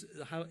how these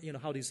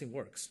thing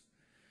works.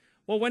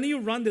 Well, when you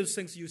run those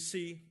things, you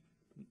see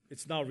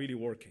it's not really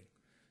working.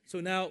 So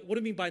now, what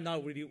do you mean by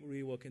not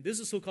really working? This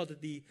is so-called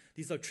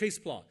these are trace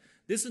plot.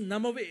 This is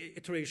number of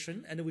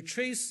iteration, and we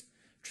trace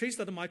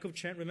that Michael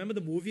Chen. Remember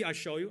the movie I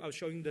showed you? I was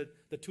showing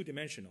the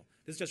two-dimensional.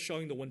 This is just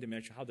showing the one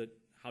dimension, how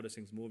the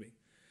thing's moving.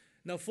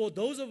 Now, for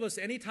those of us,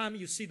 anytime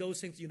you see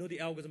those things, you know the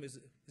algorithm is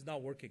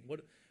not working. What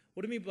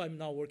do you mean by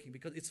not working?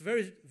 Because it's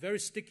very, very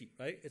sticky,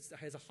 right? It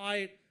has a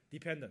high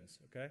dependence,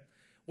 okay?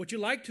 What you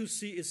like to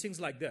see is things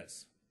like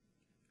this.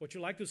 What you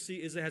like to see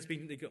is it has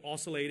been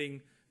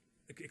oscillating,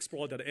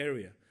 explore that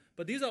area.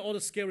 But these are all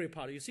the scary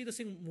part. You see the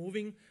thing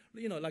moving,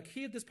 like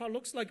here, this part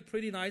looks like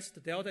pretty nice. The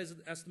delta is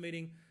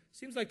estimating,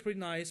 seems like pretty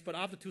nice, but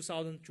after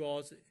 2,000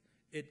 draws,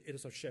 it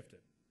sort of shifted.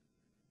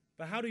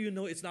 But how do you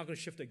know it's not going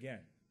to shift again?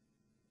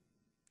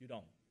 You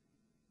don't.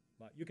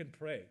 But you can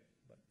pray,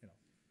 but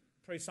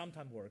pray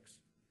sometimes works.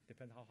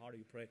 Depends how hard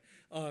you pray.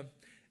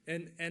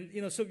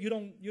 So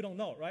you don't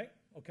know, right?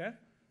 Okay.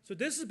 So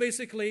this is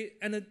basically,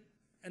 and the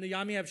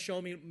Yami have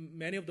shown me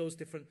many of those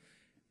different.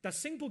 The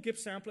simple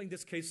Gibbs sampler in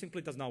this case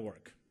simply does not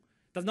work.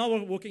 Does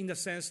not work in the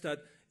sense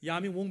that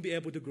Yami won't be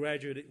able to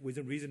graduate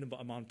within a reasonable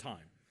amount of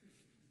time.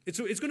 It's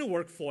going to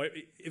work for it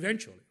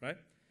eventually, right?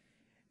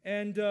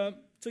 And so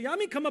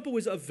Yami come up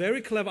with a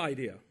very clever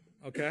idea,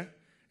 okay?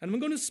 And I'm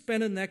going to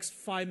spend the next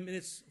 5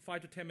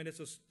 to 10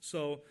 minutes or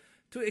so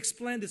to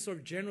explain this sort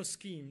of general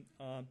scheme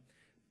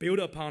built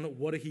upon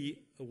what he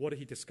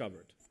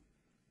discovered.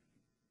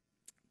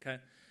 Okay,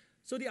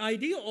 so the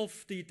idea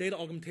of the data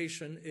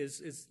augmentation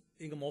is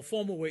in a more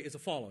formal way is the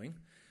following.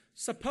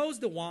 Suppose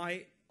the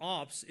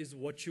y-ops is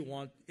what you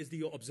want, is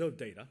your observed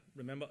data.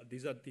 Remember,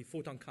 these are the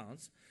photon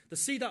counts. The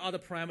theta are the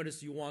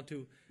parameters you want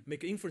to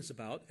make inference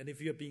about. And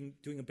if you're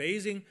doing a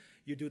Bayesian,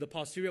 you do the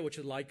posterior, which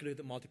is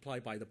likelihood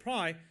multiplied by the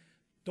phi.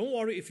 Don't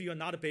worry if you're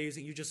not a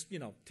Bayesian, you just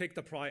take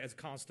the phi as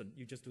constant.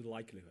 You just do the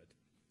likelihood.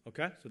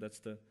 Okay? So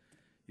that's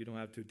you don't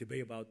have to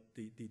debate about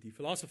the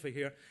philosophy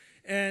here.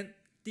 And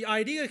the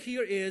idea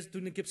here is,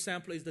 doing the Gibbs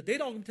sample, is the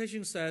data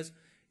augmentation says,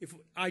 if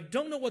I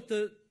don't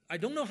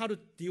know how to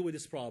deal with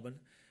this problem,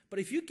 but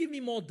if you give me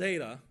more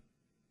data,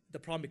 the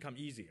problem becomes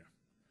easier.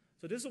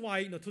 So this is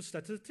why, to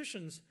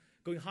statisticians,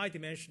 going high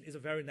dimension is a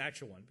very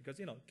natural one,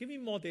 because, give me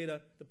more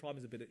data, the problem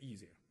is a bit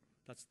easier.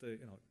 That's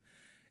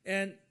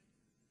and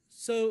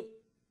so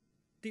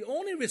the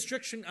only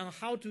restriction on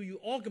how do you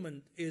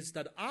augment is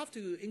that after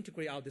you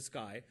integrate out this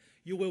guy,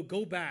 you will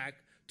go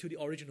back to the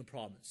original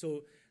problem.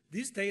 So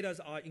these data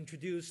are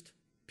introduced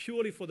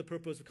purely for the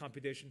purpose of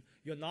computation.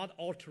 You're not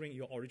altering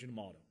your original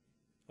model,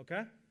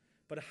 okay?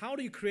 But how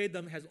do you create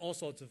them has all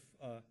sorts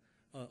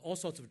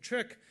of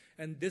trick,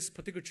 and this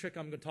particular trick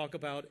I'm going to talk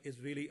about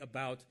is really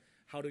about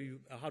how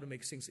to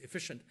make things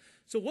efficient.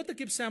 So what the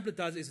Gibbs sampler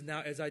does is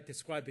now, as I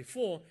described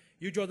before,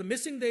 you draw the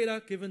missing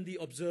data given the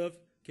observed,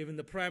 given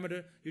the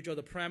parameter. You draw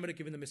the parameter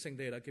given the missing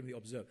data, given the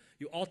observed.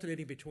 You're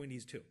alternating between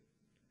these two.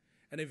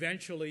 And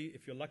eventually,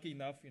 if you're lucky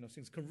enough,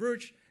 things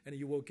converge, and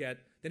you will get,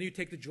 then you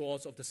take the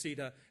draws of the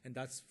theta, and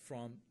that's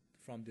from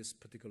this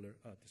particular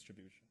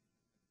distribution.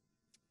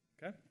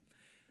 Okay?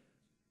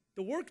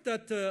 The work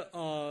that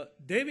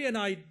David and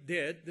I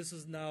did, this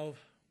is now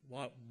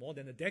more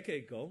than a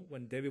decade ago,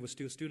 when David was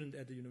still a student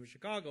at the University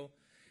of Chicago,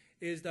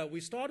 is that we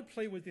started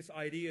playing with this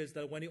idea is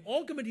that when you're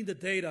augmenting the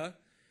data,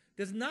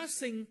 there's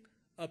nothing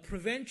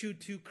prevent you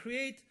to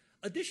create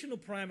additional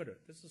parameter.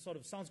 This is sort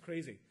of sounds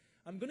crazy.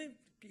 I'm going to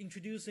be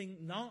introducing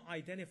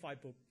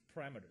non-identifiable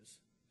parameters,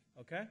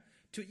 okay,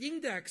 to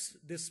index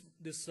this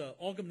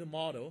augmented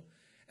model,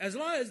 as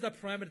long as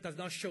that parameter does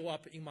not show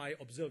up in my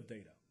observed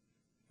data.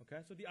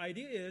 Okay, so the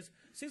idea is,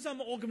 since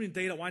I'm augmenting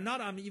data, why not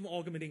I'm even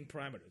augmenting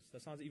parameters?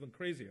 That sounds even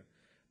crazier.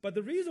 But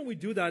the reason we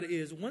do that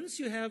is, once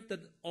you have that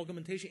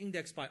augmentation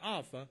indexed by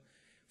alpha,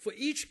 for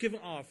each given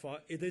alpha,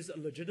 it is a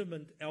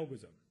legitimate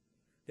algorithm.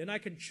 Then I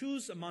can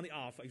choose among the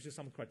alpha, using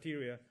some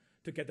criteria,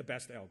 to get the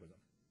best algorithm.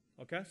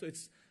 Okay, so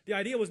the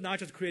idea was not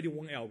just creating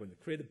one algorithm,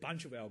 create a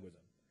bunch of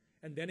algorithms.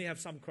 And then you have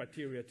some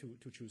criteria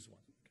to choose one.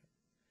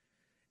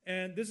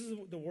 And this is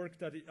the work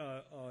that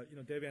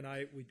David and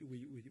I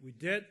we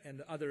did,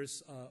 and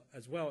others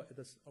as well at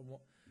the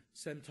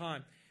same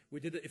time. We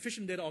did the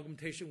efficient data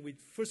augmentation.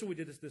 First we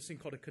did this thing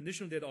called a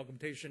conditional data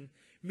augmentation,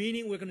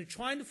 meaning we're going to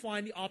try to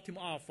find the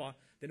optimal alpha.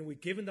 Then we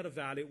given that a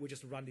value, we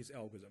just run this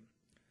algorithm.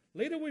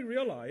 Later we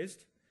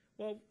realized,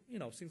 well,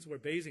 since we're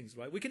Bayesians,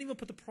 right, we can even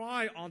put the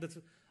phi on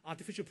the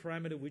artificial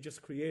parameter we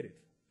just created.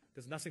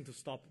 There's nothing to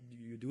stop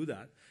you do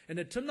that. And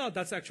it turned out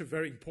that's actually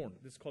very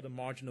important. This is called a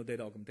marginal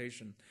data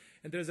augmentation.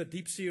 And there's a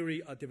deep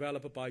theory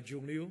developed by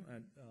Jun Liu,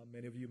 and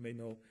many of you may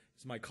know,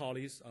 it's my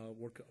colleagues,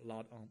 work a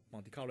lot on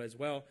Monte Carlo as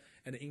well,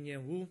 and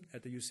Yin Wu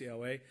at the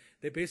UCLA.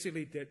 They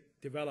basically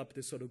developed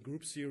this sort of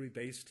group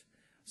theory-based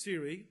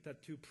theory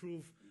that to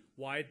prove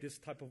why this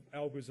type of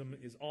algorithm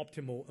is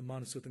optimal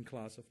among a certain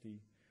class of the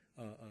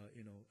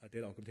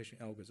data augmentation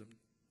algorithm.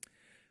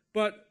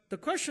 But the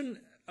question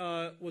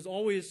was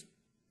always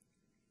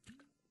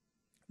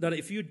that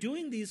if you're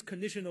doing these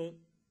conditional,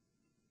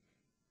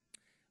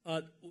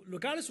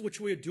 regardless of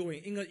which way you're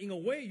doing, in a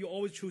way, you're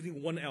always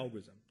choosing one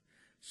algorithm.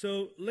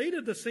 So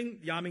later, the thing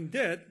Yaming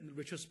did,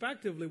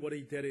 retrospectively, what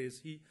he did is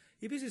he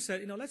basically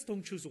said, let's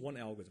don't choose one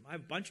algorithm. I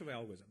have a bunch of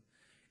algorithms.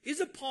 Is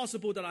it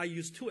possible that I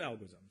use two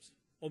algorithms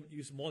or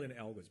use more than an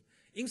algorithm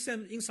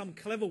in some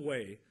clever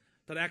way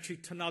that actually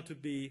turn out to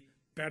be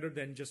better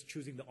than just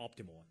choosing the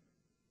optimal one?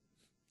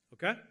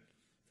 Okay?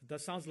 That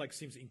sounds like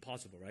seems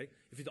impossible, right?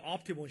 If it's the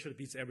optimal one, should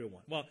beat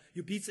everyone. Well,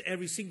 you beat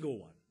every single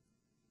one.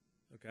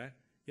 Okay?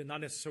 You're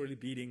not necessarily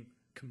beating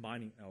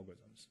combining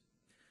algorithms.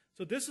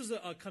 So this is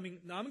coming.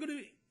 Now I'm going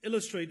to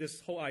illustrate this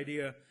whole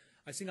idea.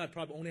 I think I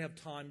probably only have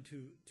time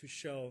to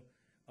show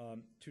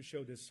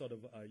this sort of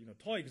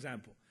toy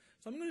example.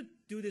 So I'm going to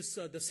do this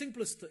the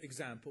simplest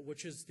example,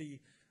 which is the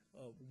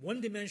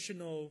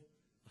one-dimensional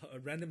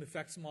random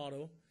effects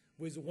model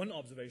with one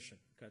observation.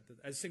 Okay?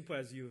 As simple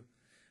as you.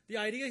 The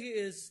idea here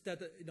is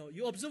that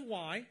you observe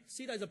y,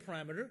 theta is a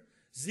parameter,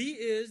 z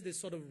is this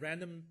sort of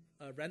random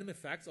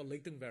effects or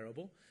latent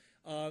variable.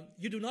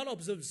 You do not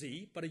observe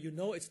z, but you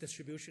know its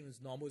distribution is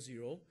normal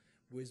 0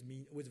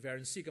 with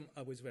variance sigma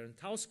with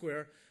variance tau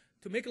square.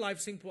 To make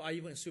life simple, I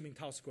even assuming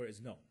tau square is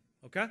known.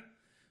 Okay.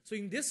 So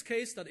in this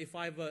case, that if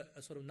I have a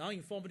sort of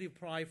non-informative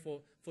phi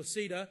for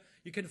theta,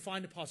 you can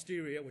find the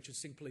posterior, which is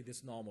simply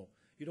this normal.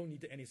 You don't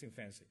need anything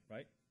fancy,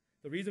 right?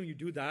 The reason you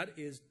do that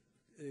is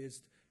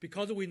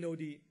because we know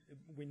the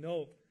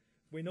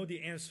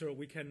answer,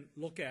 we can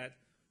look at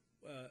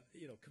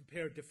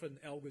compare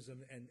different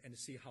algorithms and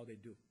see how they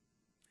do.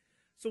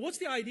 So what's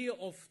the idea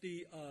of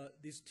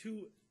these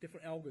two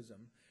different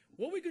algorithms?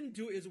 What we're going to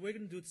do is we're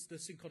going to do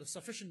this thing called a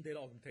sufficient data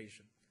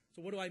augmentation.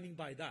 So what do I mean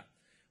by that?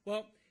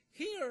 Well,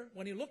 here,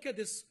 when you look at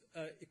this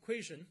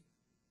equation,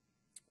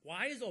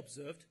 y is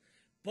observed,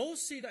 both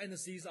theta and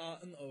z's are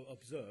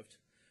unobserved.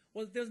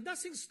 Well, there's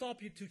nothing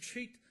stop you to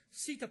treat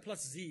theta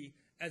plus z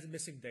as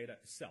missing data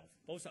itself.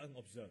 Both are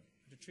unobserved.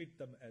 To treat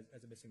them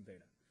as missing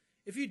data.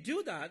 If you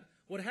do that,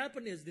 what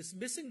happens is this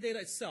missing data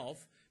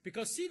itself,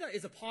 because theta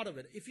is a part of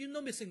it, if you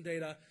know missing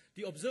data,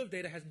 the observed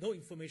data has no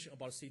information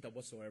about theta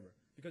whatsoever,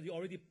 because you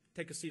already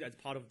take a theta as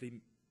part of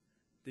the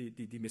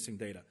missing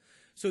data.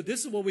 So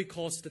this is what we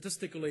call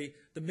statistically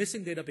the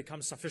missing data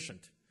becomes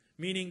sufficient,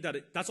 meaning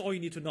that that's all you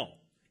need to know.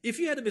 If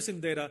you had the missing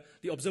data,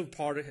 the observed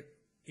part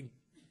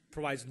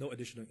provides no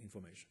additional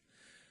information.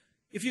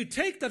 If you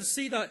take that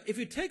theta, if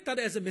you take that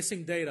as a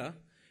missing data,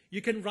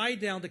 you can write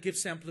down the gift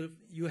sample.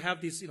 You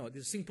have this,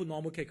 this simple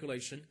normal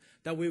calculation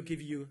that will give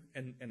you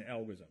an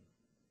algorithm.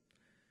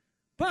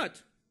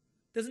 But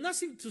there's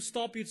nothing to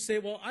stop you to say,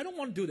 well, I don't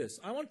want to do this.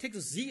 I want to take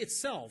the z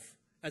itself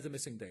as a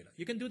missing data.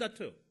 You can do that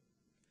too.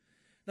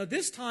 Now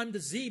this time the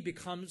z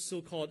becomes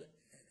so-called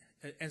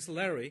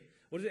ancillary.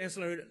 What does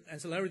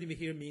ancillarity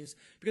here means?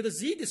 Because the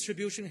z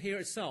distribution here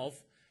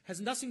itself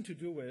has nothing to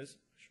do with,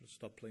 I should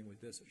stop playing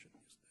with this. I should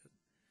use that.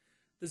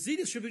 The z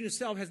distribution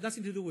itself has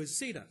nothing to do with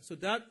theta. So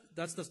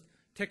that's the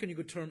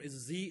technical term is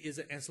z is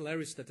an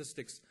ancillary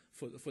statistics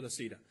for the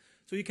theta.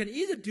 So you can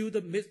either do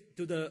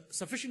the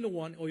sufficient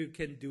one or you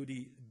can do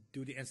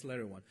the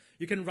ancillary one.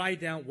 You can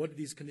write down what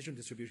these conditional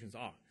distributions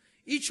are.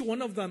 Each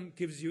one of them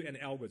gives you an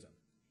algorithm.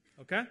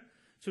 Okay?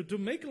 So to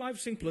make life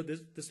simpler,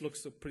 this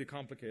looks pretty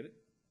complicated.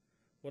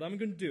 What I'm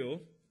going to do,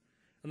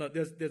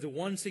 there's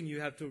one thing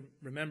you have to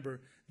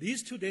remember.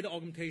 These two data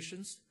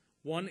augmentations,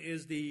 one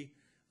is the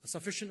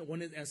sufficient,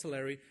 one is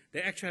ancillary.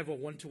 They actually have a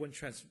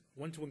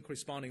one-to-one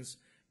correspondence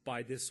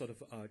by this sort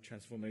of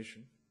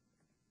transformation.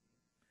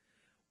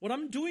 What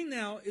I'm doing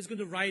now is going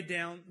to write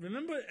down,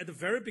 remember at the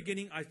very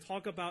beginning I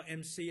talked about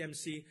MC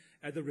as the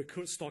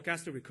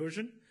stochastic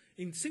recursion.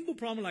 In simple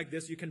problem like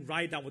this, you can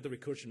write down what the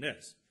recursion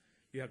is.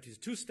 You have these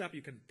two steps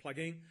you can plug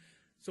in.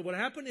 So what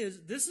happened is,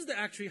 this is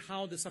actually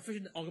how the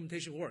sufficient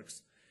augmentation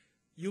works.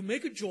 You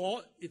make a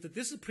draw, if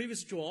this is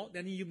previous draw,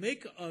 then you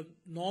make a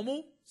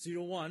normal,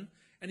 0, 1,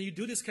 and you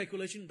do this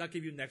calculation, that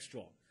gives you next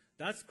draw.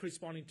 That's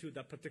corresponding to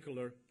that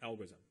particular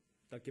algorithm,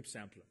 that gives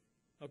sampler.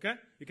 Okay?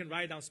 You can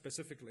write down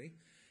specifically.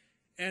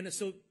 And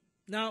so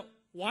now,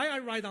 why I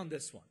write down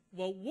this one?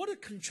 Well,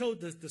 what controls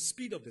the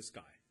speed of this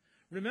guy?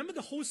 Remember,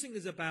 the whole thing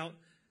is about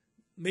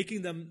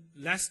making them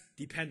less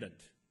dependent.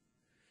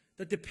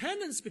 The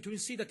dependence between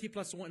theta t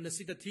plus 1 and the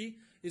theta t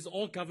is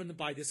all governed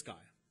by this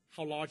guy,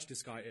 how large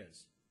this guy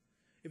is.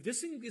 If this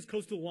thing is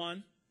close to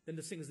 1, then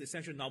the thing is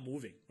essentially not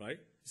moving, right?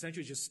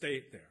 Essentially just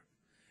stay there.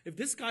 If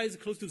this guy is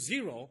close to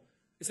 0,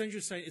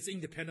 essentially saying it's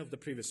independent of the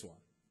previous one.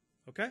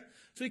 Okay?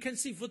 So you can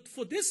see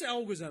for this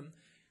algorithm,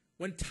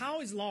 when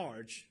tau is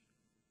large,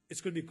 it's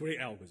going to be a great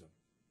algorithm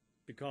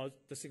because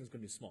this thing is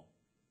going to be small.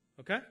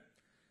 Okay?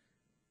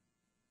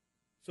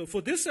 So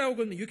for this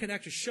algorithm, you can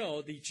actually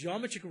show the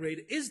geometric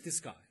rate is this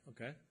guy.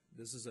 Okay?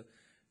 This is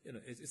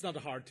it's not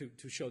hard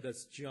to show that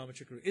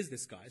geometric rate is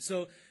this guy.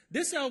 So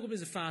this algorithm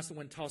is fast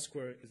when tau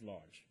square is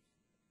large.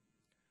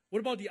 What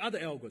about the other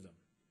algorithm?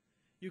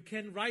 You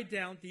can write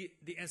down the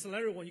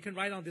ancillary one. You can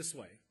write down this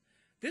way.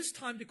 This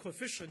time the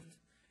coefficient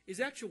is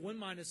actually 1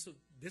 minus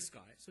this guy.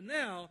 So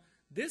now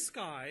this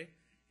guy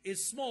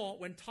is small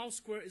when tau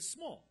square is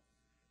small.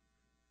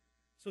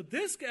 So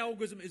this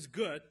algorithm is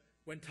good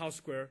when tau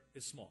square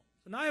is small.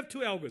 So now I have two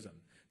algorithms.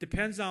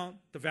 Depends on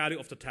the value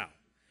of the tau.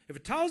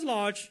 If tau is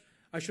large,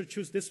 I should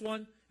choose this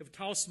one. If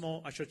tau is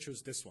small, I should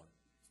choose this one.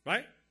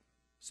 Right?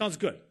 Sounds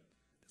good.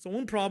 So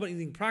one problem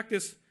is in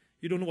practice,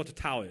 you don't know what the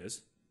tau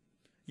is.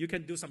 You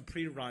can do some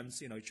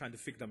pre-runs, trying to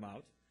figure them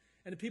out.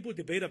 And people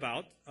debate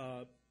about,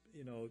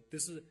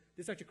 this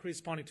actually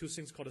corresponding to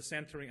things called the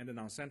centering and the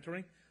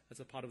non-centering. That's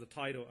a part of the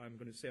title. I'm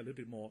going to say a little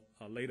bit more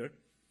later.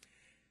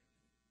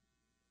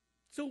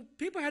 So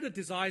people had a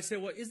desire, say,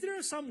 well, is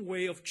there some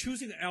way of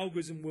choosing the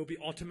algorithm will be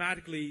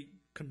automatically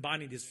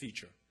combining this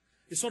feature?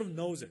 It sort of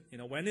knows it.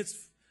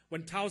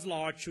 When tau is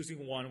large,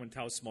 choosing one. When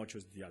tau is small,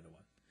 choosing the other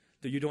one.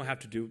 That you don't have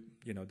to do,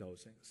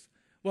 those things.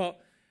 Well,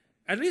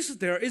 at least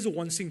there is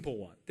one simple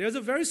one. There's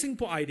a very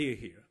simple idea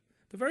here.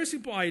 The very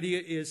simple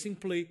idea is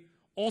simply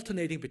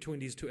alternating between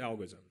these two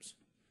algorithms.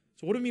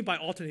 So what do you mean by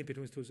alternating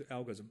between these two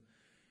algorithms?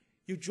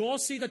 You draw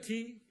theta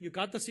t, you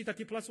got the theta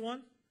t plus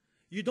 1.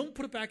 You don't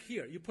put it back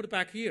here. You put it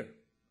back here.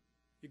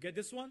 You get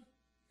this one,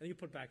 and you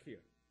put it back here,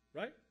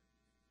 right?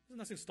 There's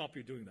nothing to stop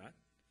you doing that.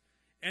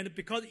 And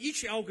because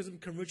each algorithm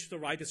converges to the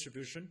right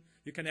distribution,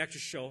 you can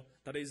actually show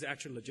that it is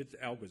actually a legit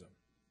algorithm.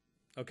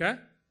 Okay?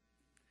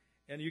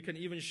 And you can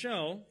even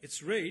show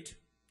its rate,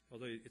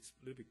 although it's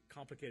a little bit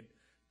complicated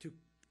to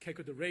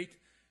calculate the rate,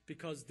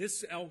 because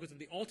this algorithm,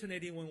 the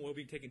alternating one, will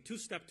be taking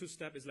two-step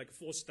is like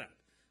 4-step.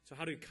 So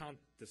how do you count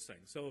this thing?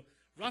 So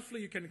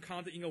roughly you can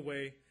count it in a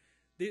way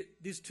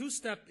these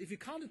two-step, if you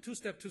count the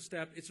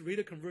two-step, it's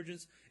really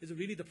convergence, is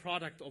really the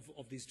product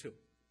of these two.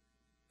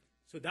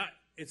 So that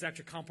it's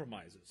actually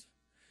compromises.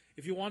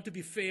 If you want to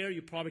be fair,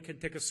 you probably can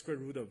take a square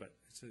root of it.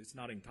 It's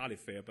not entirely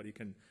fair, but you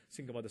can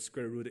think about the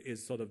square root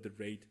is sort of the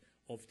rate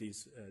of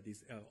these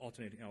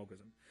alternating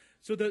algorithms.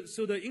 So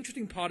the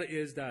interesting part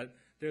is that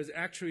there's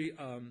actually,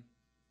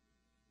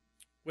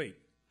 wait,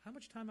 how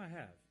much time I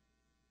have?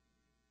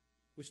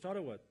 We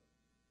started what?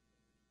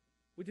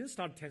 We didn't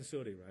start at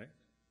 10:30, right?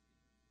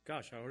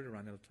 Gosh, I already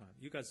ran out of time.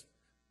 You guys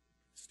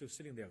still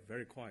sitting there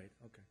very quiet.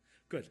 Okay,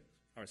 good.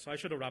 All right, so I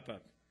should wrap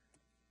up.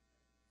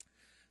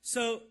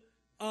 So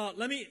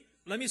let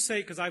me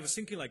say, because I was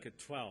thinking like at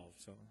 12,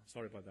 so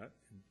sorry about that.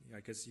 And I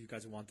guess you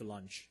guys want the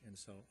lunch, and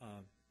so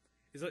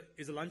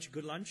is a lunch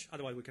good lunch?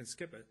 Otherwise, we can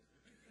skip it.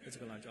 It's a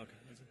good lunch. Okay.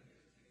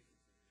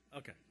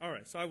 Okay. All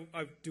right. So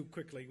I do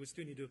quickly. We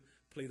still need to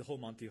play the whole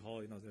Monty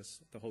Hall,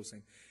 the whole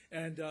thing.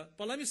 And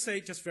but let me say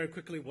just very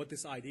quickly what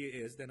this idea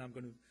is. Then I'm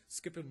going to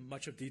skip in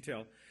much of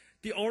detail.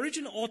 The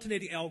original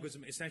alternating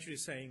algorithm is essentially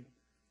saying,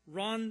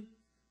 run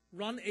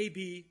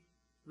AB,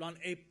 run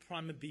A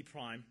prime and B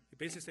prime. You're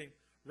basically saying,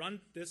 run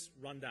this,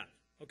 run that.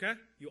 Okay?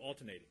 You're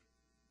alternating,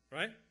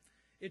 right?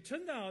 It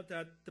turned out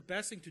that the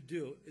best thing to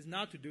do is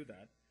not to do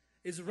that.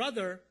 Is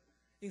rather,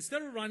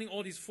 instead of running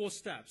all these 4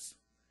 steps,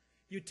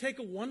 you take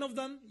one of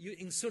them, you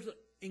insert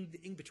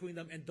in between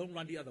them, and don't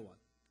run the other one.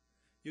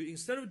 You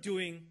instead of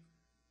doing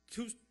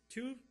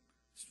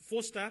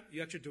 4 steps,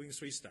 you're actually doing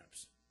 3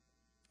 steps.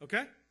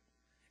 Okay?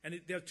 And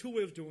there are 2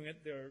 ways of doing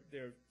it.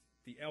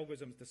 The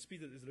algorithms, the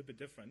speed is a little bit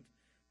different,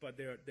 but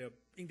they're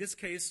in this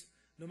case,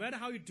 no matter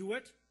how you do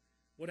it,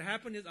 what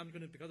happened is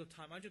because of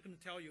time, I'm just going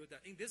to tell you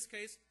that in this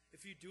case,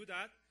 if you do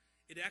that,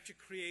 it actually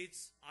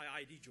creates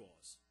IID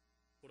jaws.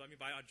 What do I mean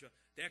by IID jaws?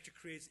 They actually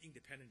creates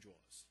independent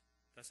jaws.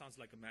 That sounds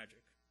like a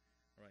magic.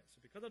 All right. So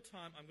because of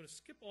time, I'm going to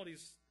skip all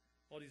these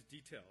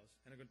details,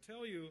 and I'm going to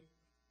tell you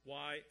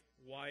why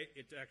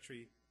it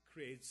actually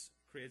creates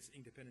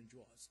independent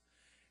jaws.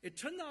 It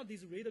turned out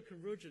these rate of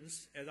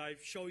convergence, as I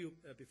showed you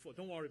before,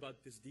 don't worry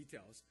about these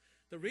details.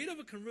 The rate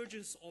of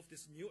convergence of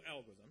this new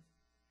algorithm,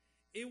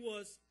 it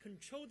was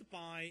controlled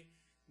by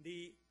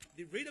the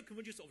rate of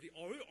convergence of the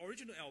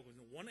original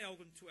algorithm, 1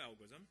 algorithm, 2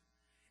 algorithm,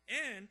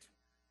 and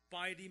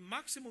by the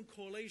maximum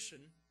correlation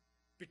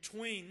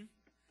between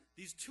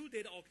these 2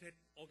 data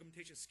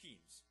augmentation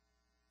schemes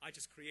I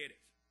just created.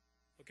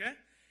 Okay?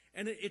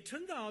 And it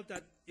turned out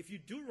that if you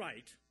do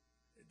right,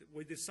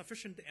 with the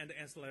sufficient and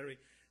ancillary,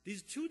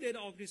 these 2 data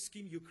augmentation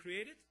schemes you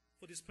created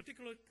for this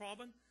particular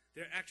problem,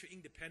 they're actually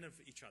independent of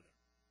each other.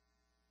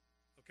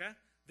 Okay?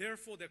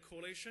 Therefore, their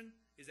correlation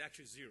is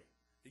actually 0.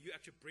 You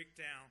actually break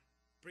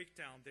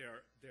down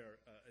their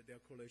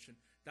correlation.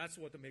 That's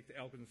what to make the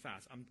algorithm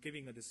fast. I'm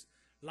giving this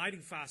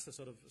lightning faster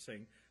sort of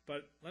thing.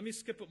 But let me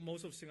skip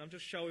most of the thing. I'm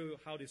just showing you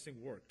how this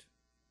thing worked.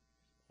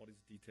 All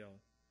this detail.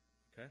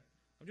 Okay?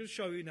 I'm just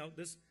showing you now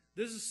this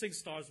thing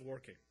starts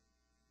working.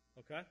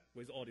 Okay?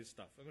 With all this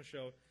stuff. I'm going to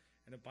show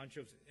and a bunch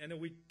of, and then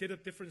we did a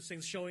different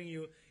things showing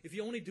you if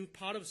you only do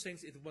part of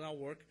things, it will not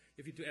work.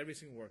 If you do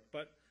everything, work.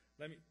 But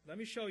let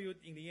me show you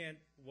in the end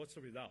what's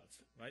the results,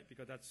 right?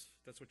 Because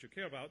that's what you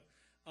care about.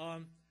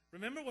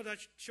 Remember what I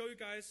showed you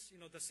guys?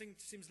 The thing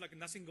seems like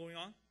nothing going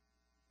on,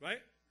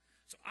 right?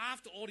 So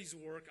after all this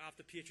work,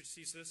 after PhD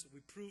thesis, we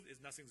proved is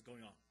nothing's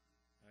going on,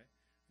 right?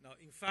 Now,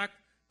 in fact,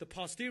 the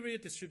posterior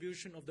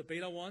distribution of the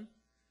beta 1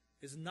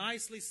 is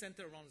nicely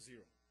centered around 0.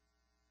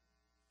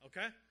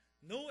 Okay?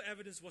 No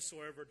evidence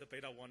whatsoever the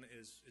beta 1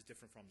 is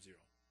different from 0.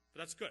 But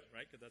that's good,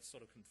 right? Because that's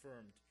sort of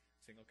confirmed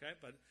thing, okay?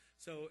 But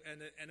so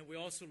and we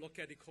also look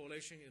at the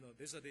correlation.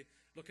 These are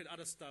look at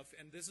other stuff,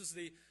 and this is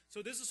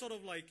so this is sort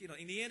of like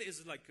in the end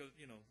is like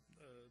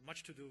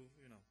much to do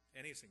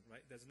anything,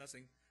 right? There's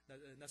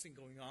nothing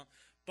going on.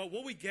 But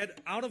what we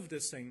get out of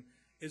this thing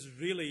is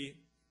really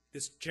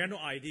this general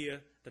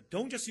idea that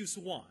don't just use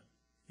 1,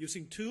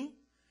 using 2,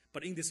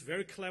 but in this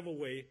very clever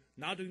way,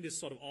 not doing this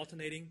sort of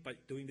alternating,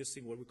 but doing this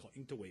thing what we call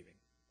interwaving.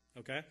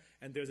 Okay?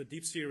 And there's a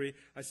deep theory.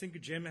 I think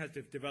Jim has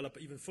developed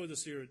even further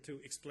theory to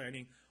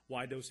explaining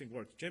why those things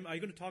work. Jim, are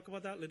you going to talk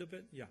about that a little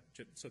bit? Yeah.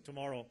 Jim. So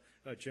tomorrow,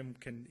 Jim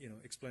can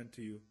explain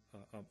to you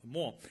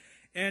more.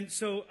 And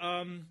so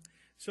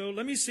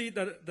let me see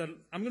that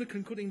I'm going to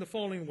conclude in the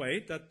following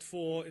way that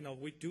for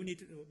we do need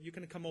to, you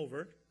can come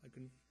over. I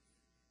can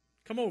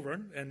come over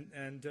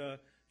and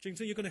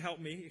Jingson, you're going to help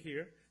me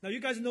here. Now you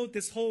guys know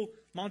this whole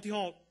Monty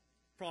Hall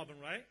problem,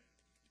 right?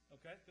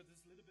 Okay. So there's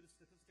a little bit of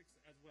statistics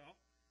as well.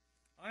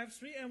 I have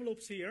 3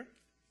 envelopes here,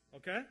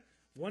 okay?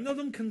 One of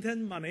them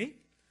contains money,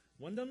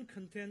 one of them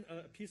contains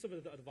a piece of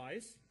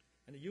advice,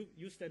 and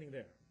you standing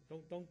there.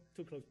 Don't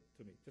too close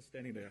to me, just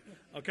standing there,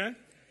 okay?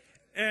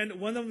 And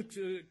one of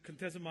them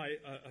contains my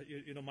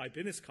my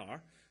business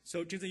card.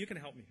 So Jason, you can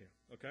help me here,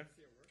 okay? Can I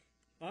see a word?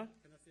 Huh?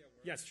 Can I see a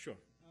word? Yes, sure.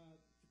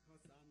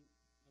 Because I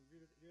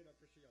really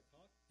appreciate your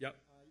talk. Yep.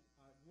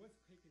 I was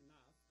quick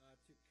enough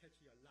to catch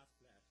your last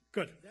flash.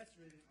 Good. That's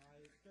the reason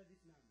I got this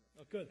number.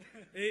 Oh, good.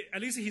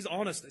 At least he's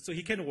honest, so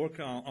he can work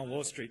on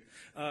Wall Street.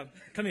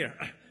 Come here.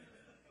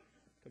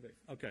 Come here.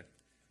 Okay.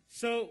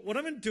 So what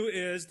I'm going to do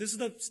is, this is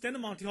the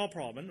standard Monte Carlo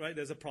problem, right?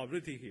 There's a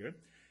probability here.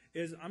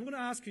 Is I'm going to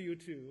ask you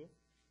to,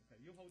 okay,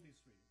 you hold these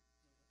three.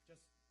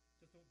 Just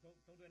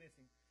don't do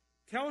anything.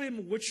 Tell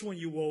him which one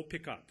you will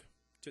pick up.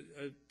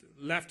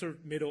 Left or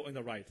middle and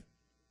the right.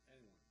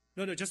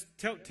 Anyone. No, just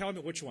tell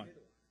me which one.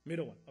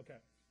 Middle one. Okay.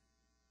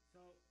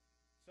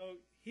 So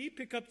he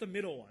picked up the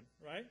middle one,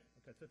 right?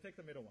 Okay, so take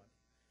the middle one.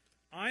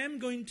 I am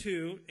going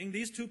to, in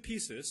these two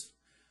pieces,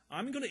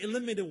 I'm going to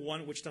eliminate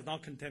one which does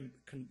not contain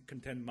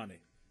money.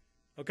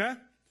 Okay?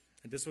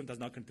 And this one does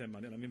not contain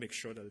money. Let me make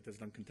sure that it does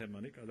not contain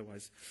money,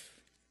 otherwise.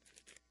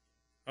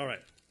 All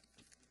right.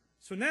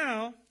 So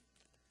now,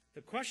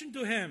 the question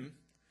to him,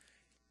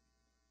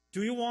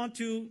 do you want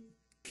to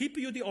keep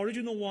you the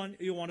original one,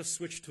 or you want to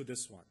switch to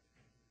this one?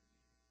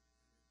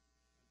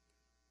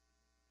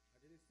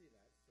 I didn't see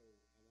that, so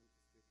I want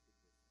to switch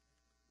to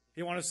this.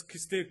 You want to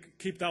still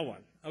keep that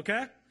one,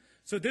 okay?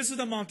 So this is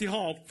the Monte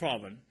Carlo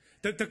problem.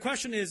 The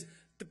question is,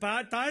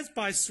 does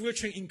by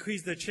switching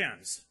increase the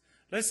chance?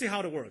 Let's see how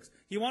it works.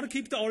 You want to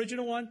keep the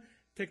original one?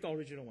 Take the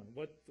original one.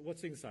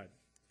 What's inside?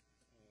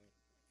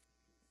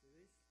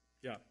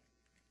 Yeah.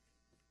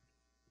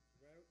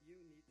 Well, you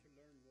need to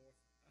learn more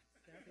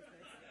statistics.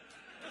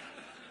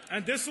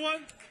 And this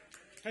one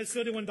has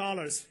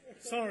 $31.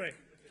 Sorry.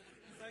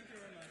 Thank you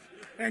very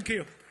much. Thank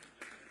you.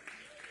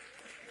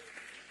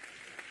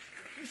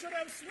 You should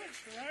have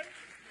switched, right?